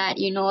things that,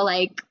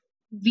 like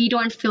we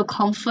don't feel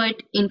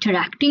comfort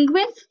interacting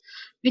with,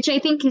 which I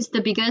think is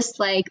the biggest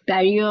like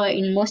barrier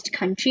in most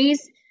countries.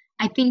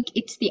 I think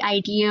it's the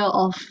idea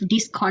of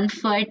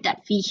discomfort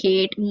that we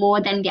hate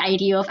more than the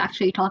idea of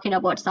actually talking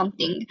about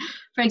something.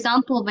 For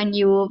example, when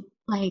you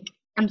like,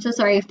 I'm so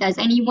sorry if there's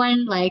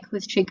anyone like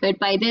who's triggered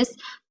by this,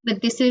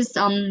 but this is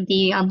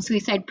the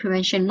Suicide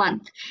Prevention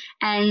Month,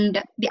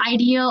 and the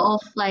idea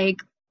of like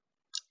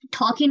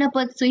talking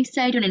about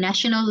suicide on a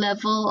national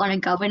level, on a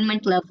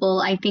government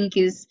level, I think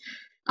is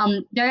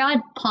there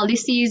are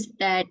policies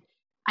that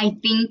I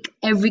think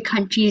every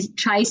country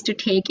tries to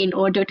take in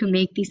order to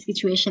make these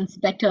situations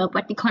better,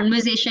 but the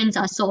conversations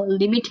are so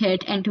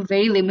limited and to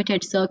very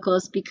limited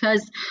circles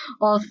because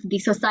of the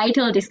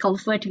societal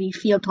discomfort we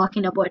feel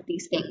talking about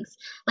these things.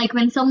 Like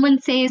when someone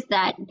says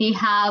that they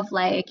have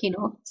like,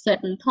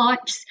 certain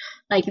thoughts,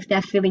 like if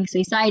they're feeling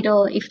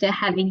suicidal, if they're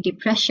having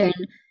depression,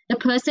 the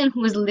person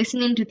who is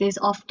listening to this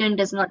often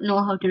does not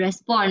know how to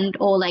respond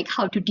or like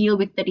how to deal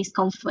with the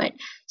discomfort.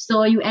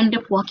 So you end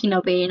up walking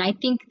away. And I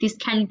think this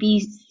can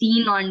be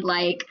seen on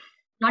like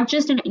not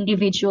just an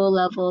individual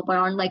level, but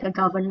on like a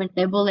government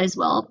level as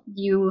well.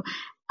 You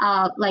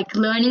like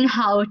learning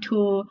how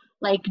to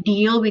like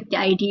deal with the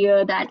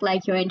idea that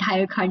like your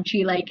entire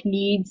country like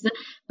needs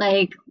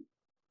like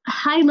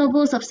high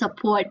levels of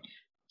support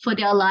for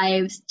their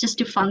lives just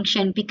to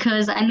function.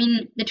 Because I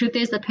mean the truth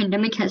is the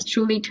pandemic has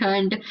truly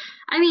turned,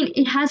 I mean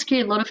it has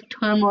created a lot of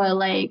turmoil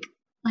like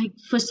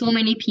for so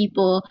many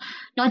people,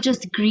 not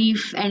just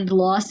grief and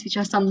loss, which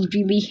are some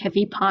really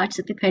heavy parts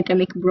that the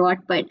pandemic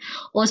brought, but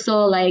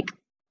also like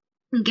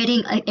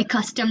getting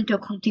accustomed to a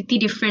completely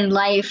different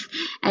life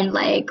and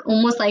like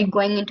almost like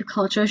going into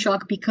culture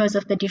shock because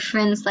of the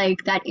difference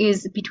like that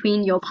is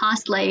between your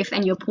past life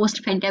and your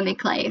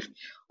post-pandemic life.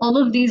 All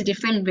of these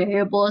different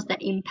variables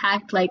that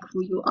impact like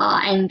who you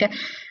are. And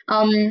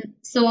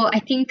so I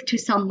think to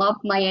sum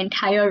up my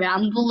entire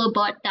ramble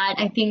about that,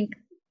 I think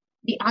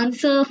the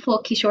answer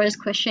for Kishore's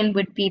question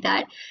would be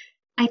that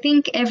I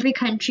think every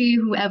country,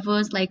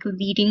 whoever's like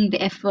leading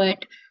the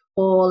effort,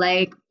 or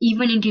like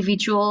even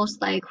individuals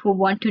like who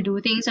want to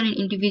do things on an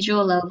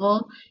individual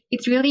level,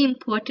 it's really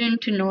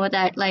important to know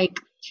that like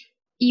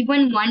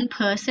even one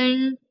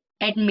person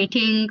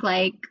admitting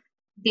like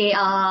they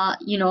are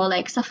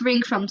like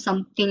suffering from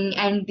something,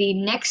 and the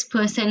next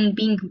person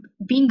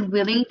being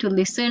willing to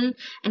listen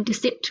and to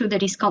sit through the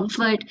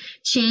discomfort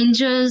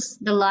changes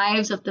the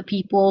lives of the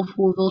people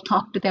who will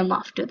talk to them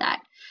after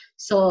that.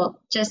 So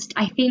just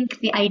I think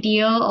the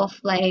idea of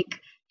like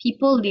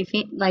people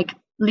living like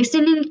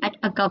listening at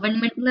a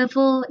government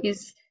level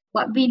is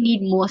what we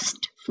need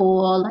most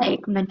for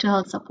like mental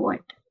health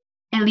support,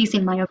 at least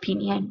in my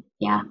opinion.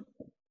 Yeah.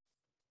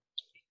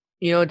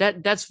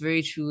 That's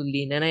very true,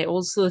 Lean. And I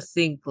also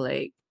think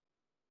like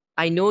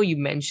I know you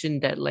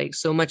mentioned that like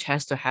so much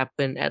has to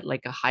happen at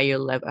like a higher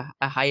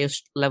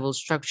level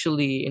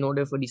structurally in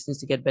order for these things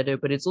to get better.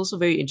 But it's also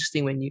very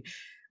interesting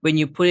when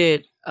you put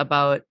it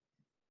about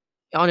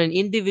on an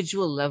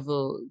individual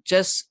level.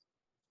 Just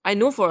I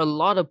know for a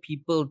lot of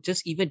people,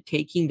 just even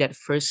taking that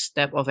first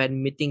step of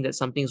admitting that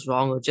something's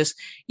wrong, or just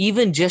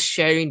even just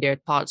sharing their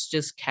thoughts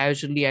just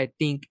casually, I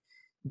think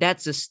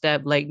that's a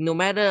step. Like no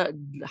matter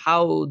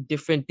how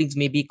different things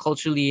may be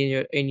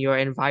culturally in your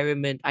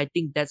environment, I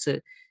think that's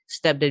a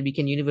step that we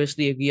can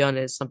universally agree on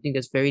as something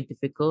that's very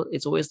difficult.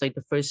 It's always like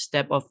the first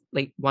step of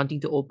like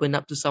wanting to open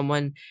up to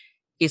someone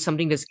is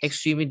something that's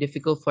extremely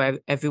difficult for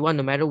everyone,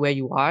 no matter where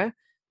you are.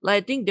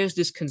 Like I think there's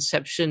this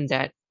conception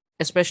that,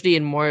 especially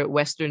in more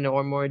Western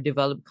or more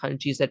developed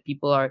countries, that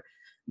people are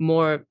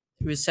more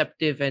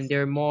receptive and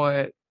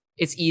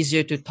it's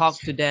easier to talk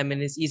to them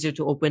and it's easier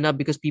to open up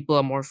because people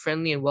are more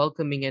friendly and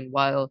welcoming. And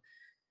while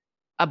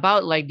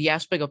about like the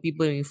aspect of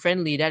people being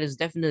friendly, that is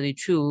definitely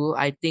true.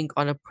 I think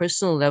on a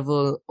personal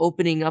level,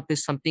 opening up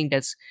is something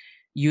that's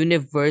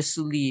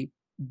universally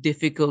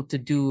difficult to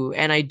do.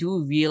 And I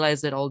do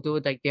realize that although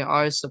like there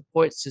are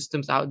support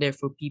systems out there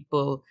for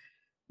people,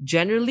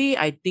 generally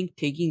I think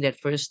taking that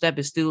first step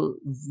is still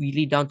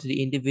really down to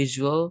the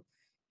individual.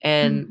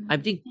 And I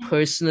think Yeah.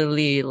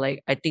 personally,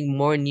 like I think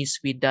more needs to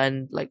be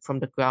done like from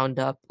the ground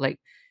up, like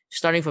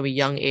starting from a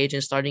young age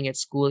and starting at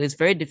school. It's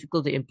very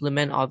difficult to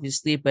implement,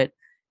 obviously, but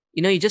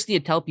you just need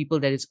to tell people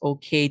that it's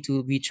okay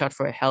to reach out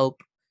for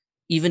help,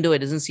 even though it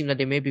doesn't seem that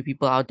there may be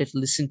people out there to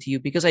listen to you.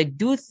 Because I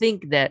do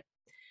think that,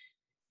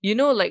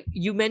 like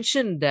you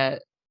mentioned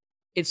that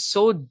it's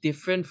so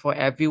different for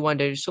everyone.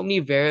 There's so many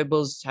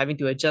variables having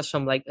to adjust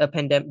from like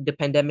the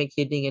pandemic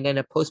hitting and then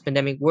a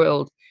post-pandemic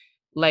world.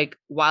 Like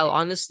while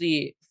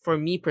honestly, for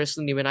me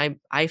personally, when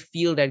I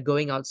feel that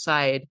going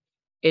outside,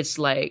 it's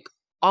like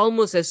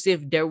almost as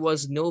if there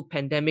was no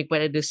pandemic,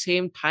 but at the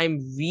same time,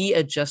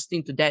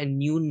 readjusting to that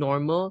new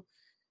normal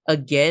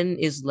again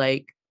is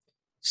like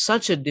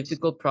such a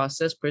difficult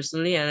process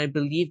personally. And I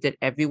believe that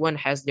everyone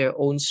has their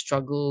own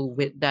struggle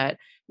with that,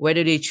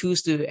 whether they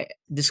choose to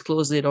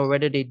disclose it or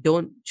whether they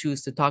don't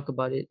choose to talk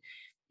about it.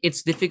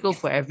 It's difficult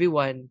for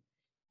everyone.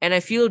 And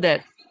I feel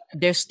that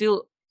there's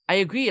still I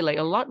agree. Like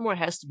a lot more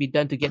has to be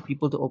done to get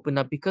people to open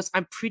up because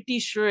I'm pretty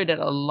sure that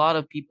a lot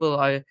of people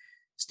are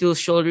still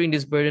shouldering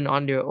this burden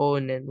on their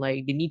own, and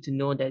like they need to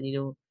know that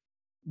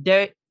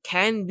there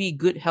can be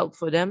good help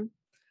for them.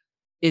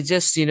 It's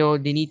just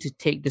they need to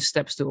take the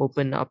steps to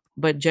open up.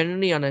 But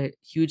generally, on a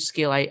huge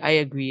scale,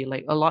 I agree.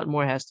 Like a lot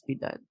more has to be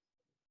done.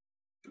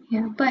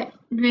 Yeah, but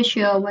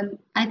Risha, when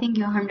I think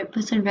you're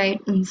 100%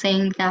 right in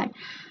saying that,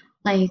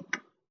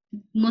 like,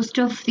 most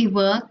of the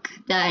work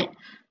that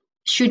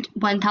should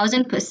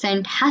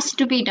 1000% has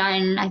to be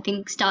done, I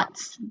think,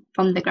 starts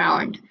from the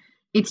ground.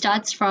 It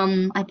starts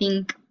from, I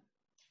think,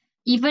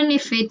 even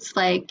if it's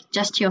like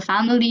just your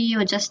family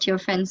or just your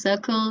friend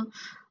circle,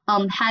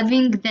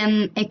 having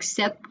them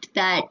accept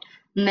that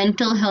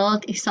mental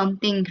health is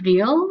something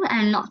real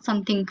and not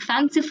something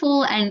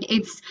fanciful, and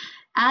it's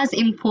as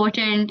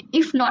important,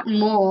 if not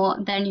more,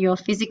 than your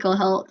physical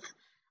health.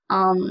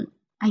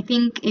 I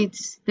think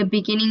it's the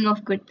beginning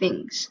of good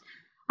things.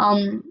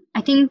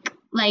 I think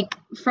like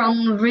from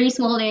a very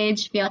small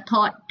age, we are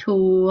taught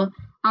to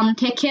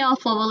take care of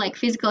our like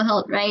physical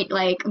health, right?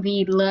 Like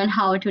we learn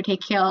how to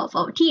take care of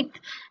our teeth,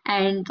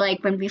 and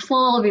like when we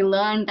fall, we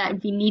learn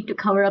that we need to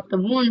cover up the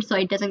wound so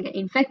it doesn't get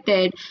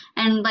infected,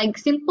 and like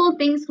simple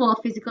things for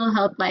physical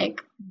health,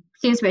 like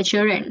since we're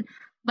children.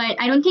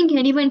 But I don't think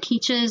anyone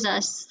teaches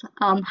us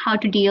how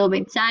to deal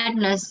with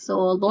sadness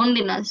or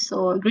loneliness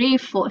or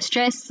grief or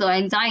stress or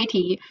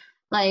anxiety.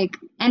 Like,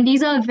 and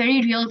these are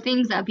very real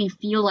things that we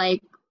feel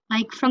like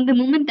from the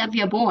moment that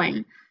we are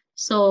born.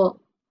 So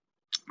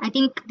I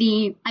think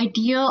the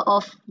idea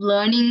of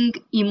learning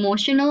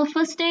emotional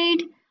first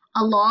aid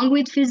along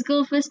with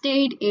physical first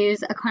aid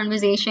is a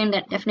conversation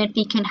that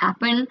definitely can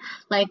happen,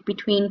 like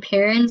between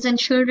parents and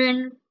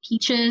children,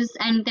 teachers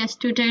and their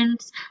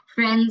students,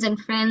 friends,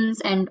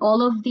 and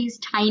all of these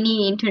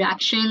tiny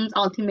interactions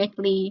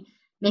ultimately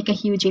make a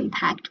huge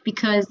impact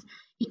because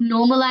it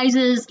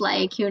normalizes,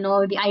 like,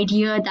 the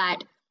idea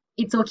that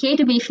it's okay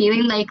to be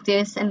feeling like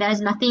this and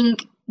there's nothing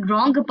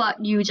wrong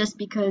about you just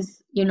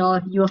because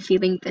you're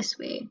feeling this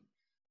way.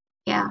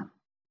 Yeah.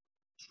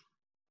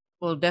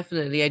 Well,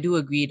 definitely, I do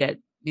agree that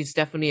it's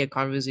definitely a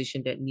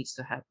conversation that needs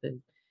to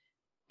happen.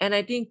 And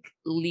I think,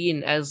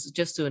 Lean, as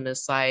just to an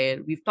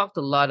aside, we've talked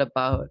a lot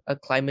about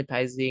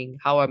acclimatizing,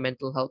 how our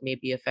mental health may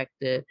be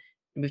affected.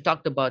 And we've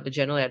talked about the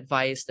general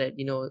advice that,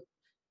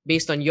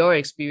 based on your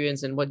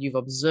experience and what you've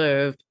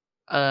observed,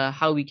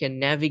 how we can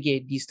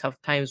navigate these tough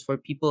times for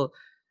people.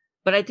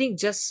 But I think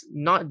just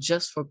not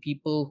just for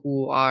people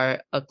who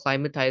are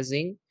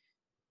acclimatizing,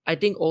 I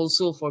think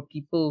also for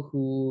people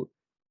who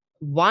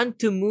want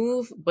to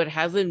move but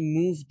haven't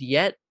moved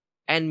yet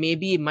and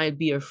maybe might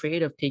be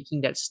afraid of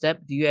taking that step.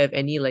 Do you have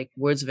any like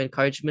words of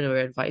encouragement or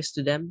advice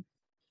to them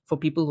for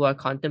people who are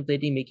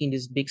contemplating making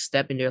this big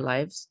step in their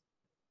lives?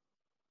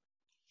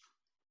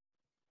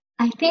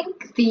 I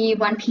think the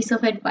one piece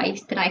of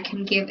advice that I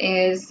can give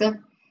is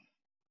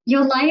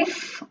your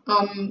life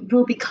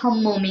will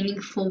become more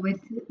meaningful with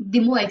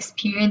the more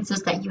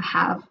experiences that you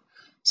have.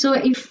 So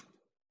if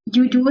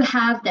you do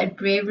have that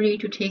bravery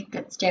to take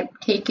that step,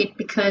 take it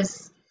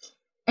because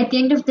at the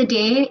end of the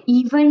day,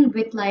 even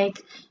with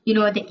like,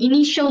 the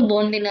initial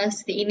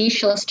loneliness, the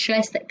initial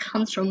stress that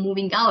comes from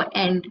moving out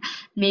and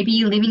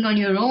maybe living on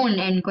your own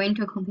and going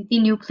to a completely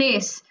new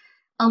place,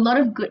 a lot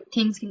of good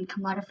things can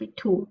come out of it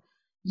too.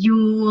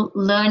 You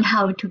learn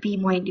how to be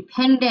more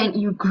independent,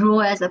 you grow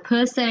as a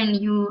person,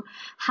 you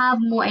have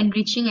more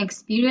enriching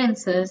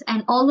experiences,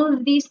 and all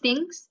of these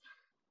things,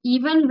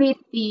 even with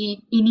the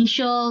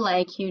initial,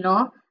 like,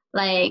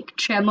 like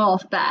tremor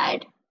of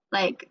bad,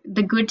 like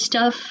the good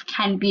stuff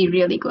can be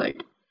really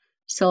good.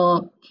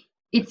 So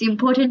it's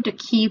important to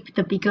keep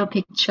the bigger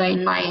picture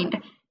in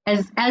mind.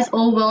 As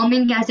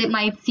overwhelming as it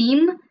might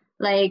seem,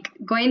 like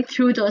going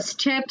through those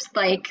steps,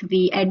 like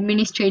the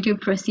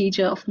administrative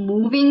procedure of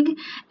moving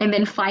and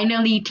then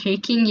finally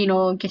taking,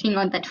 getting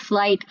on that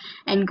flight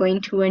and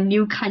going to a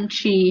new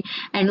country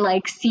and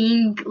like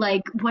seeing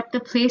like what the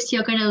place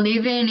you're gonna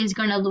live in is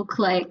gonna look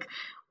like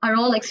are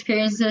all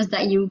experiences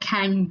that you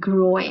can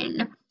grow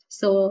in.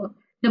 So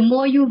the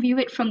more you view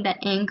it from that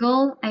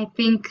angle, I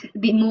think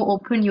the more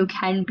open you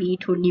can be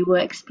to newer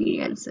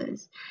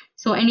experiences.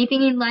 So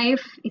anything in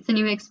life, it's a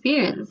new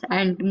experience,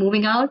 and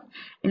moving out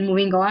and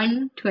moving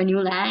on to a new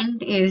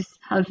land is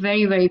a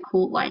very, very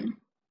cool one.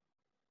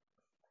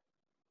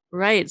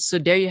 Right. So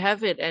there you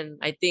have it. And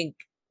I think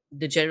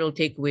the general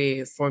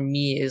takeaway for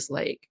me is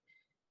like,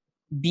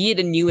 be it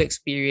a new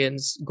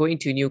experience, going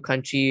to a new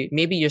country,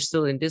 maybe you're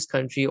still in this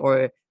country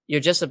or you're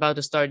just about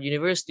to start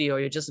university or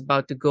you're just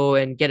about to go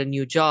and get a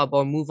new job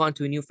or move on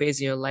to a new phase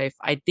in your life.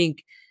 I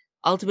think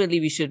ultimately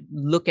we should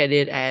look at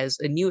it as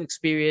a new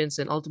experience,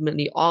 and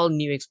ultimately all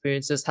new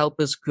experiences help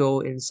us grow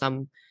in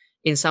some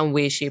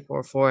way, shape,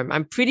 or form.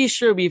 I'm pretty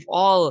sure we've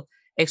all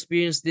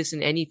experienced this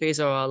in any phase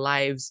of our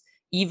lives.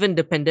 Even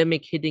the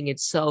pandemic hitting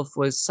itself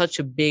was such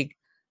a big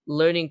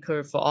learning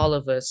curve for all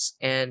of us.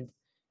 And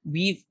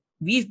we've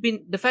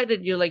been the fact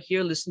that you're like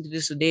here listening to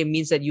this today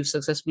means that you've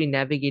successfully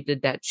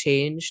navigated that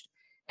change.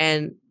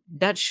 And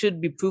that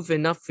should be proof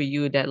enough for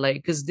you that, like,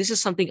 because this is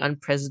something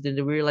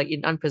unprecedented. We're like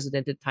in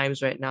unprecedented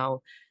times right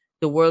now.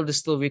 The world is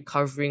still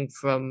recovering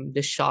from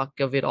the shock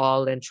of it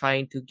all and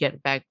trying to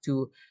get back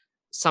to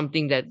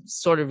something that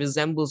sort of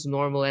resembles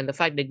normal. And the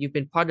fact that you've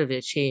been part of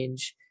the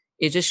change,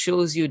 it just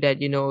shows you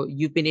that,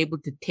 you've been able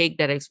to take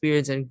that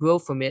experience and grow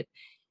from it.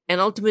 And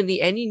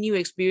ultimately, any new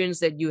experience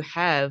that you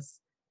have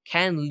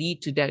can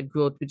lead to that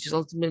growth, which is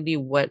ultimately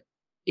what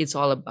it's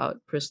all about,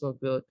 personal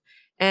growth.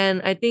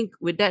 And I think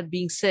with that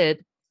being said,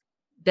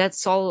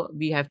 that's all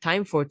we have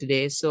time for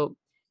today. So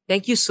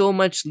thank you so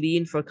much,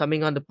 Lean, for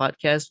coming on the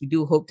podcast. We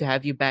do hope to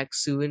have you back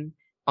soon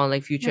on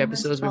like future You're most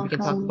episodes where we can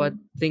talk about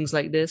welcome. things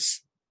like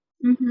this.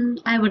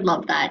 I would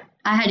love that.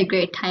 I had a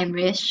great time,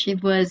 Rish.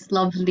 It was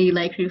lovely,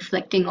 like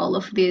reflecting all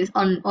of this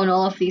on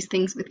all of these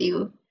things with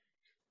you.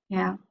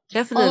 Yeah. All of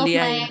Definitely,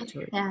 I my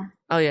enjoyed. yeah.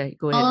 Oh yeah,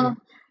 go ahead. All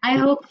I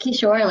hope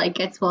Kishore like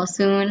gets well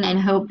soon, and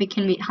hope we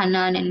can meet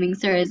Hanan and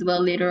Mingser as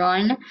well later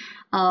on.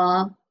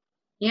 Uh,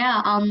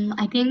 yeah.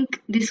 I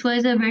think this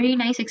was a very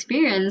nice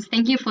experience.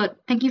 Thank you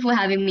for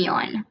having me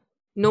on.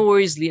 No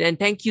worries, Lean, and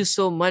thank you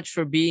so much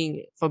for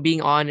being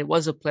on. It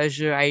was a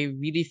pleasure. I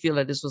really feel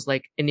that this was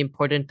like an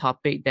important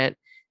topic that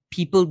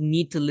people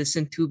need to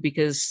listen to,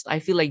 because I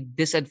feel like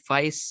this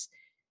advice,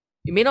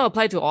 it may not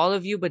apply to all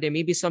of you, but there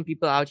may be some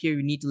people out here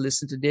who need to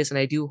listen to this. And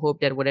I do hope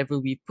that whatever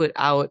we put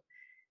out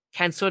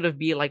can sort of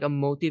be like a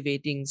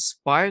motivating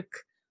spark,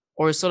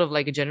 or sort of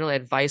like a general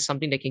advice,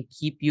 something that can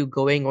keep you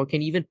going or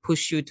can even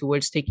push you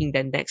towards taking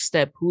that next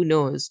step. Who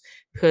knows?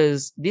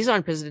 Because these are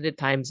unprecedented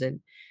times,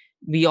 and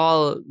we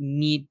all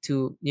need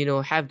to,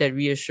 have that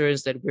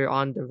reassurance that we're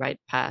on the right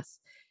path.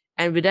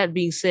 And with that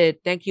being said,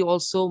 thank you all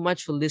so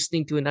much for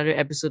listening to another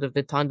episode of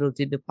the Tondel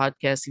Did the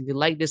podcast. If you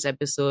like this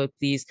episode,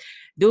 please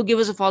do give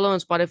us a follow on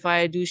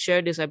Spotify. Do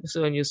share this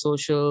episode on your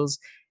socials.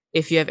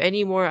 If you have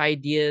any more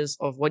ideas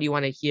of what you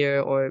want to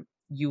hear, or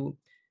you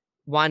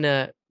want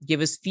to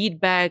give us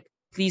feedback,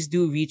 please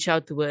do reach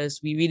out to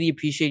us. We really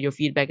appreciate your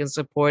feedback and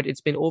support.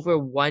 It's been over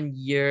 1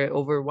 year,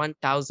 over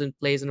 1,000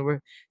 plays, and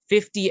over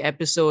 50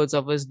 episodes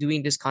of us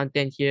doing this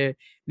content here.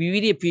 We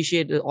really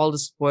appreciate all the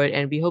support,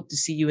 and we hope to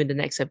see you in the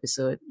next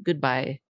episode. Goodbye.